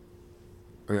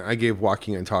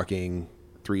Walking and Talking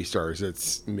 3 stars.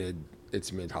 It's mid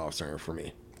Hall of Sinner for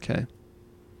me. Okay.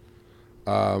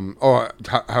 How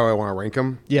I want to rank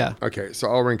them? Yeah. Okay, so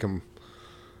I'll rank them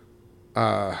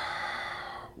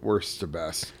worst to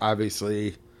best.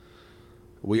 Obviously,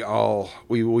 we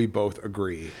both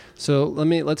agree. So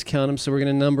let's count them. So we're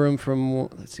gonna number them from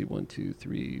 1, 2,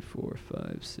 3, 4,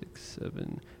 5, 6,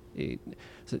 7, 8.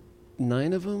 Is it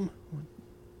 9 of them?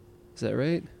 Is that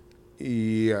right?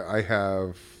 Yeah, I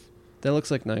have. That looks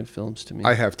like 9 films to me.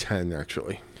 I have 10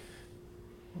 actually.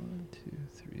 1, 2,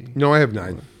 3. No, I have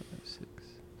 9. 4, 5, 6,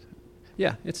 7.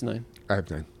 Yeah, it's 9. I have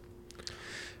 9.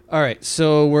 All right,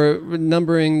 so we're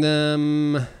numbering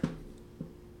them.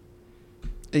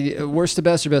 Worst to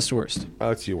best or best to worst?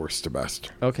 Let's see, worst to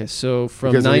best. Okay, so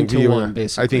from Because 9 to 1,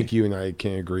 basically. I think you and I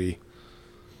can agree.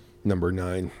 Number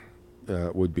 9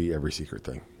 would be Every Secret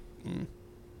Thing.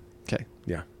 Okay.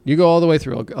 Yeah. You go all the way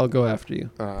through. I'll go after you.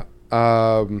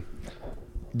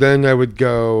 Then I would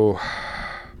go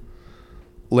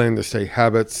Land of State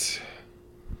Habits.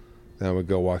 Then I would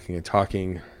go Walking and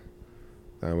Talking.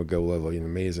 Then I would go Lovely and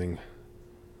Amazing.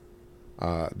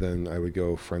 Then I would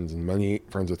go Friends with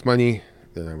Money.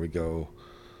 Then I would go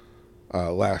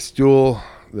Last Duel.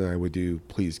 Then I would do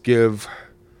Please Give.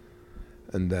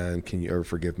 And then Can You Ever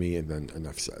Forgive Me? And then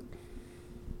Enough Said.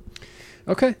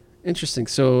 Okay. Interesting.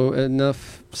 So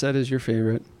Enough Said is your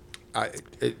favorite.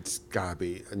 It's gotta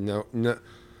be. No,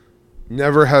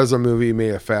 never has a movie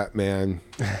made a fat man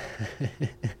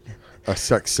a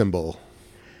sex symbol.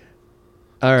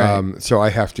 All right. So I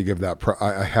have to give that.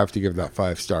 I have to give that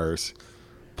 5 stars.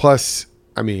 Plus,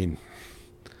 I mean.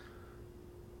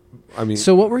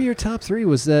 So what were your top 3?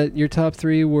 Was that your top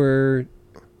 3 were?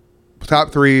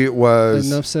 Top 3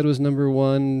 was Enough Said was number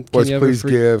 1. Was Please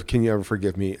Give, Can You Ever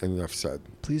Forgive Me, and Enough Said.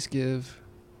 Please Give,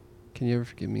 Can You Ever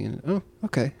Forgive Me? Oh,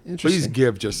 okay, interesting. Please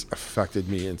Give just affected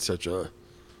me in such a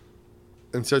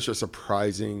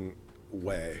surprising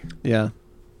way. Yeah.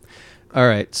 All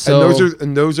right. So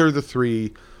and those are the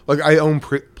 3. Like I own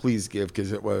Please Give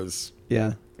because it was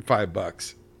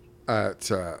 $5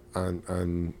 at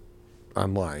on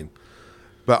online,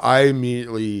 but I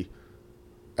immediately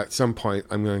at some point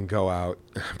I'm going to go out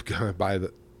and I'm going to buy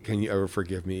the Can You Ever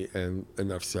Forgive Me and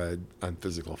Enough Said on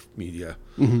physical media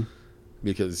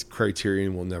because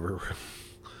Criterion will never.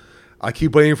 I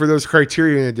keep waiting for those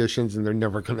Criterion editions, and they're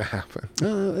never going to happen.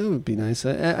 It would be nice.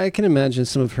 I can imagine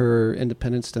some of her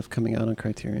independent stuff coming out on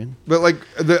Criterion. But like,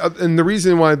 the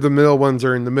reason why the middle ones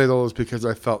are in the middle is because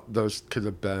I felt those could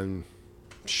have been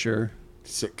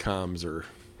sitcoms or.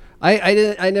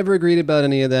 I never agreed about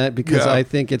any of that because I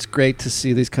think it's great to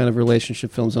see these kind of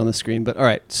relationship films on the screen. But all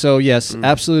right, so yes,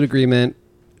 absolute agreement.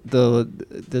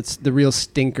 That's the real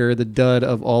stinker, the dud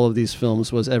of all of these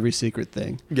films was Every Secret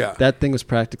Thing. Yeah, that thing was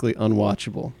practically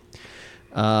unwatchable.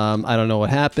 I don't know what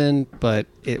happened, but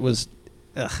it was.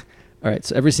 All right,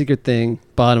 so Every Secret Thing,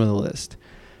 bottom of the list.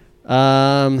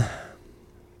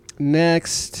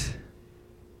 Next.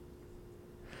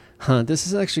 This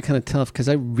is actually kind of tough because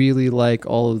I really like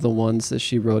all of the ones that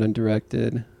she wrote and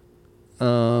directed.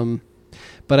 But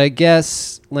I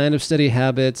guess Land of Steady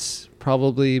Habits,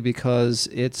 probably because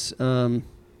it's...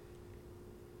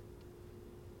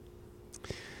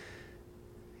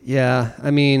 yeah, I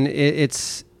mean,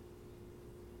 it's...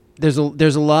 There's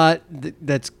a lot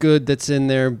that's good that's in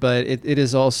there, but it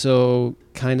is also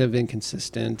kind of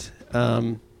inconsistent.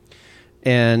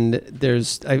 And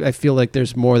I feel like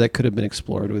there's more that could have been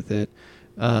explored with it.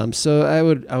 So I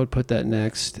would put that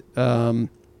next.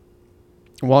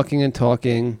 Walking and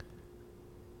Talking,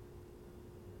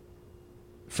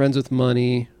 Friends with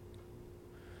Money,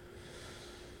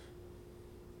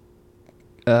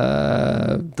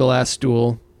 The Last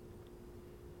Duel,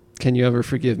 Can You Ever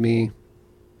Forgive Me?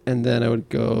 And then I would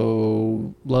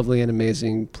go Lovely and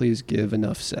Amazing, Please Give,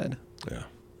 Enough Said. Yeah.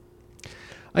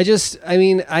 I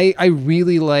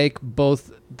really like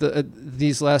both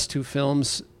these last 2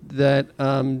 films that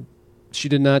she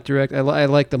did not direct. I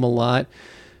like them a lot,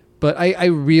 but I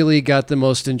really got the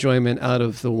most enjoyment out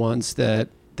of the ones that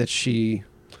she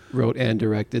wrote and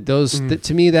directed. Those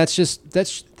to me, that's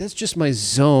just my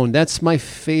zone. That's my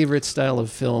favorite style of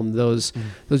film. Those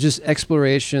just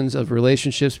explorations of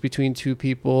relationships between 2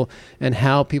 people and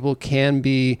how people can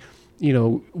be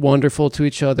wonderful to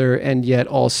each other, and yet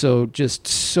also just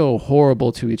so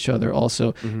horrible to each other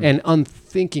also, and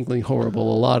unthinkingly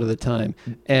horrible a lot of the time.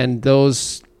 And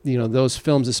those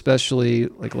films, especially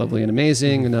like Lovely and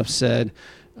Amazing, Enough Said,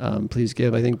 Please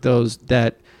Give, I think those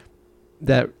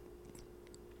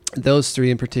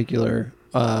three in particular,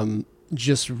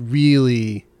 just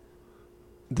really,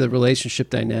 the relationship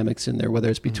dynamics in there, whether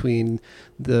it's between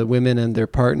the women and their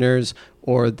partners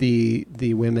or the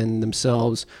women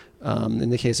themselves, in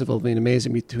the case of Lovely and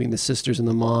Amazing, between the sisters and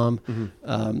the mom,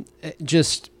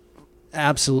 just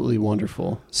absolutely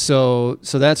wonderful. So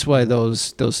that's why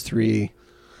those three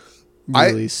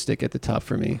really stick at the top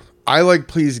for me. I like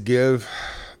Please Give.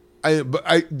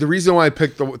 The reason why I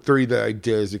picked the three that I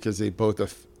did is because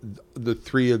the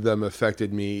three of them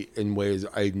affected me in ways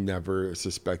I never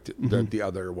suspected that the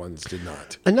other ones did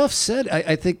not. Enough Said,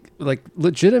 I think, like,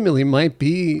 legitimately might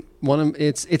be one of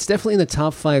it's definitely in the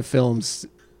top 5 films,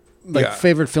 like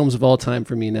favorite films of all time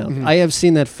for me now. I have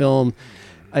seen that film,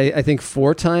 I think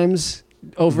 4 times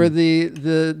over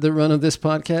the run of this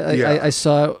podcast. I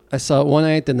saw it one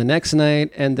night, then the next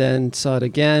night, and then saw it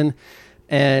again.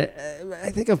 And I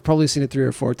think I've probably seen it 3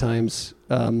 or 4 times,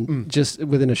 just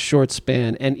within a short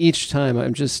span. And each time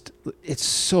it's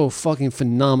so fucking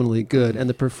phenomenally good. And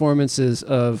the performances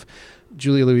of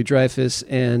Julia Louis-Dreyfus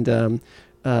and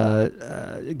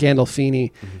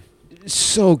Gandolfini,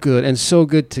 so good, and so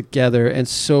good together, and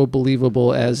so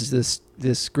believable as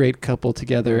this great couple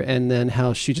together. And then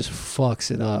how she just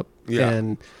fucks it up.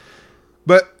 Yeah.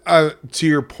 But to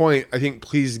your point, I think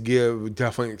Please Give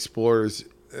definitely explores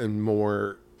and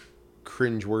more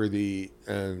cringeworthy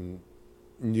and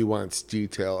nuanced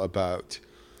detail about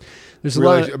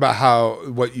about how,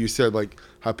 what you said, like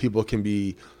how people can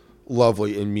be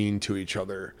lovely and mean to each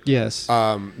other. Yes.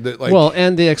 And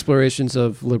the explorations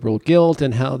of liberal guilt,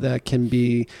 and how that can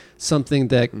be something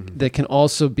that can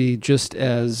also be just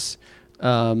as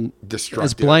destructive,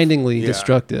 as blindingly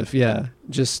destructive. Yeah.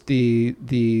 Just the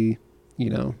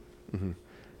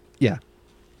yeah.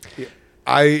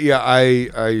 I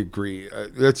agree.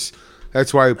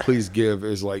 That's why Please Give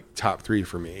is like top 3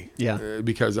 for me. Yeah.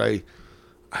 Because I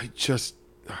just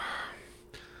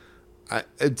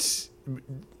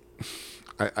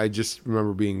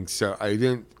remember being so, I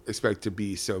didn't expect to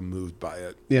be so moved by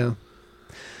it. Yeah.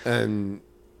 And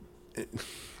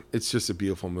it's just a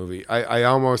beautiful movie. I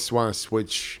almost want to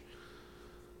switch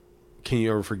Can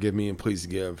You Ever Forgive Me and Please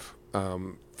Give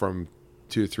from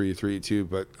 2, 3, 3, 2,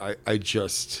 but I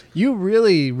just... You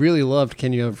really, really loved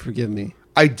Can You Ever Forgive Me?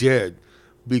 I did,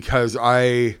 because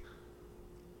I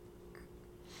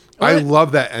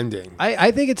love that ending.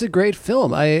 I think it's a great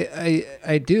film.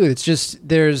 I do. It's just,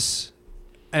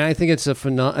 and I think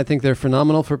I think they're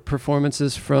phenomenal for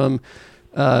performances from,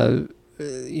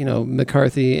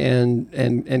 McCarthy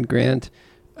and Grant.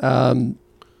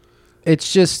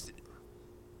 It's just,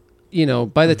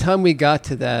 by the time we got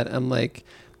to that, I'm like,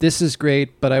 this is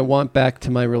great, but I want back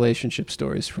to my relationship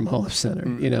stories from Hall of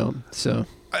Center, so.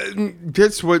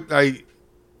 That's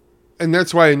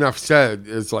why Enough Said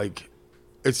is like,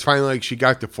 it's finally like she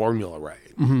got the formula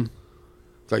right. Mm-hmm.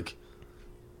 It's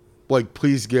like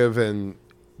Please Give and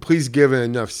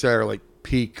Enough Said are like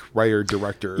peak writer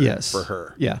director for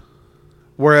her. Yeah.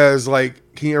 Whereas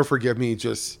like Can You Ever Forgive Me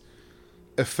just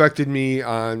affected me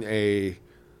on a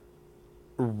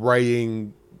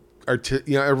writing, it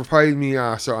affected me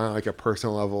also on like a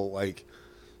personal level, like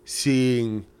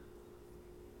seeing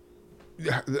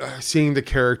the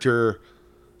character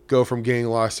go from getting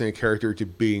lost in a character to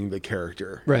being the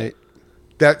character. Right.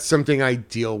 That's something I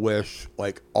deal with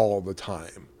like all the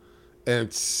time. And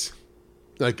it's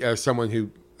like, as someone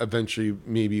who eventually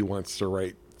maybe wants to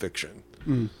write fiction.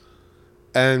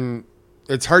 And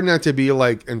it's hard not to be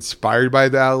like inspired by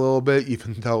that a little bit,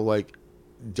 even though like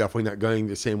definitely not going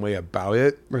the same way about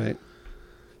it. Right.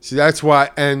 So that's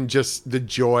why, and just the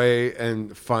joy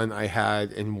and fun I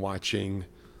had in watching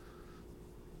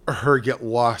her get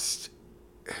lost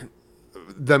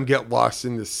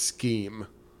in this scheme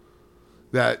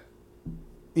that,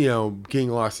 getting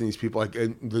lost in these people, like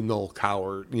the Noel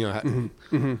Coward,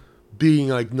 being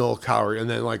like Noel Coward and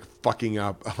then like fucking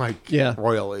up like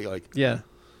royally, like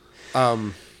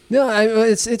no,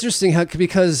 it's interesting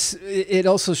because it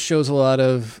also shows a lot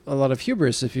of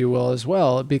hubris, if you will, as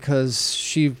well, because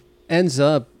she ends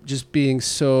up just being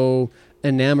so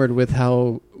enamored with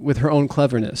her own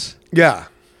cleverness. Yeah.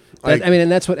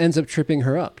 And that's what ends up tripping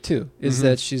her up too, is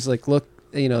that she's like, look,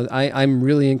 I'm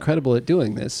really incredible at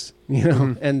doing this,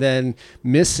 and then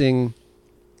missing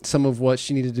some of what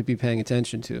she needed to be paying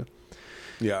attention to.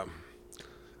 Yeah.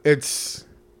 It's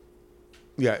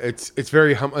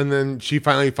very and then she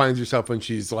finally finds herself when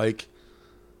she's like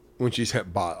when she's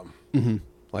hit bottom,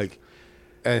 like,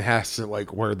 and has to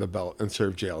like wear the belt and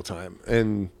serve jail time.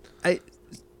 And I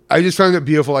just found it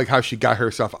beautiful, like how she got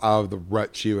herself out of the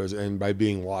rut she was in by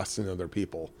being lost in other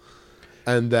people,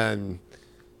 and then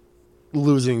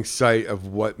losing sight of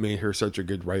what made her such a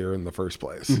good writer in the first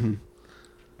place.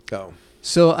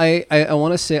 So I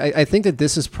want to say I think that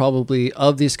this is probably,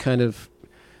 of these kind of,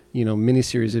 you know,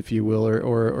 miniseries, if you will,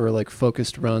 or like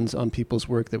focused runs on people's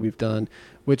work that we've done,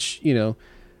 which, you know,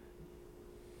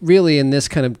 really in this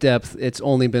kind of depth, it's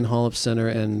only been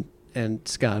Holofcener and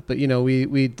Scott. But, you know,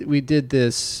 we did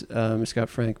this, Scott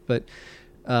Frank, but,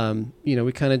 you know,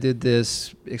 we kind of did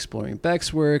this exploring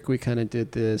Beck's work. We kind of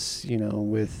did this, you know,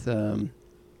 with,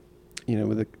 you know,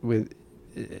 with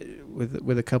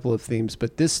a couple of themes.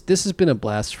 But this has been a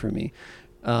blast for me.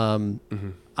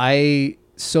 I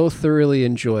so thoroughly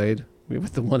enjoyed,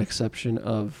 with the one exception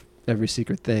of Every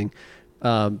Secret Thing,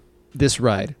 this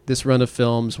run of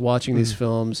films, watching these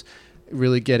films,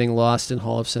 really getting lost in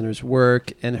Holofcener's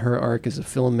work and her arc as a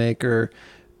filmmaker.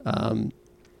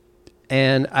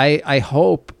 And I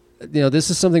hope, you know, this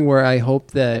is something where I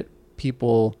hope that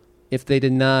people, if they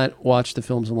did not watch the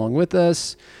films along with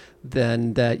us,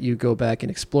 then that you go back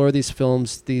and explore these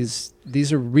films. These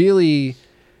are really,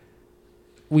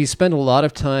 we spend a lot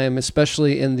of time,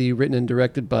 especially in the written and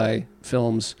directed by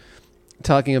films,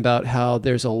 talking about how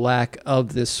there's a lack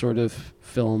of this sort of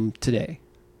film today.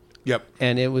 Yep.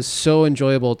 And it was so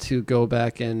enjoyable to go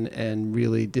back and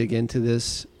really dig into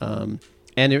this. And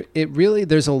it really,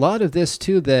 there's a lot of this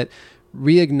too that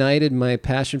reignited my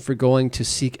passion for going to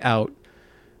seek out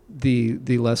the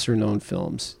lesser known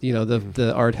films, you know,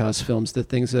 the art house films, the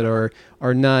things that are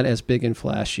not as big and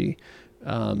flashy.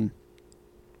 And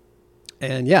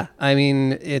yeah, I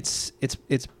mean, it's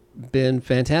been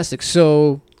fantastic.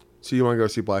 So you want to go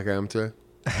see Black Adam today?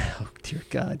 Oh dear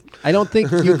God, I don't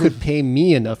think you could pay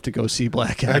me enough to go see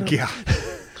Black Adam. Heck yeah.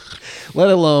 Let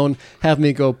alone have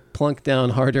me go plunk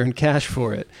down hard-earned cash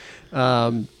for it.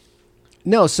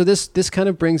 No, so this kind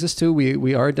of brings us to,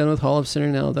 we are done with Holofcener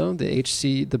now, though.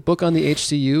 The book on the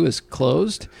HCU is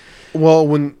closed. Well,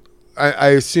 when I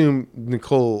assume,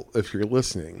 Nicole, if you're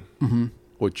listening,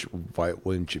 which why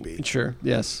wouldn't you be? Sure.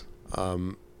 Yes.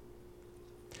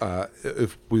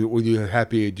 If would you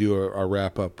happy to do a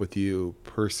wrap up with you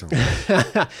personally?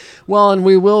 Well, and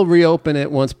we will reopen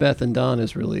it once Beth and Dawn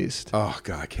is released. Oh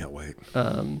God, I can't wait.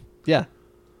 Yeah.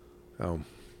 Oh.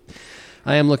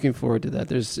 I am looking forward to that.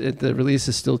 The release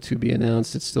is still to be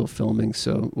announced. It's still filming,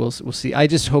 so we'll see. I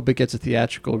just hope it gets a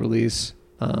theatrical release,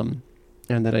 and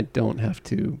that I don't have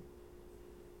to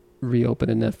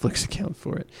reopen a Netflix account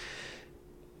for it.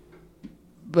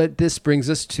 But this brings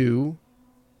us to,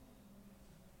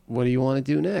 what do you want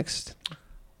to do next?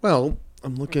 Well,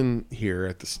 I'm looking here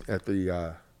at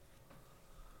the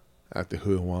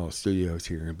Who and Wallace Studios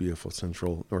here in beautiful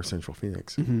North Central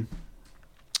Phoenix. Mm-hmm.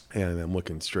 And I'm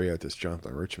looking straight at this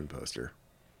Jonathan Richman poster.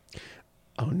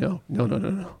 Oh no!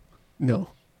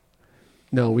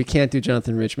 We can't do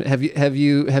Jonathan Richman. Have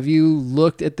you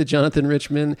looked at the Jonathan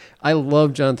Richman? I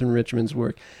love Jonathan Richman's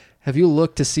work. Have you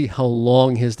looked to see how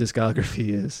long his discography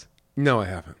is? No, I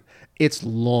haven't. It's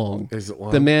long. Is it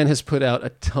long? The man has put out a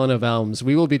ton of albums.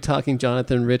 We will be talking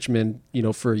Jonathan Richman, you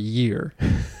know, for a year,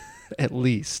 at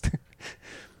least.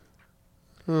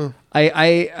 That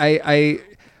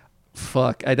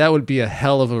would be a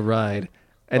hell of a ride.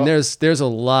 And there's a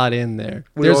lot in there.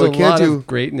 There's a lot of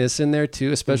greatness in there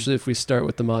too, especially if we start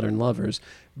with the Modern Lovers.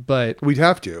 But we'd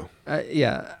have to.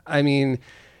 Yeah, I mean,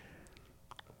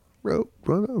 Rope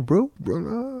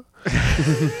runner.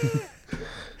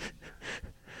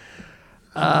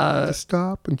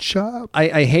 Stop and shop.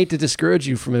 I hate to discourage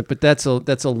you from it, but that's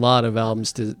a lot of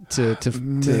albums to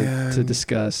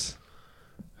discuss.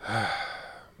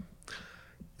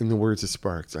 In the words of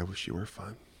Sparks, I wish you were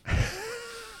fun.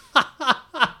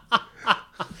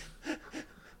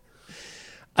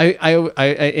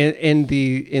 In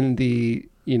the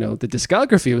you know, the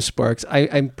discography of Sparks,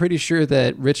 I'm pretty sure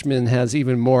that Richman has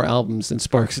even more albums than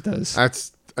Sparks does.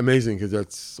 That's amazing, because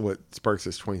that's what Sparks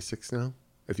is 26 now,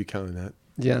 if you count that.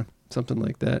 Yeah, something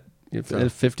like that. A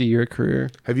 50-year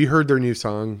career. Have you heard their new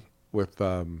song with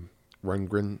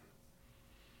Rundgren,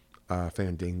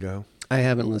 Fandango? I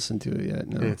haven't listened to it yet.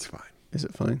 No, it's fine. Is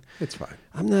it fine? It's fine.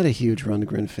 I'm not a huge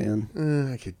Rundgren fan.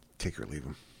 I could take or leave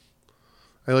him.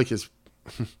 I like his.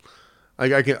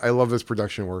 I love his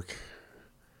production work.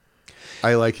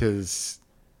 I like his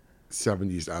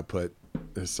 70s output.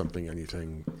 Is something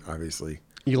anything, obviously.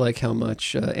 You like how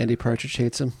much Andy Partridge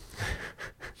hates him?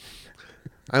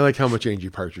 I like how much Andy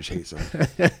Partridge hates him.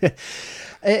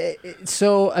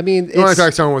 So, I mean... You want to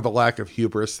talk someone with a lack of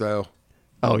hubris, though?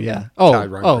 Oh yeah. Todd Oh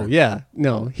Rundgren. yeah.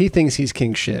 No, he thinks he's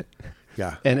king shit,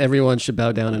 Yeah. and everyone should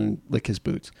bow down and lick his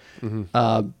boots.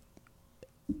 Mm-hmm.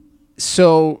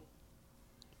 So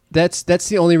that's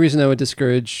the only reason I would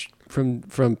discourage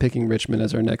from picking Richmond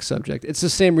as our next subject. It's the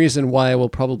same reason why I will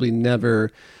probably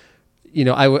never,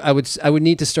 I would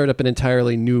need to start up an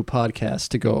entirely new podcast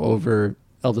to go over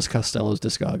Elvis Costello's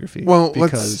discography. Well,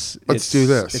 because let's do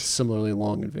this. It's similarly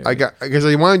long and varied. Because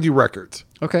I want to do records,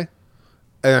 Okay.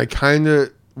 and I kind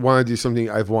of want to do something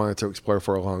I've wanted to explore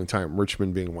for a long time.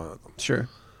 Richmond being one of them. Sure.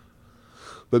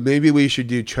 But maybe we should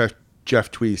do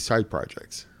Jeff Tweedy's side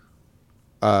projects.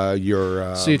 So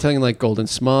you're talking like Golden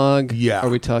Smog? Yeah. Are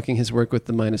we talking his work with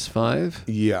the -5?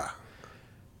 Yeah.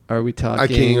 Are we talking? I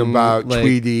came about like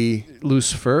Tweedy,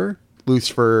 Loose Fur?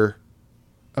 Lucifer.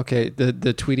 Okay,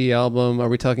 the Tweedy album. Are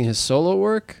we talking his solo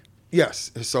work? Yes,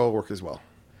 his solo work as well.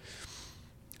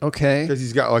 Okay. Because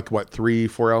he's got like what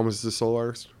 3-4 albums as a solo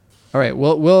artist. All right.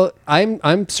 Well,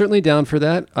 I'm certainly down for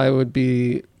that. I would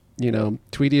be,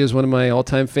 Tweedy is one of my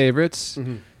all-time favorites.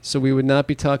 Mm-hmm. So we would not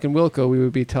be talking Wilco. We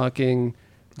would be talking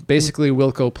basically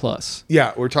Wilco Plus.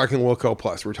 Yeah, we're talking Wilco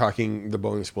Plus. We're talking the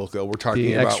bonus Wilco. We're talking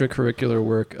The about extracurricular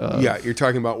work of... Yeah, you're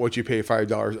talking about what you pay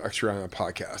 $5 extra on a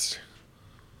podcast,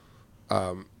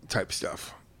 type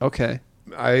stuff. Okay.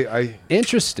 I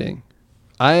Interesting.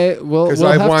 Because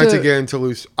I've wanted to get into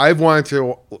loose. I've wanted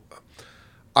to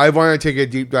take a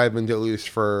deep dive into Loose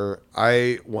Fur.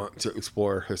 I want to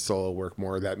explore his solo work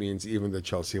more. That means even the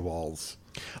Chelsea Walls.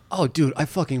 Oh, dude, I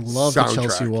fucking love the Soundtrack.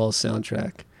 Chelsea Walls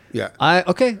soundtrack. Yeah.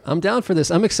 I'm down for this.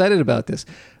 I'm excited about this.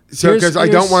 So because I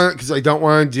don't want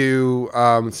to do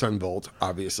Sunvolt,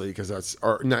 obviously, because that's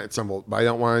or not Sunvolt, but I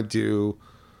don't want to do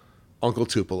Uncle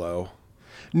Tupelo.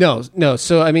 No.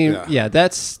 So I mean, Yeah.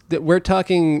 we're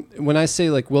talking when I say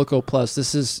like Wilco Plus.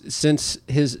 This is since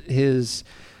his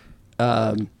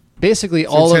basically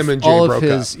all him and Jay of broke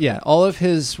his up. all of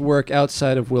his work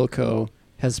outside of Wilco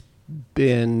has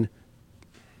been,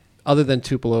 other than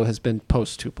Tupelo, has been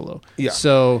post Tupelo. Yeah.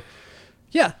 So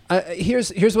yeah,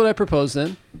 here's what I propose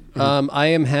then. Mm-hmm. I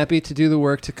am happy to do the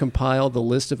work to compile the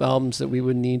list of albums that we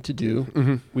would need to do.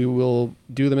 Mm-hmm. We will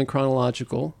do them in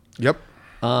chronological. Yep.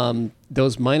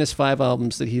 Those -5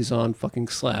 albums that he's on fucking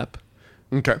slap.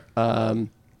 Okay. Are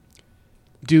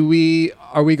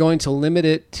we going to limit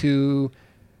it to,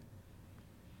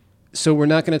 so we're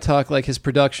not going to talk like his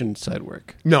production side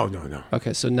work? No.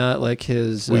 Okay, so not like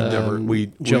his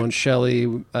Joan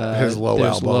Shelley, his Low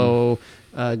there's album. Low,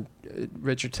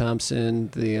 Richard Thompson,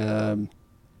 the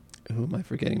who am I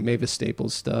forgetting? Mavis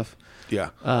Staples stuff. Yeah.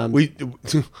 You want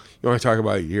to talk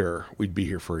about a year? We'd be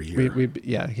here for a year.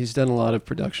 He's done a lot of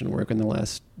production work in the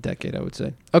last decade, I would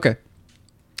say. Okay.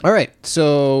 All right.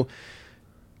 So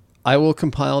I will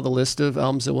compile the list of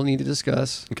albums that we'll need to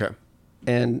discuss. Okay.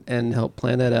 And help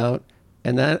plan that out.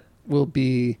 And that will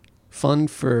be fun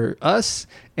for us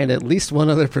and at least one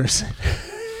other person.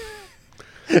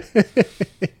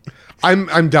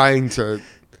 I'm dying to.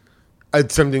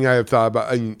 It's something I have thought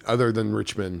about, other than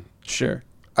Richmond. Sure.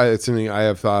 It's something I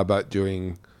have thought about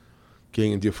getting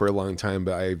into for a long time,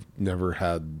 but I've never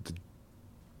had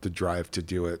the drive to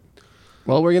do it.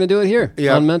 Well, we're going to do it here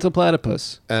on Mental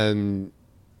Platypus. And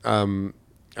I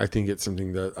think it's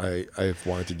something that I've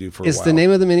wanted to do for a while. Is the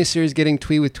name of the miniseries Getting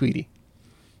Twee with Tweedy?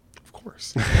 Of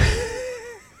course.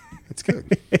 It's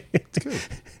good. It's good.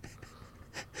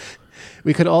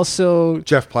 We could also...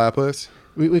 Jeff Platypus.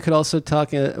 We could also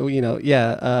talk,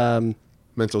 Mental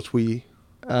Tweedy.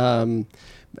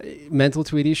 Mental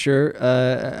Tweedy, sure.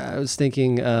 I was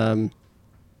thinking... oh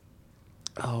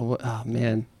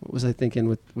man, what was I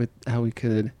thinking with how we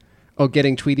could? Oh,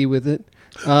 Getting Tweedy with it.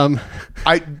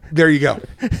 There you go.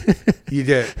 You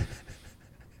did.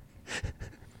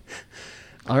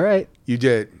 All right. You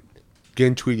did.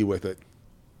 Getting Tweedy with it.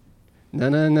 No.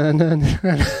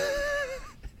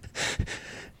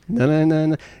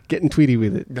 No. Getting Tweedy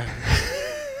with it.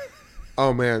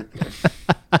 Oh man.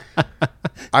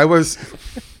 I was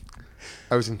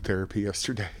in therapy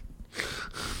yesterday.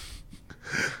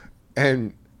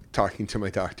 And talking to my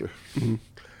doctor. Mm-hmm.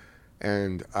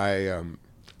 And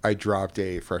I dropped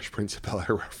a Fresh Prince of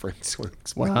Bel-Air reference when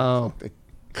explaining Wow. something.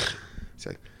 It's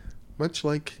like, much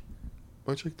like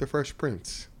the Fresh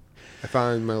Prince, I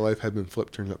found my life had been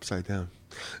turned upside down.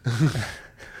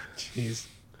 Jeez.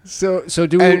 So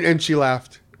do we? And she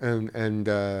laughed and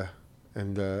well,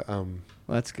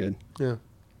 that's good. yeah.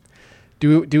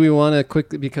 Do we want to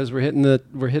quickly, because we're hitting the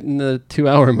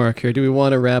 2-hour mark here? Do we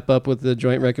want to wrap up with the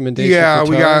joint recommendation? Yeah,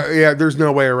 for Tar? there's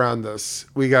no way around this.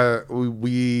 We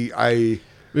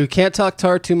can't talk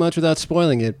Tar too much without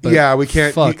spoiling it. But yeah, we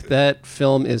can't. Fuck, that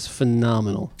film is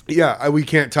phenomenal. Yeah, we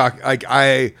can't talk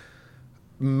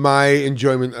my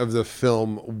enjoyment of the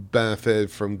film benefited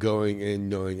from going in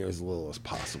knowing as little as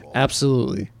possible.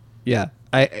 Absolutely. Yeah.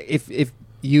 If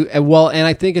you, well, and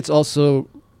I think it's also,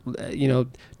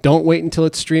 don't wait until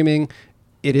it's streaming.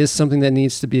 It is something that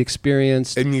needs to be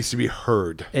experienced. It needs to be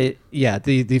heard.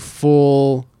 The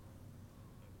full,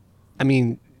 I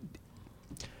mean,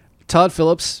 Todd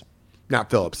Phillips. Not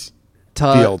Phillips.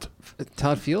 Field.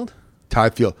 Todd Field?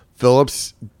 Todd Field.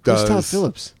 Phillips does. Who's Todd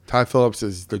Phillips? Todd Phillips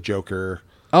is the Joker.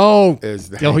 Oh. Is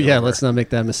the Oh, yeah. Hangover. Let's not make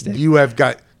that mistake. You have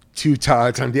got two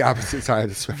Todds on the opposite side of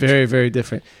the spectrum. Very, very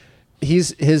different.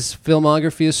 His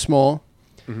filmography is small,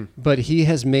 but he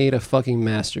has made a fucking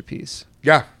masterpiece.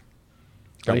 Yeah.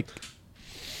 Like,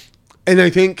 and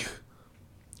I think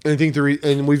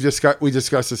and we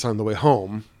discussed this on the way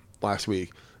home last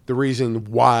week. The reason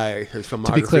why his filmography.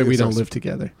 To be clear, we don't live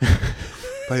together.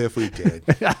 But if we did,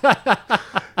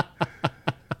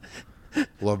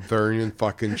 Laverne and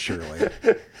fucking Shirley.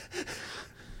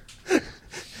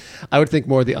 I would think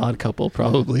more The Odd Couple,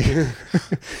 probably.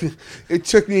 It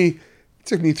took me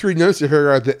 3 notes to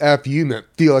figure out the F you meant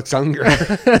Felix Unger.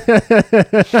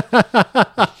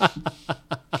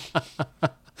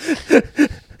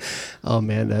 Oh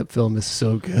man, that film is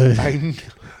so good.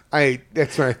 I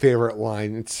that's my favorite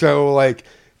line. It's so like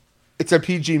it's a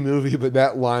PG movie, but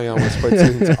that line almost puts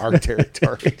it into our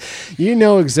territory. You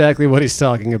know exactly what he's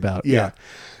talking about. Yeah.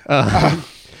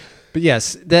 But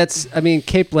yes,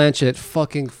 Cate Blanchett,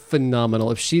 fucking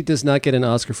phenomenal. If she does not get an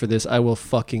Oscar for this, I will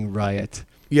fucking riot.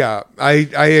 Yeah,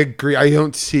 I agree. I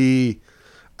don't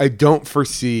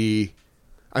foresee.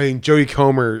 I mean, Jodie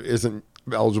Comer isn't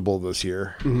eligible this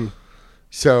year,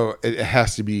 so it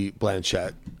has to be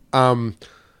Blanchett.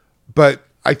 But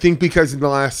I think because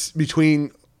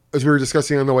between as we were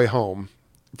discussing on the way home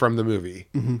from the movie,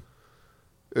 in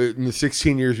the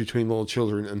 16 years between Little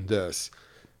Children and this,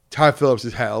 Todd Phillips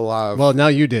has had a lot of. Well, now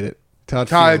you did it, Todd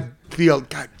Field.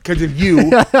 God, because of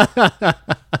you.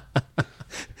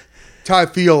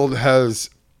 Todd Field has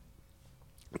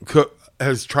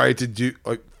tried to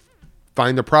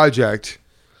find a project,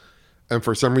 and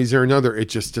for some reason or another, it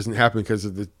just doesn't happen because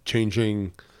of the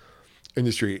changing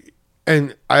industry.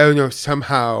 And I don't know,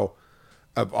 somehow,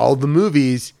 of all the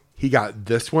movies, he got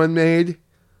this one made.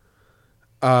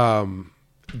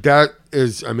 That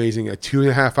is amazing. A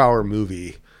 2.5-hour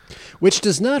movie. Which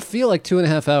does not feel like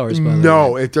 2.5 hours, by the way.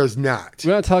 No, it does not.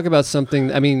 We're going to talk about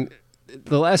something. I mean,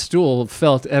 The Last Duel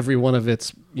felt every one of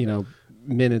its,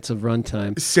 minutes of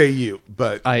runtime. Say you,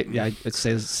 but it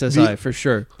says I for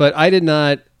sure. But I did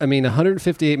not. I mean,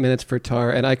 158 minutes for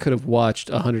Tar, and I could have watched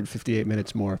 158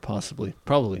 minutes more, possibly.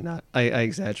 Probably not. I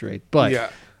exaggerate, but yeah.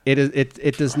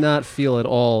 It does not feel at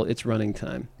all its running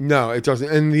time. No, it doesn't.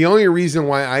 And the only reason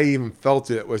why I even felt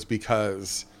it was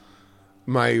because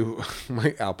my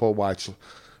Apple Watch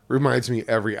reminds me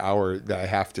every hour that I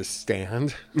have to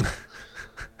stand.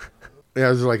 And I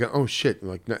was like, oh shit.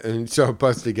 And so I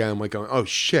buzzed again. I'm like, oh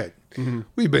shit.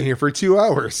 We've been here for 2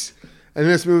 hours. And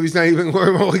this movie's not even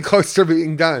remotely close to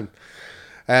being done.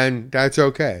 And that's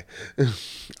okay.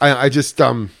 I just,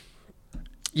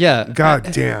 yeah.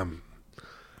 God damn.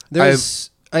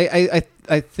 There's, I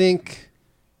think,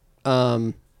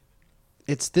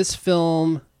 it's this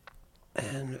film,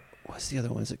 and what's the other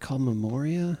one? Is it called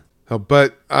Memoria? Oh,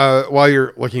 but while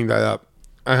you're looking that up,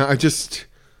 I just...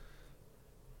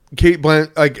 Cate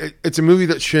Blanchett, it's a movie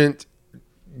that shouldn't,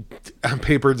 on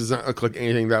paper, does not look like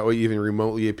anything that would even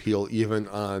remotely appeal, even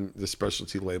on the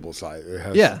specialty label side.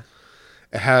 It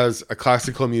has a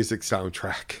classical music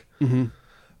soundtrack.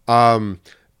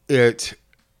 It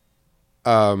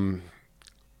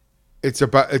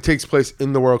takes place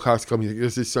in the world of classical music.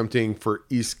 This is something for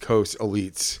East Coast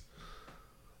elites.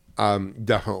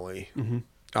 Definitely.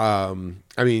 I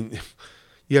mean,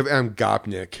 you have Adam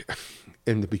Gopnik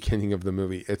in the beginning of the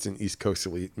movie. It's an East Coast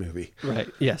elite movie. Right.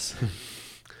 Yes.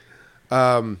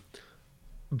 But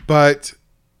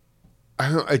I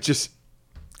don't know,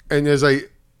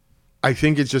 I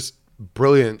think it's just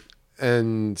brilliant,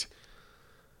 and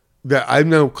that I'm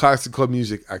no classical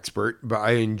music expert, but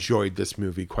I enjoyed this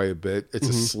movie quite a bit. It's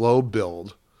a slow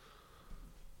build,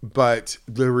 but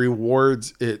the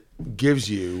rewards it gives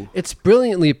you. It's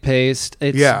brilliantly paced.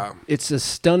 It's a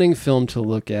stunning film to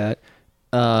look at.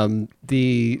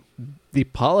 The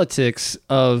politics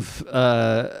of like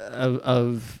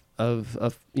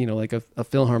a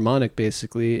Philharmonic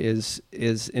basically is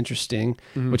interesting,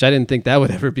 which I didn't think that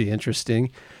would ever be interesting.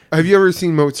 Have you ever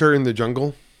seen Mozart in the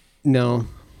Jungle? No.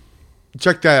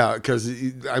 Check that out, because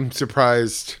I'm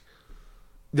surprised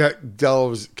that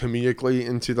delves comedically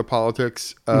into the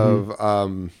politics of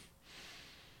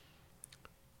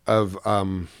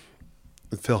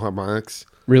Philharmonics.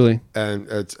 Really? and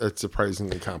it's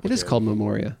surprisingly complicated. It is called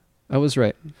Memoria. I was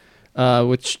right.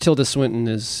 Which Tilda Swinton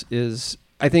is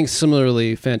I think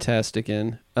similarly fantastic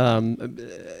in.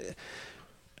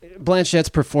 Blanchett's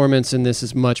performance in this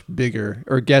is much bigger,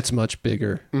 or gets much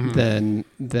bigger than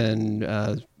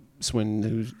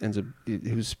Swinton,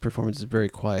 whose performance is very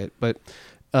quiet. But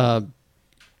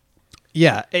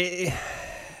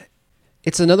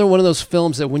it's another one of those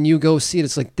films that when you go see it,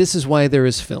 it's like, this is why there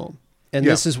is film. And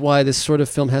this is why this sort of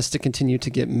film has to continue to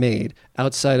get made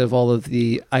outside of all of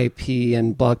the IP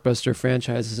and blockbuster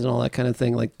franchises and all that kind of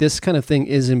thing. Like, this kind of thing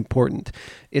is important.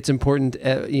 It's important,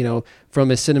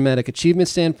 from a cinematic achievement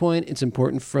standpoint. It's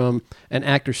important from an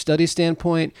actor study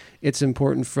standpoint. It's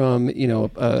important from,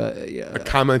 a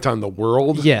comment on the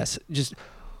world. Yes. Just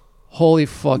holy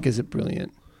fuck, is it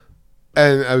brilliant.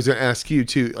 And I was going to ask you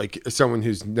too, like someone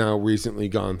who's now recently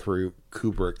gone through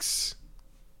Kubrick's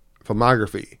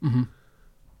filmography. Mm-hmm.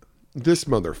 This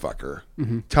motherfucker,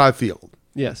 Todd Field.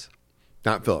 Yes.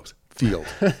 Not Phillips. Field.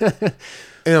 And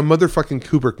a motherfucking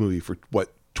Kubrick movie for,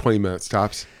 20 minutes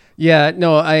tops? Yeah,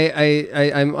 no,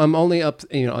 I'm only up.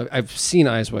 I've seen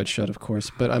Eyes Wide Shut, of course,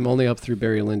 but I'm only up through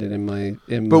Barry Lyndon in my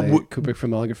Kubrick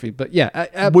filmography. But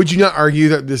yeah, would you not argue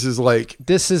that this is like,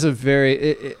 this is a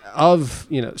very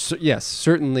yes,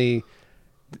 certainly,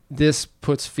 this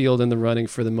puts Field in the running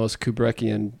for the most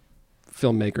Kubrickian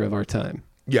filmmaker of our time.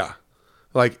 Yeah,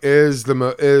 like AI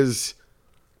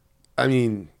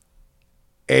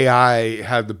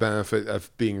had the benefit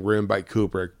of being written by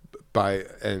Kubrick by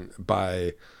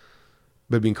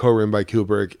being co-written by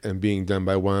Kubrick and being done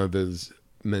by one of his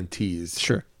mentees,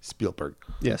 sure, Spielberg.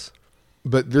 Yes,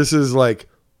 but this is like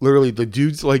literally the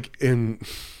dude's like in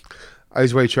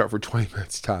Eyes Wide Shut for 20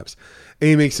 minutes tops, and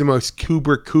he makes the most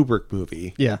Kubrick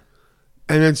movie. Yeah,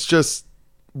 and it's just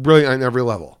brilliant on every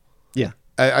level. Yeah,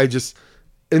 I just,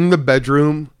 in the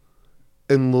bedroom,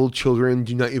 and little children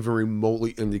do not even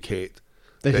remotely indicate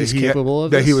that he's capable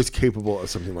of that this? he was capable of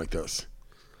something like this.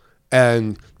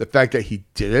 And the fact that he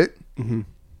did it,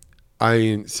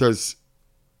 says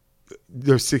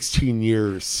there's 16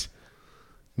 years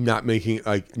not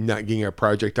getting a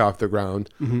project off the ground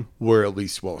were at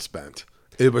least well spent.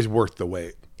 It was worth the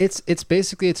wait. It's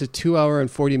basically a 2 hour and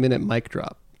 40-minute mic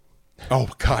drop. Oh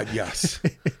God, yes.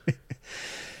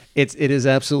 It is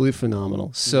absolutely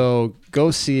phenomenal. So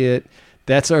go see it.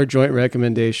 That's our joint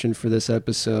recommendation for this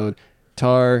episode.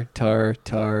 Tar.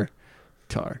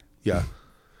 Yeah.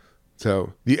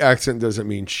 So the accent doesn't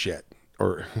mean shit,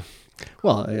 or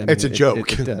well, it's a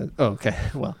joke. It does. Oh, okay.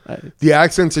 Well, the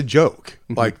accent's a joke.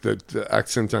 Like the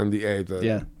accent on the A.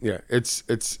 Yeah. It's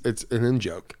an in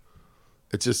joke.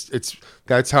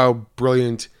 That's how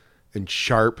brilliant and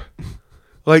sharp.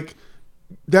 Like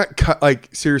that cut. Like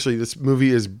seriously, this movie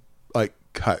is like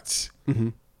cuts. Mm-hmm.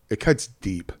 It cuts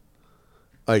deep.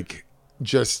 Like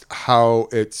just how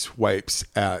it swipes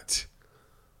at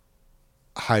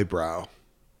highbrow.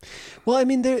 Well, I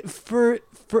mean, for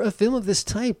a film of this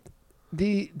type,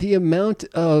 the amount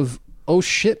of oh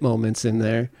shit moments in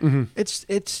there, it's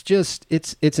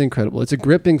incredible. It's a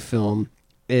gripping film.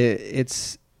 I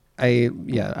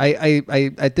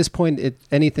at this point,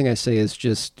 anything I say is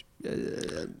just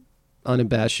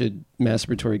unabashed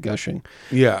masturbatory gushing.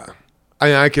 Yeah,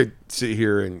 I could sit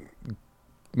here and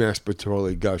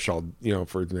masturbatorily gush all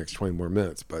for the next 20 more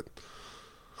minutes, but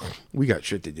we got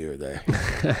shit to do today.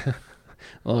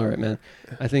 All right, man.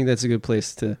 I think that's a good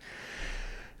place to.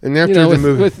 And after the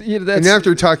movie, and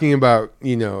after talking about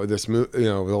this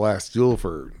the Last Duel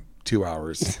for 2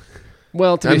 hours.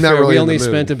 Well, to be fair, we only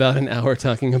spent about an hour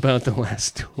talking about The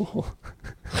Last Duel.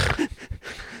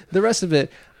 The rest of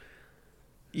it,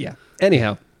 yeah.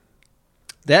 Anyhow,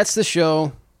 that's the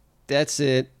show. That's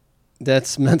it.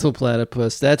 That's Mental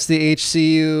Platypus. That's the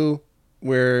HCU.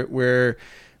 We're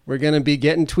gonna be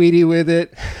getting tweety with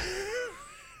it.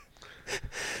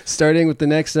 Starting with the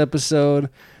next episode.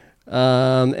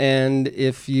 And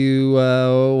if you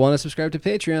want to subscribe to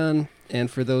Patreon,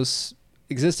 and for those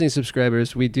existing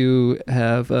subscribers, we do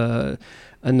have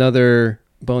another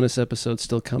bonus episode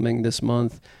still coming this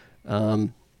month.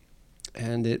 And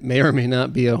it may or may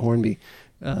not be a Hornby.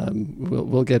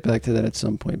 We'll get back to that at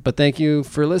some point. But thank you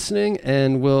for listening,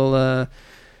 and we'll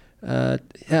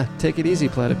take it easy,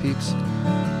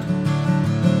 Platypeeps.